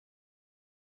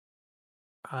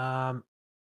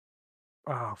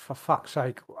 Oh, for fuck's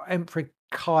sake, Emperor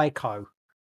Kaiko.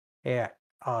 Yeah,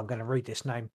 I'm going to read this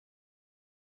name.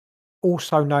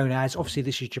 Also known as, obviously,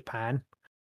 this is Japan,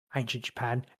 ancient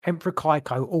Japan. Emperor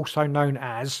Kaiko, also known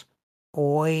as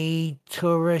Oi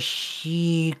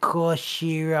Turashi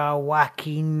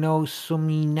Koshirawaki no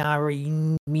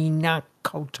Suminari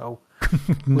Minakoto.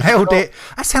 Nailed it.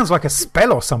 That sounds like a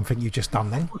spell or something you just done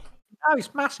then. No,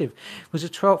 it's massive. Was the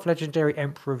 12th legendary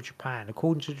emperor of Japan.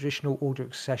 According to the traditional order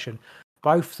of succession,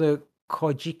 both the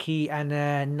Kojiki and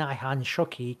Naihan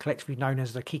Shoki, collectively known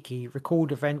as the Kiki,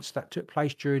 record events that took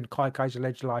place during Kaiko's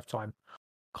alleged lifetime.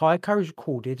 Kaiko is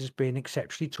recorded as being an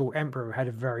exceptionally tall emperor who had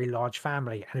a very large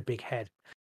family and a big head.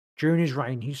 During his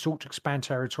reign, he sought to expand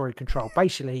territorial control.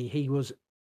 Basically, he was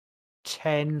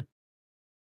 10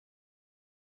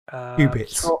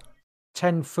 cubits,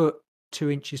 10 foot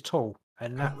 2 inches tall,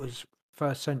 and that was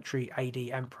 1st century AD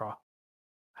emperor,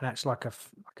 and that's like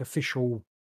official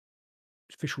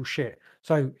shit.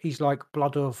 So he's like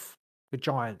blood of the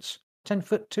giants. 10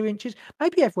 foot 2 inches.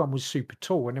 Maybe everyone was super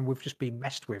tall, and then we've just been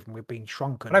messed with, and we've been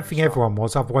shrunken. I don't think everyone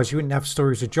was. Otherwise, you wouldn't have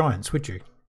stories of giants, would you?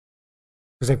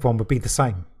 Because everyone would be the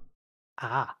same.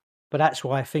 But that's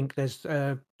why I think there's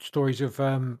stories of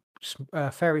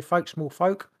fairy folk, small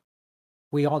folk.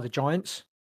 We are the giants.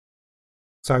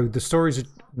 So the stories are...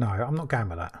 No, I'm not going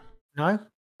with that. No?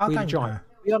 I don't know.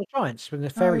 We are the giants when the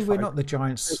fairy folk. We're not the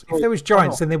giants. If there was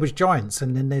giants, then there was giants,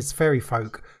 and then there's fairy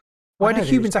folk. Why do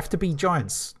humans have to be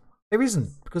giants? There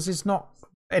isn't, because it's not...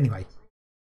 Anyway,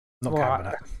 not going with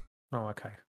that. Oh,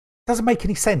 okay. Doesn't make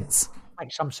any sense.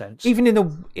 Makes some sense. Even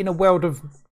in a world of,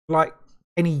 like,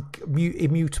 any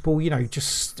immutable,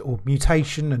 or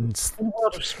mutation and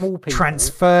small people,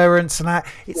 transference and that.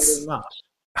 It's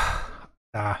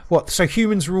what? So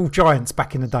humans were all giants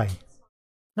back in the day.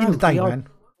 No, in the day, man.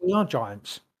 We are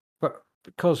giants, but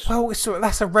because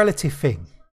that's a relative thing.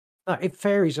 No, if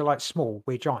fairies are like small,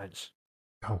 we're giants.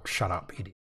 Oh, shut up,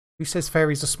 idiot! Who says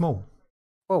fairies are small?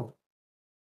 Well,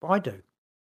 I do.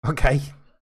 Okay.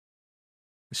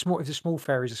 If the small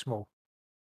fairies are small.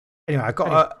 Anyway, I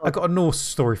got a Norse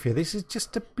story for you. This is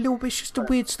just a little bit. It's just a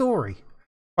weird story.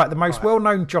 Right, the most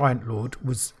well-known giant lord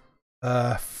was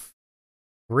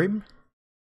Thrym.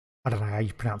 I don't know how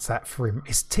you pronounce that. Thrym.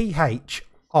 It's Thrym.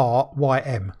 So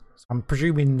I'm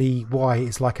presuming the Y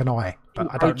is like an I,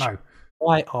 but I don't know.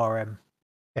 YRM.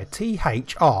 Yeah,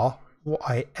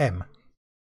 Thrym.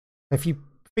 If you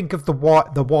think of the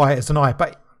Y as an I,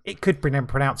 but it could be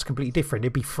pronounced completely different.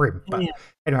 It'd be Thrym. But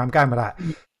anyway, I'm going with that.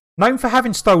 Known for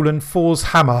having stolen Thor's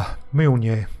hammer,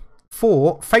 Mjolnir,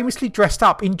 Thor famously dressed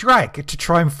up in drag to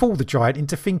try and fool the giant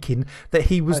into thinking that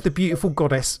he was the beautiful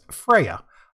goddess Freya.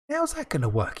 How's that going to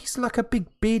work? He's like a big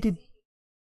bearded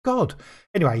god.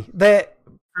 Anyway,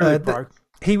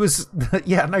 he was,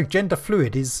 gender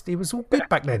fluid. He was all good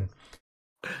back then.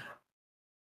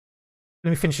 Let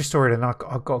me finish the story then. I've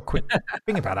got a quick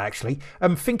thing about it, actually.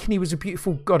 Thinking he was a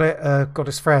beautiful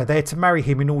goddess Freya, there to marry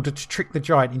him in order to trick the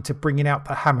giant into bringing out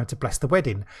the hammer to bless the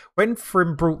wedding. When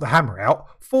Thrym brought the hammer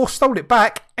out, Thor stole it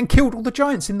back and killed all the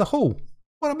giants in the hall.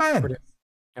 What a man.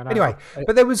 Anyway,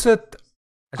 but there was I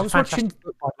was watching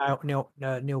by Neil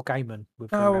Gaiman.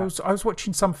 I was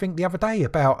watching something the other day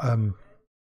about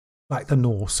like the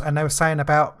Norse, and they were saying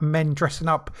about men dressing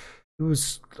up.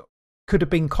 It could have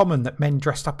been common that men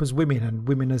dressed up as women and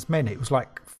women as men. It was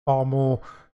like far more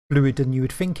fluid than you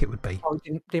would think it would be. Oh,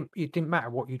 it didn't matter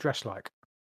what you dressed like.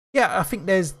 Yeah, I think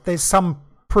there's some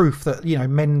proof that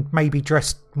men maybe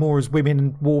dressed more as women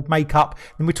and wore makeup.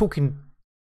 And we're talking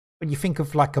when you think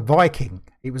of like a Viking,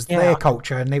 it was their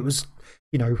culture, and it was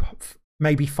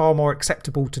maybe far more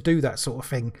acceptable to do that sort of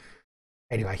thing.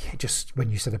 Anyway, just when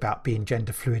you said about being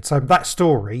gender fluid, so that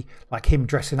story, like him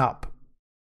dressing up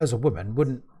as a woman,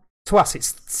 wouldn't. To us, it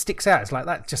sticks out. It's like,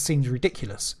 that just seems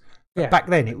ridiculous. But back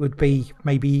then, it would be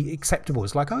maybe acceptable.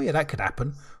 It's like, oh yeah, that could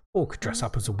happen. Or could dress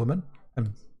up as a woman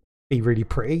and be really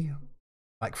pretty,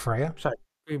 like Freya. So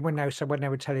when they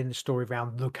were telling the story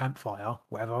around the campfire,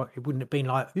 whatever, it wouldn't have been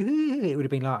like, it would have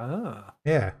been like,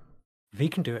 yeah, if he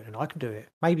can do it, then I can do it.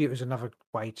 Maybe it was another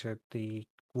way to the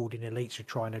warring elites are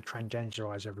trying to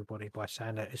transgenderize everybody by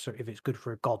saying that if it's good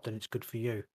for a god, then it's good for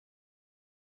you.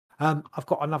 I've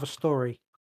got another story.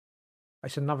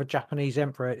 It's another Japanese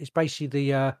emperor. It's basically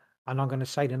and I'm going to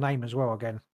say the name as well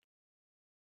again.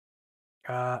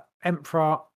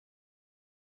 Emperor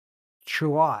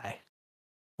Chuai,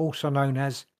 also known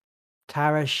as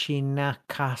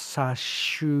Tarashinakasa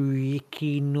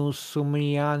Shuiki no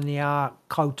Sumiyanya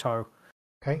Koto,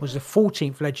 was the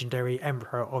 14th legendary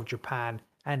emperor of Japan,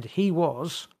 and he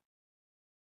was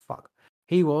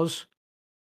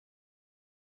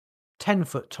 10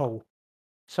 foot tall.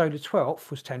 So the 12th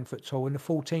was 10 foot tall, and the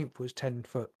 14th was 12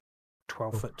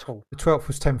 foot tall. The 12th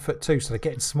was 10 foot too, so they're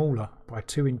getting smaller by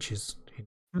 2 inches.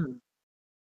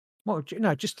 Well,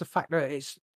 just the fact that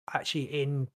it's actually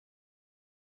in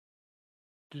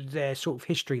their sort of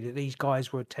history that these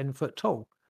guys were 10 foot tall.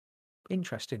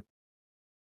 Interesting.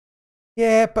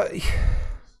 Yeah, but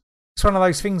it's one of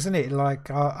those things, isn't it? Like,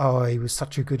 he was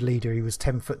such a good leader. He was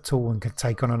 10 foot tall and could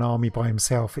take on an army by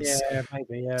himself. It's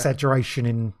maybe, exaggeration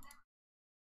in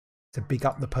to big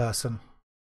up the person.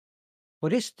 Well,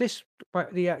 the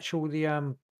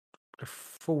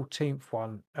 14th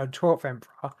one, 12th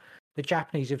emperor, the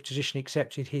Japanese have traditionally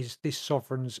accepted this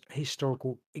sovereign's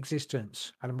historical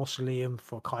existence, and a mausoleum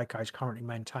for Kaiko is currently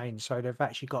maintained. So they've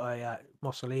actually got a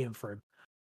mausoleum for him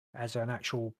as an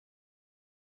actual.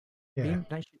 Yeah.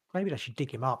 Maybe they should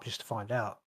dig him up just to find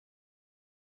out.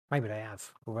 Maybe they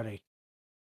have already.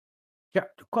 Yeah,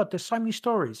 God, there's so many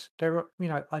stories. There are,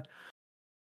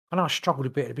 I struggled a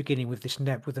bit at the beginning with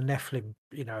with the Nephilim,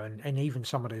 and even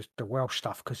some of the Welsh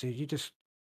stuff, because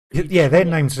their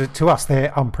names to us,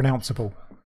 they're unpronounceable.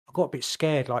 I got a bit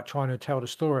scared, like trying to tell the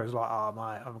story. I was like, oh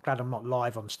mate, I'm glad I'm not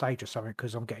live on stage or something,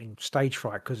 because I'm getting stage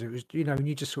fright, because it was, and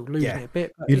you just sort of losing it a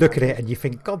bit. But, you look at it and you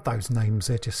think, God, those names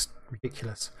are just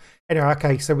ridiculous. Anyway,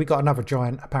 okay, so we got another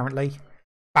giant, apparently.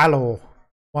 Balor,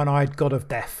 one-eyed god of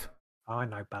death. I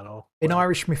know Balor. In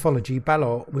Irish mythology,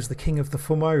 Balor was the king of the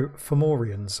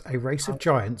Fomorians, a race of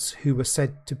giants who were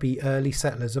said to be early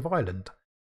settlers of Ireland.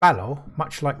 Balor,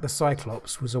 much like the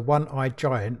Cyclops, was a one-eyed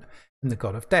giant and the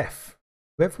god of death.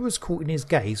 Whoever was caught in his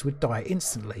gaze would die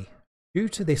instantly. Due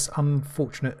to this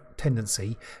unfortunate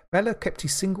tendency, Balor kept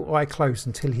his single eye closed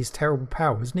until his terrible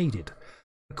power was needed.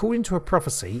 According to a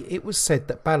prophecy, it was said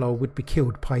that Balor would be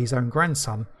killed by his own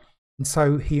grandson, and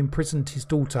so he imprisoned his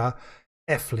daughter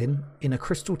Evelyn in a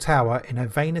crystal tower in a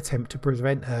vain attempt to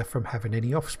prevent her from having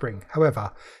any offspring.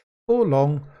 However, before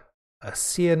long,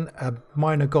 a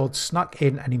minor god snuck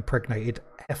in and impregnated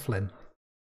Evelyn,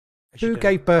 who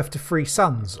gave birth to 3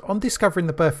 sons. On discovering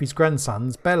the birth of his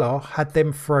grandsons, Balor had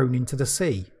them thrown into the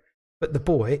sea. But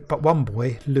one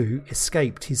boy, Lugh,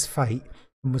 escaped his fate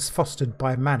and was fostered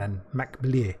by Manon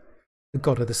Macblir, the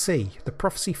god of the sea. The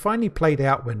prophecy finally played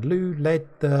out when Lugh led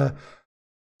the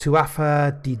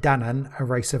Tuatha De Danann, a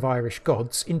race of Irish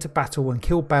gods, into battle and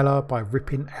killed Balor by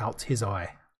ripping out his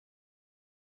eye.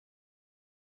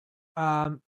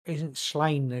 Isn't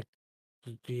slain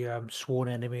the sworn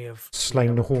enemy of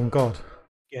Slain the Horn God.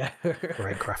 Yeah.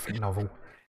 Great graphic novel.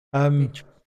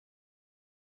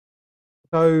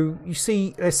 So you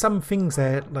see, there's some things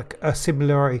there like a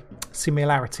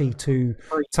similarity to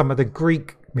some of the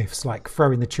Greek myths, like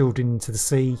throwing the children into the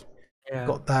sea. Yeah.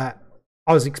 Got that.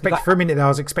 I was expecting for a minute there. I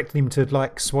was expecting him to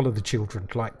like swallow the children,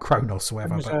 like Kronos or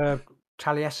whatever. But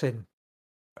Taliesin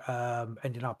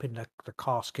ending up in the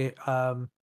casket. You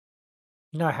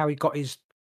know how he got his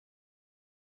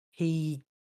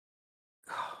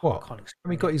what?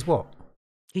 He got his what?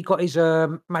 He got his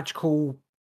magical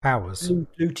powers,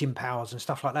 looting powers and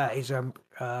stuff like that. His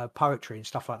poetry and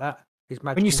stuff like that. His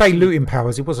magical. When you say looting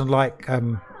powers, it wasn't like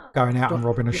going out and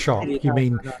robbing a shop. You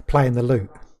mean playing the loot?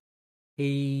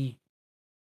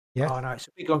 Yeah. Oh no, it's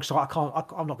a big long story. I'm not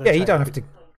going to. Yeah, you don't have to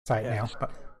say it now.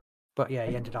 But yeah,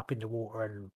 he ended up in the water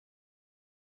and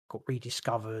got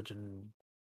rediscovered and.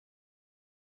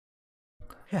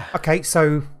 Yeah. Okay,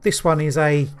 so this one is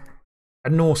a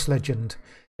Norse legend.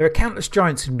 There are countless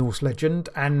giants in Norse legend,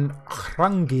 and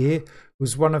Hrungnir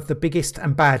was one of the biggest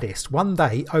and baddest. One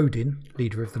day, Odin,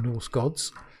 leader of the Norse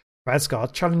gods of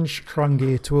Asgard, challenged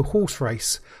Hrungnir to a horse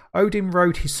race. Odin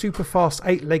rode his super-fast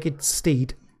 8-legged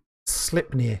steed,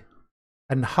 Sleipnir,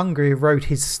 and Hrungnir rode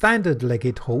his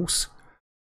standard-legged horse,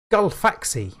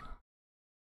 Gulfaxi.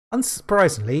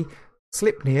 Unsurprisingly,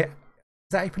 Sleipnir, is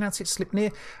that how you pronounce it,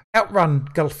 Sleipnir, outrun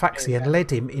Gulfaxi and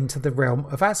led him into the realm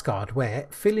of Asgard, where,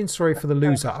 feeling sorry for the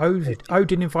loser,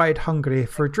 Odin invited Hrungnir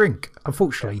for a drink.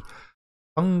 Unfortunately,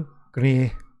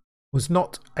 Hrungnir was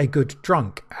not a good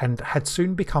drunk and had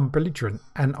soon become belligerent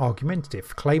and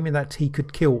argumentative, claiming that he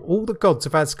could kill all the gods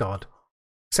of Asgard,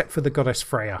 except for the goddess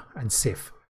Freya and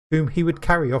Sif, whom he would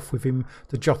carry off with him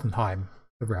to Jotunheim,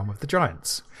 the realm of the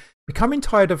giants. Becoming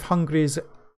tired of Hrungnir's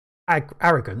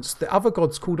arrogance, the other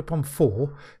gods called upon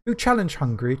Thor, who challenged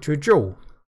Hrungnir to a duel.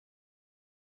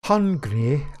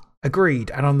 Hrungnir agreed,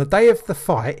 and on the day of the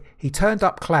fight, he turned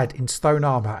up clad in stone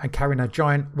armour and carrying a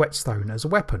giant whetstone as a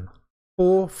weapon.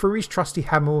 Thor threw his trusty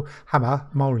hammer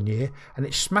Mjolnir, and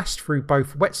it smashed through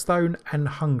both Whetstone and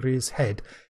Hrungnir's head,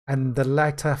 and the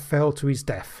latter fell to his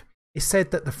death. It's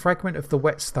said that the fragment of the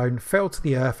whetstone fell to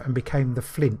the earth and became the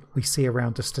flint we see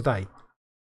around us today.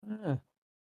 I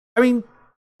mean,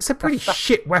 it's a pretty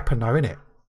shit weapon, though, isn't it?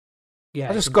 Yeah,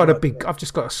 I've just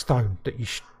got a stone that you.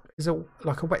 Is it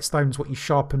like a whetstone's what you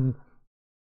sharpen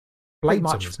blades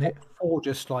on, isn't it? Thor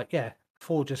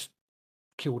just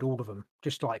killed all of them.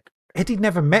 Just like. Had he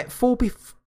never met Thor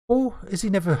before? Has he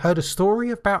never heard a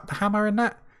story about the hammer and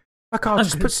that? Like, I'll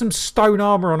just put some stone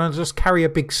armour on and just carry a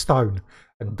big stone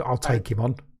and I'll take him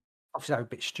on. Obviously, they were a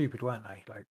bit stupid, weren't they?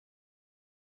 Like,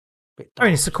 I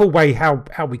mean, it's a cool way how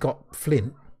we got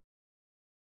Flint.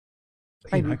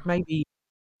 Maybe.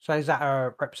 So is that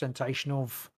a representation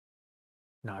of?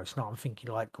 No, it's not. I'm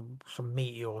thinking like some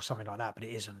meteor or something like that, but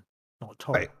it isn't. Not at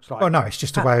all. Right. It's like, no, it's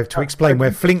just a way to explain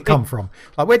where Flint come from.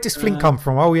 Like, where does Flint come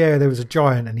from? Oh yeah, there was a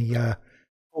giant, and he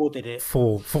Thor did it.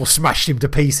 Thor smashed him to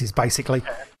pieces, basically,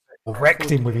 or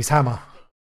wrecked him with his hammer.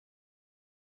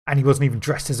 And he wasn't even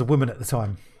dressed as a woman at the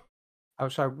time. Oh,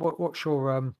 so what's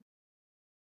your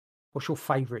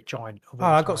favourite giant?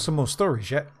 I got some more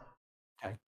stories yet.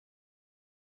 Okay.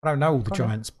 I don't know all the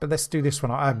giants, but let's do this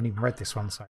one. I haven't even read this one,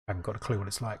 so I haven't got a clue what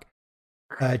it's like.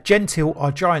 Gentil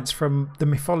are giants from the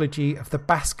mythology of the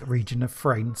Basque region of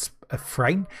France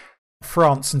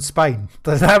and Spain.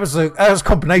 That was a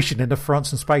combination in of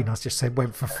France and Spain. I just said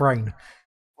went for Frane.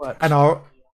 And are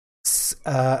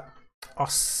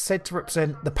said to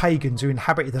represent the pagans who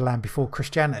inhabited the land before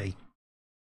Christianity.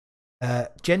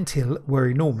 Gentil were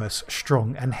enormous,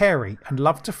 strong and hairy and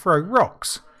loved to throw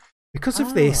rocks. Because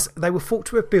of this, they were thought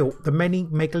to have built the many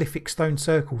megalithic stone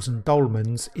circles and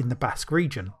dolmens in the Basque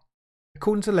region.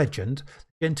 According to legend,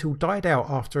 Gentil died out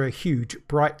after a huge,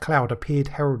 bright cloud appeared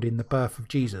heralding the birth of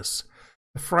Jesus.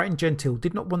 The frightened Gentil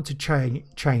did not want to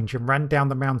change and ran down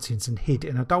the mountains and hid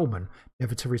in a dolmen,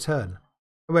 never to return.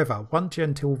 However, one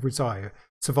Gentil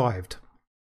survived.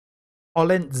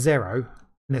 Olent Zero,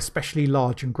 an especially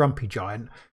large and grumpy giant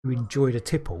who enjoyed a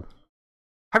tipple.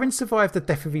 Having survived the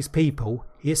death of his people,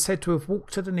 he is said to have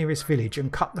walked to the nearest village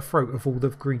and cut the throat of all the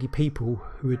greedy people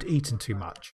who had eaten too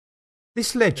much.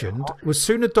 This legend was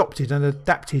soon adopted and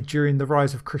adapted during the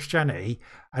rise of Christianity,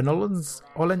 and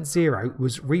Olent Zero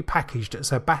was repackaged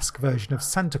as a Basque version of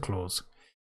Santa Claus.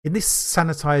 In this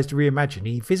sanitised reimagining,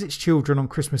 he visits children on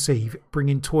Christmas Eve,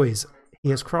 bringing toys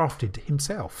he has crafted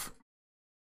himself.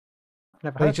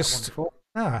 Never heard that one before.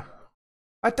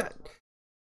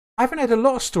 I haven't had a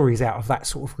lot of stories out of that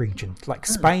sort of region, like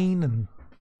Spain and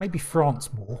maybe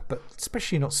France more, but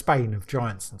especially not Spain of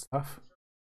giants and stuff.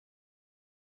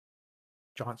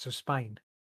 Giants of Spain.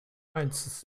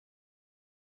 It's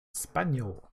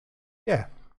Spaniel. Yeah.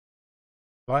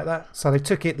 Like that. So they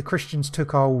took it. The Christians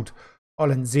took old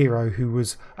Olendzero, who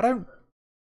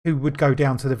would go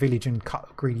down to the village and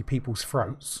cut greedy people's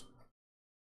throats.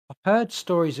 I've heard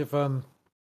stories of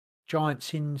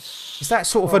giants in. Is that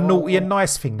sort of a naughty and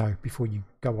nice thing, though? Before you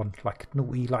go on, like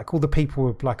naughty, like all the people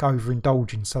were like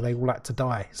overindulging, so they all had to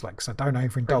die. It's like, so don't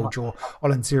overindulge, or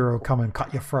Olendzero will come and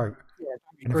cut your throat. Yeah,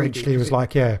 and eventually, it was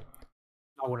like, yeah,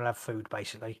 no one will have food,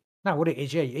 basically. No, what it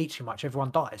is, yeah, you eat too much,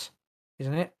 everyone dies,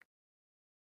 isn't it?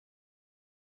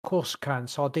 Corsica and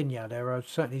Sardinia, there are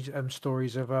certainly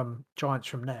stories of giants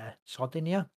from there.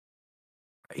 Sardinia,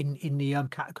 in the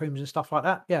catacombs and stuff like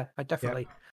that. Yeah, definitely.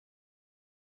 Yeah.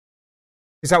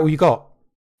 Is that all you got?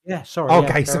 Yeah, sorry.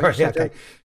 Okay, yeah, sorry. Yeah, okay. Do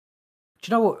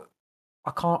you know what?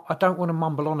 I don't want to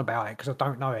mumble on about it because I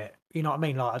don't know it. You know what I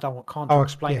mean? Like can't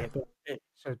explain it. But it's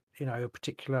there's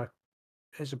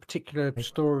a particular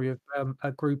story of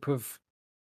a group of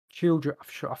children.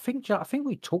 I think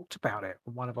we talked about it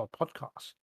on one of our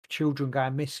podcasts. Children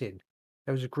going missing.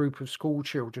 There was a group of school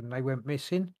children. They went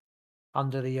missing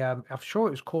under the. I'm sure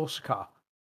it was Corsica.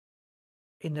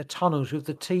 In the tunnels with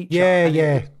the teacher.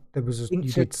 Yeah. There was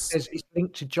it's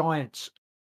linked to giants.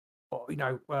 Or,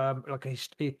 like is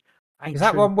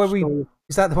that one where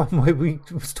is that the one where we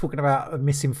was talking about a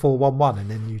missing 411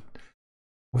 and then you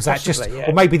was that possibly, just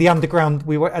or maybe the underground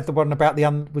we were at the one about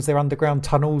was there underground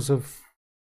tunnels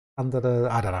under the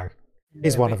I don't know.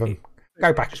 Here's one of them.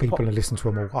 Go back people and listen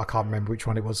to them all. I can't remember which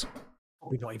one it was.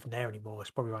 Probably not even there anymore. It's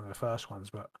probably one of the first ones,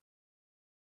 but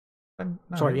no,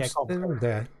 sorry, they're all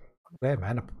there. There,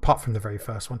 man, apart from the very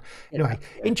first one. Anyway,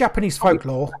 in Japanese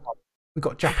folklore, we've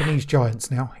got Japanese giants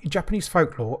now. In Japanese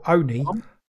folklore, Oni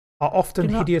are often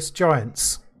hideous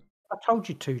giants. I told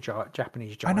you two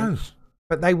Japanese giants. I know,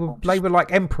 but they were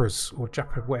like emperors or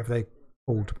whatever they're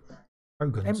called.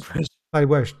 Ogons. Emperors. They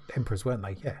were emperors, weren't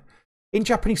they? Yeah. In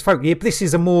Japanese folklore, this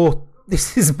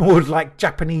is more like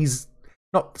Japanese,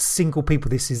 not single people.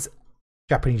 This is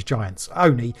Japanese giants.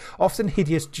 Oni, often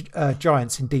hideous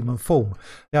giants in demon form.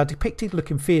 They are depicted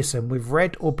looking fearsome with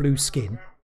red or blue skin,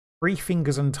 3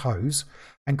 fingers and toes,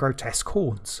 and grotesque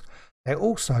horns. They're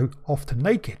also often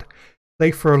naked.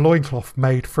 They wear a loincloth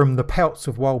made from the pelts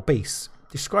of wild beasts.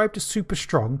 Described as super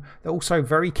strong, they're also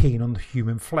very keen on the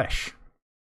human flesh.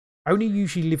 Oni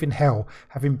usually live in hell,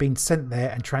 having been sent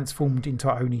there and transformed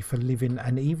into Oni for living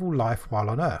an evil life while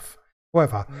on Earth.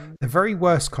 However, the very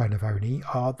worst kind of Oni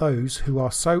are those who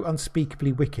are so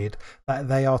unspeakably wicked that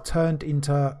they are turned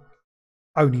into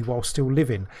Oni while still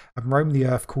living and roam the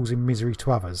earth causing misery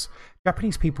to others.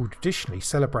 Japanese people traditionally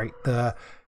celebrate the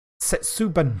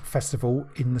Setsuban festival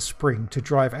in the spring to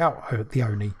drive out the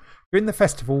Oni. During the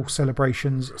festival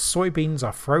celebrations, soybeans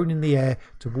are thrown in the air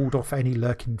to ward off any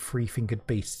lurking 3-fingered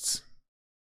beasts.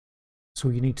 So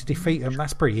you need to defeat them.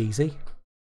 That's pretty easy.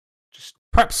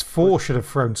 Perhaps 4 should have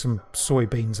thrown some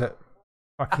soybeans at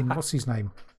fucking what's his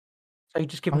name? So you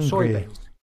just give them soybeans?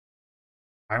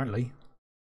 Apparently.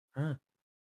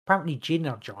 Apparently Jinn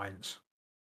are giants. Is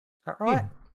that right? Yeah. I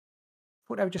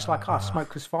thought they were just like us,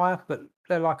 smokeless fire, but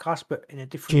they're like us, but in a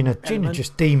different Jinn are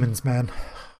just demons, man.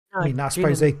 I mean, I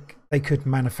suppose they could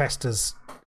manifest as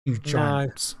huge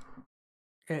giants.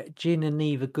 Jinn are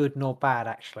neither good nor bad,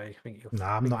 actually.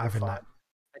 I'm not having that.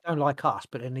 They don't like us,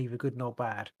 but they're neither good nor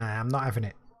bad. Nah, I'm not having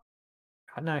it.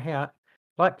 I know here,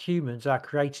 like humans are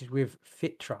created with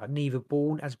fitra, neither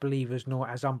born as believers nor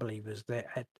as unbelievers. Their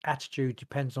attitude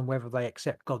depends on whether they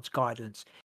accept God's guidance.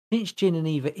 Since jinn are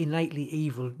neither innately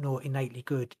evil nor innately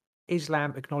good,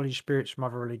 Islam acknowledged spirits from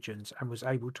other religions and was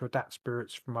able to adapt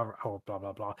spirits from other. Oh, blah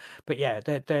blah blah. But yeah,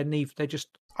 they're just.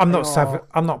 I'm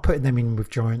not putting them in with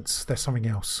giants. They're something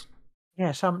else.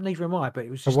 Yeah, neither am I. But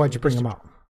it was. So why'd you bring them up?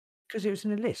 Because it was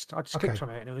in a list. I just clicked on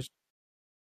it and it was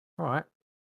all right.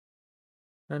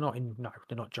 They're not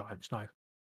giants. No.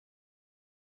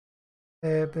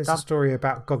 There's a story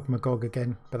about Gog Magog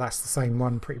again, but that's the same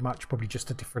one pretty much. Probably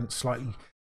just a different, slightly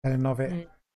telling of it.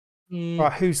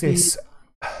 Right, who's this?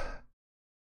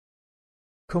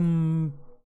 Kumbhakana.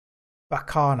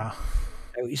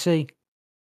 Oh, you see,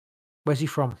 where's he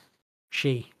from?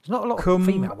 She. There's not a lot of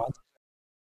female ones.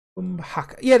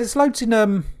 Kumbhaka. Yeah, there's loads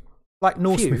in like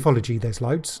Norse mythology. There's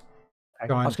loads.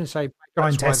 Okay. I was going to say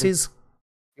giantesses.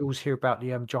 You always hear about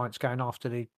the giants going after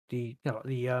the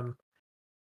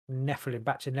Nephilim,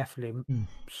 back to Nephilim,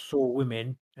 saw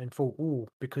women and thought,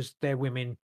 because they're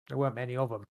women, there weren't many of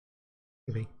them.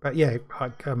 But yeah,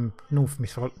 like North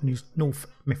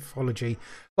mythology,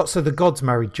 lots of the gods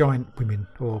married giant women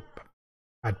or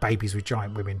had babies with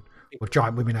giant women, or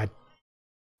giant women had.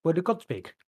 Were the gods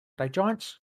big? They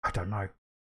giants? I don't know.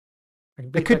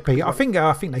 They could be. I think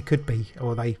they could be,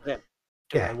 or they.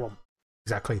 Yeah.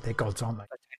 Exactly. They're gods, aren't they?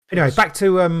 Anyway, back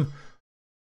to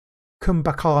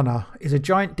Kumbhakarna is a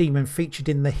giant demon featured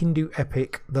in the Hindu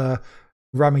epic the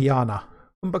Ramayana.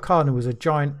 Kumbhakarna was a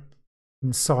giant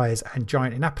in size and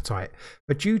giant in appetite,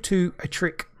 but due to a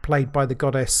trick played by the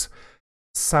goddess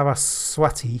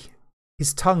Saraswati,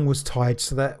 his tongue was tied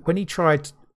so that when he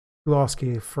tried to ask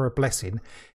you for a blessing,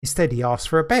 instead he asked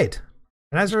for a bed.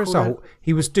 And as a result,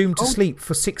 he was doomed to sleep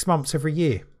for 6 months every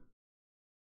year.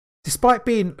 Despite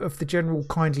being of the general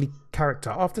kindly character,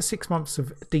 after 6 months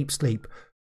of deep sleep,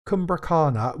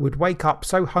 Kumbhakarna would wake up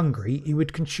so hungry he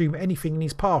would consume anything in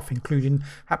his path, including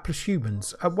hapless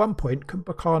humans. At one point,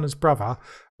 Kumbhakarna's brother,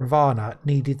 Ravana,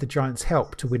 needed the giant's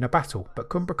help to win a battle, but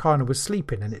Kumbhakarna was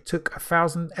sleeping and it took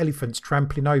 1,000 elephants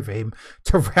trampling over him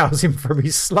to rouse him from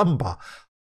his slumber.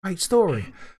 Great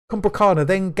story. Kumbhakarna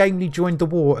then gamely joined the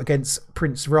war against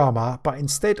Prince Rama, but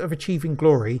instead of achieving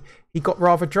glory, he got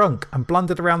rather drunk and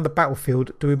blundered around the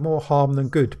battlefield, doing more harm than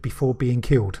good before being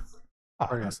killed. Oh,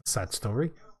 that's a sad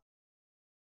story.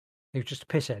 He was just a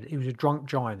pisshead. He was a drunk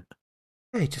giant.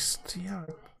 Yeah, he just,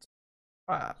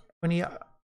 when he,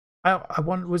 I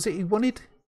want, was it he wanted?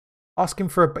 Ask him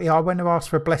for I went to ask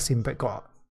for a blessing, but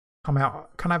come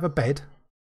out, can I have a bed?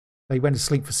 So he went to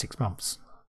sleep for 6 months.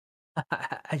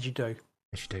 As you do.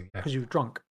 Yes, you do, yeah. Because he was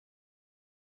drunk.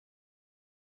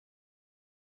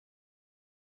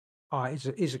 All right,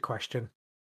 here's a question.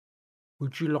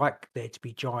 Would you like there to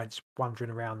be giants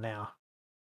wandering around now?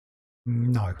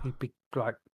 No. It'd be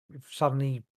like if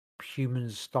suddenly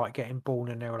humans start getting born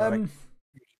and they're like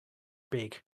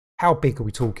big. How big are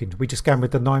we talking? Are we just going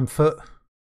with the 9 foot?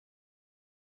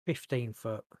 15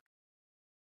 foot.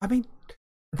 I mean,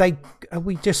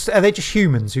 are they just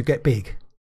humans who get big?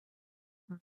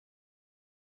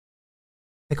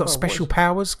 They got special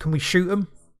powers? Can we shoot them?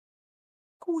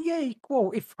 Oh yeah.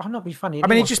 Well, if I'm not being funny. I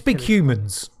mean, it's just big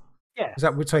humans. Yeah. Is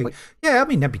that what we're saying? Yeah, I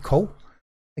mean, that'd be cool.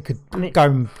 They could go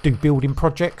and do building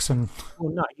projects and.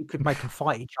 Well, no, you could make them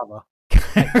fight each other.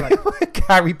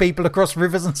 Carry people across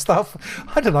rivers and stuff.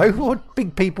 I don't know what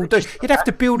big people do. You'd have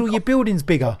to build all your buildings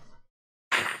bigger.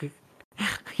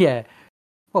 Yeah.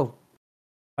 Well,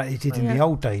 like they did in the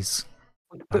old days.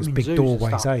 Those big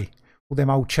doorways, eh? All them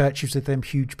old churches with them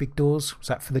huge big doors. Was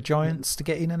that for the giants to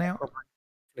get in and out?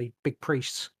 Probably big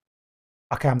priests.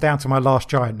 Okay, I'm down to my last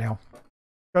giant now.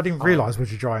 I didn't realise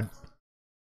was a giant.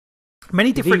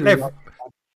 Many different levels.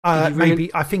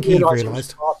 Maybe I think he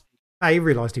realised. He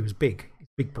realised he was big.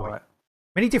 Big boy. Right.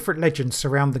 Many different legends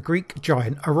surround the Greek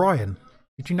giant Orion.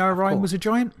 Did you know Orion was a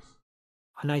giant?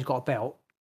 I know he's got a belt.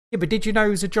 Yeah, but did you know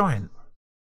he was a giant?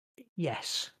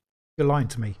 Yes. You're lying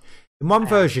to me. In one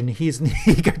version, he is an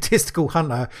egotistical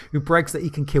hunter who brags that he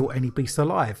can kill any beast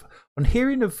alive. On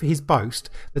hearing of his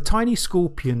boast, a tiny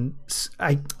scorpion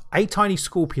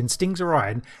stings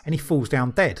Orion and he falls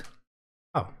down dead.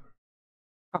 Oh,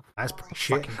 that's pretty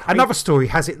shit. Another story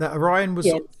has it that Orion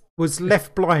was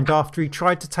left blind after he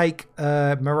tried to take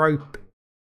Merope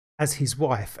as his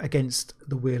wife against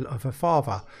the will of her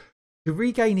father. To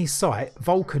regain his sight,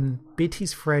 Vulcan bid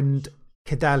his friend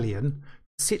Kedalion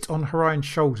sit on Orion's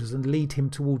shoulders and lead him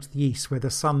towards the east where the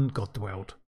sun god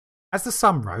dwelled. As the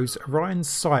sun rose, Orion's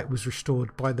sight was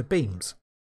restored by the beams.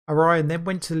 Orion then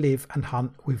went to live and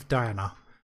hunt with Diana,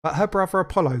 but her brother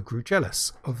Apollo grew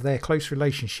jealous of their close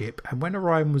relationship, and when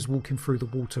Orion was walking through the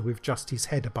water with just his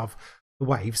head above the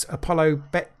waves, Apollo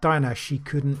bet Diana she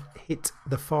couldn't hit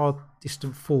the far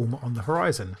distant form on the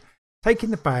horizon.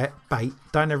 Taking the bait,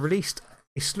 Diana released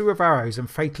a slew of arrows and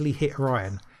fatally hit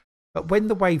Orion. But when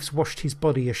the waves washed his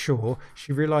body ashore,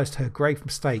 she realised her grave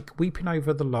mistake, weeping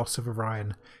over the loss of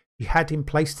Orion. She had him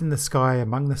placed in the sky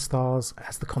among the stars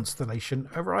as the constellation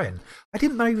Orion. I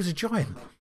didn't know he was a giant.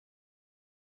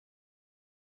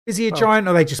 Is he a giant,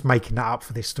 or are they just making that up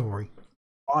for this story?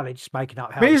 Are they just making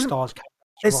up how the stars came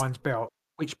to Orion's belt?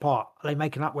 Which part? Are they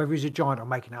making up whether he's a giant or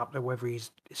making up whether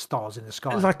he's stars in the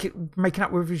sky? Making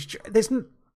up whether he's...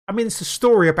 it's a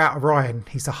story about Orion.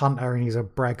 He's a hunter and he's a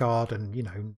braggart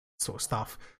and, sort of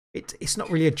stuff. It's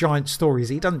not really a giant story, is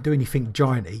it? He doesn't do anything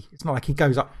gianty. It's not like he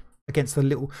goes up against the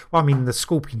little... Well, I mean, the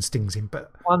scorpion stings him,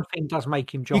 but... One thing does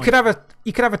make him giant.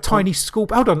 You could have a tiny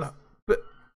scorpion... Hold on. But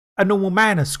a normal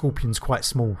man, a scorpion's quite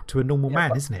small to a normal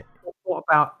man, isn't it? What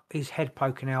about his head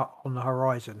poking out on the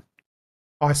horizon?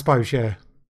 I suppose, yeah.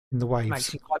 In the waves.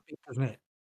 Makes it quite big, doesn't it?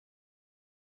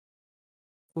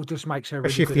 Or just makes her...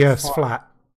 Especially if the Earth's flat.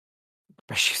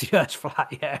 Especially if the Earth's flat,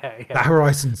 yeah. That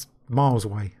horizon's miles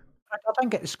away. I don't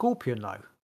get the scorpion, though.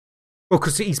 Well,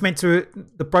 because he's meant to...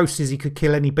 The boast is he could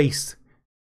kill any beast.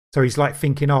 So he's like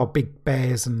thinking, big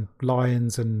bears and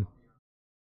lions and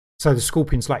So the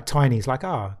scorpion's like tiny. He's like,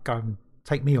 go and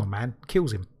take me on, man.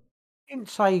 Kills him. He didn't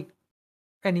say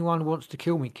anyone wants to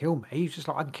kill me. He's just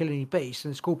like, I can kill any beast.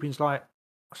 And the scorpion's like,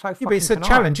 so Yeah, fucking but it's a can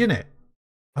challenge, isn't it?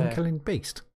 Yeah. I'm killing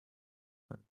beast.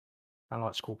 I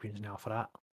like scorpions now for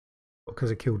that. Because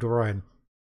it killed Orion.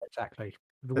 Exactly.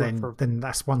 Then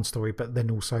that's one story, but then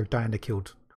also Diana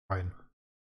killed Orion.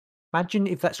 Imagine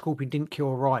if that scorpion didn't kill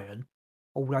Orion,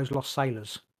 all those lost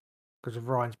sailors, because of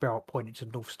Orion's belt pointing to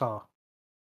the North Star.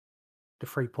 The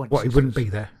 3 Pointer What, he Sisters. wouldn't be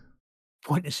there?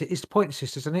 It's the Pointer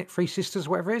Sisters, isn't it? 3 Sisters,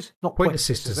 whatever it is. Not Pointer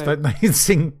Sisters, don't they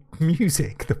sing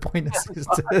music? The Pointer Sisters.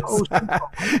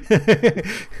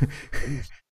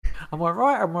 Am I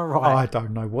right? Am I right? I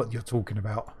don't know what you're talking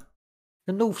about.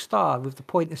 The North Star with the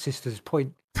Pointer Sisters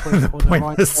point The on the Pointer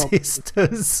right.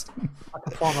 Sisters. I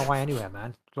can fly my way anywhere,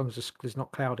 man. As long as it's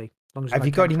not cloudy. As long as Have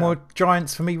you got any more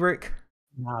giants for me, Rick?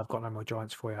 No, I've got no more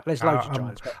giants for you. There's loads of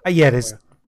giants. Yeah, there's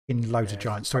in loads of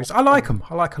giant stories. I like them.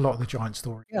 I like a lot of the giant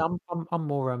stories. Yeah, I'm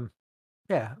more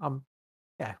yeah.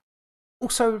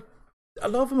 Also, a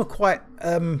lot of them are quite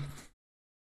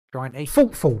Giant-y.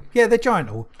 thoughtful. Yeah, they're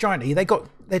giant-y. They got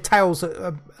their tails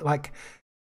that like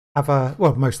have a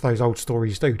most of those old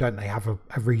stories do, don't they? Have a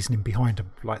reasoning behind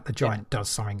them. Like the giant does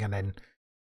something, and then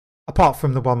apart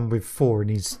from the one with Thor and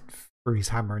he's threw his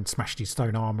hammer and smashed his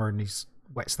stone armor and his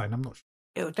whetstone, I'm not sure.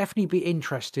 It'll definitely be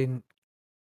interesting.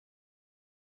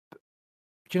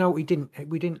 Do you know what we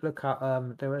didn't look at?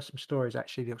 There were some stories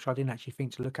actually which I didn't actually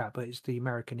think to look at, but it's the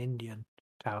American Indian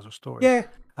tales of stories. Yeah,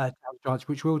 Tales of Giants,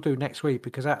 which we'll do next week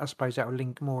because I suppose that will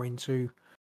link more into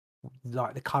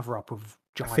like the cover up of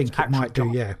giants. I think it might do.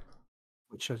 Yeah,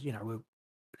 which is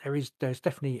there's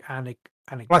definitely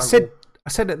anecdotal. Well, I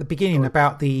said at the beginning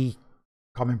about the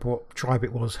I can't remember what tribe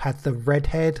it was had the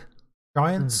red-haired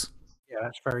giants. Yeah,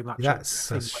 that's very much. That's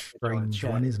a strange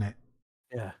one, isn't it?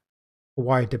 Yeah.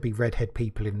 Why would there be redhead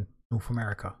people in North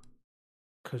America?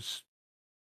 Because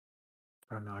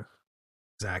I don't know.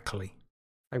 Exactly.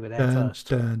 They were there first.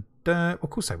 Of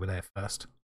course, they were there first.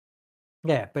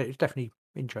 Yeah, but it's definitely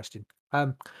interesting.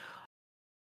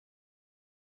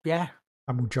 Yeah.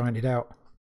 I'm all gianted out.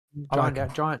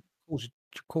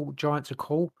 Giants are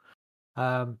cool.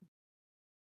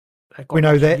 We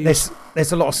know that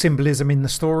there's a lot of symbolism in the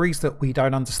stories that we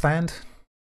don't understand.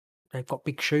 They've got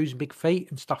big shoes and big feet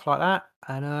and stuff like that.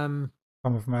 And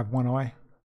some of them have one eye.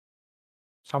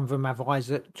 Some of them have eyes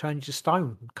that turn you to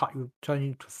stone, turn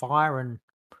you to fire. And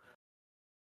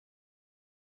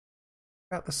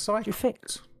about the Cyclops. I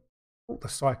thought the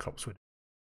Cyclops would.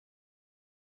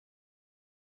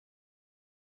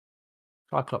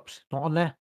 Cyclops not on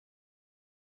there.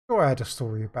 Sure, I had a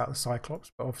story about the Cyclops,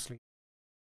 but obviously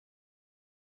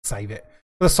save it.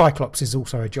 But the Cyclops is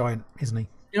also a giant, isn't he?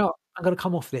 You know, I'm going to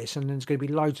come off this, and then there's going to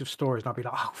be loads of stories, and I'll be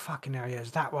like, "Oh, fucking hell, yeah,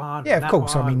 there's that one." Yeah, of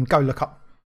course. I mean, go look up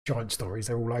giant stories;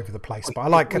 they're all over the place. But I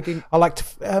like to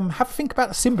have a think about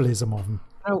the symbolism of them.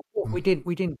 No, we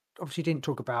didn't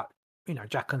talk about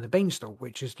Jack and the Beanstalk,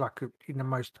 which is like the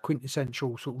most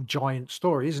quintessential sort of giant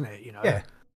story, isn't it? Yeah.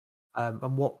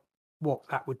 And what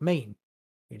that would mean,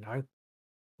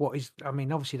 what is? I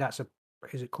mean, obviously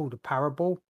is it called a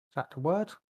parable? Is that the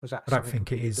word? Was that? I don't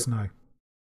think it is. No.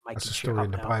 That's a story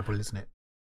in the Bible, isn't it?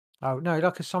 Oh no,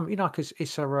 like it's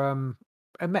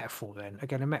a metaphor. Then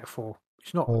again, a metaphor.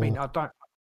 It's not. I mean, I don't.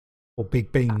 Or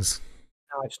big beans.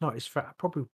 No, it's not. It's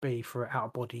probably be for out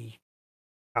of body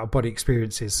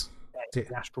experiences. Yeah,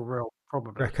 the astral realm,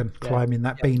 probably. Reckon climbing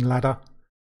that bean ladder.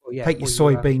 Well, yeah, take your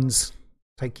soybeans.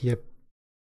 Take your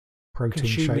protein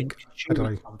shake. I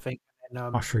don't know. Something. And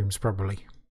then, mushrooms, probably.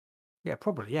 Yeah,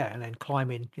 probably. Yeah, and then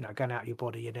climbing. Going out of your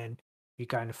body, and then you're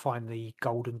going to find the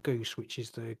golden goose, which is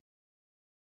the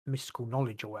mystical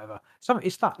knowledge or whatever.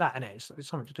 It's that, isn't it? It's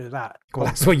something to do with that. Well,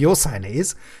 that's what you're saying it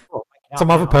is. Well,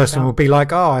 some other person will be like,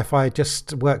 if I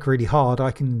just work really hard, I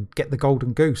can get the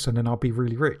golden goose and then I'll be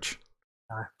really rich.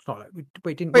 No, it's not like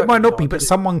we didn't. It might not be, but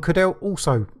someone could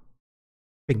also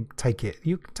take it.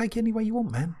 You can take it any way you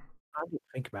want, man. I didn't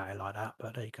think about it like that,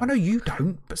 but there you go. I know you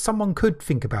don't, but someone could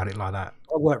think about it like that.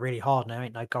 I work really hard now,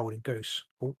 ain't no golden goose.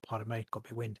 Oh, pardon me, got a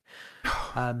bit of wind.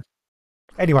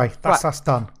 Anyway, that's us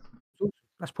done.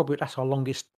 That's our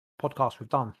longest podcast we've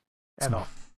done ever.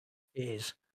 It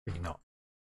is. Really not.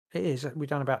 It is. We've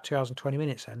done about 2 hours and 20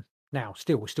 minutes then. Now,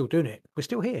 we're still doing it. We're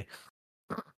still here.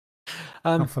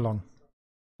 Not for long.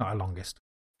 Not our longest.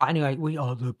 Anyway, we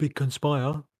are the Big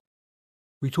Conspire.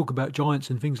 We talk about giants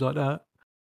and things like that.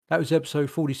 That was episode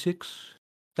 46.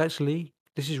 That's Lee.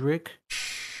 This is Rick.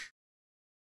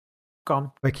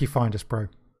 Gone. Where can you find us, bro?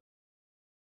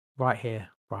 Right here,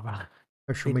 brother.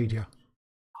 Social media.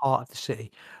 Heart of the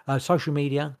city. Social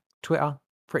media, Twitter,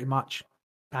 pretty much.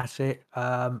 That's it.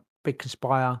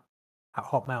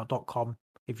 bigconspire@hotmail.com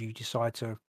if you decide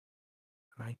to.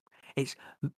 Right? Is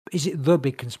it the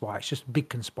Big Conspire? It's just Big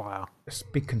Conspire. It's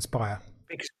Big Conspire.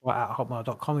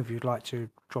 Bigconspire@hotmail.com if you'd like to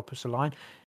drop us a line.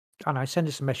 I know, send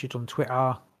us a message on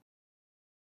Twitter.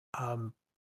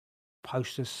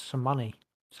 Post us some money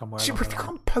somewhere. You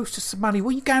can't post us some money.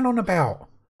 What are you going on about?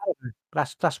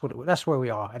 That's where we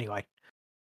are anyway.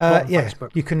 Yeah,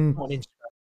 Facebook, you can on Instagram.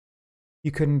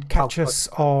 You can catch us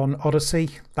on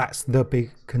Odyssey. That's the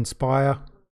Big Conspire.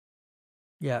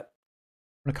 Yeah.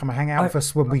 Want to come and hang out with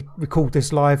us when we record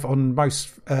this live on most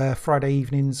Friday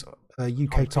evenings,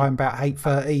 UK time, about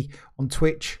 8:30 on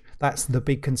Twitch. That's the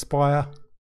Big Conspire.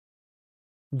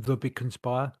 The Big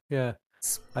Conspire, yeah.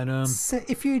 And so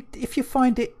if you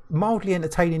find it mildly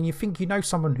entertaining, you think you know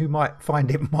someone who might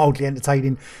find it mildly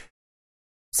entertaining,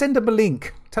 send them a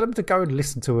link. Tell them to go and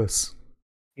listen to us.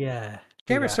 Yeah.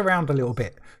 Share us around a little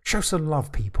bit. Show some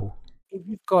love, people. If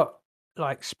you've got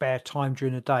like spare time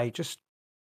during the day, just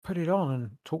put it on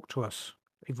and talk to us.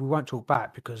 If we won't talk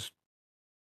back, because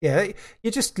you're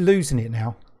just losing it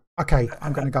now. Okay,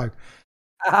 I'm going to go.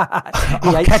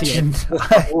 I'll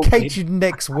catch you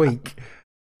next week.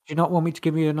 Do you not want me to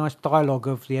give you a nice dialogue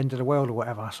of the end of the world or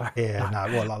whatever? So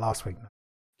like last week.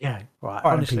 Yeah, right.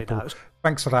 All Honestly, people.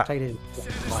 Thanks for that. Take it.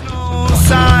 No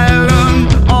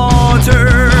silent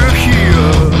order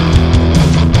here.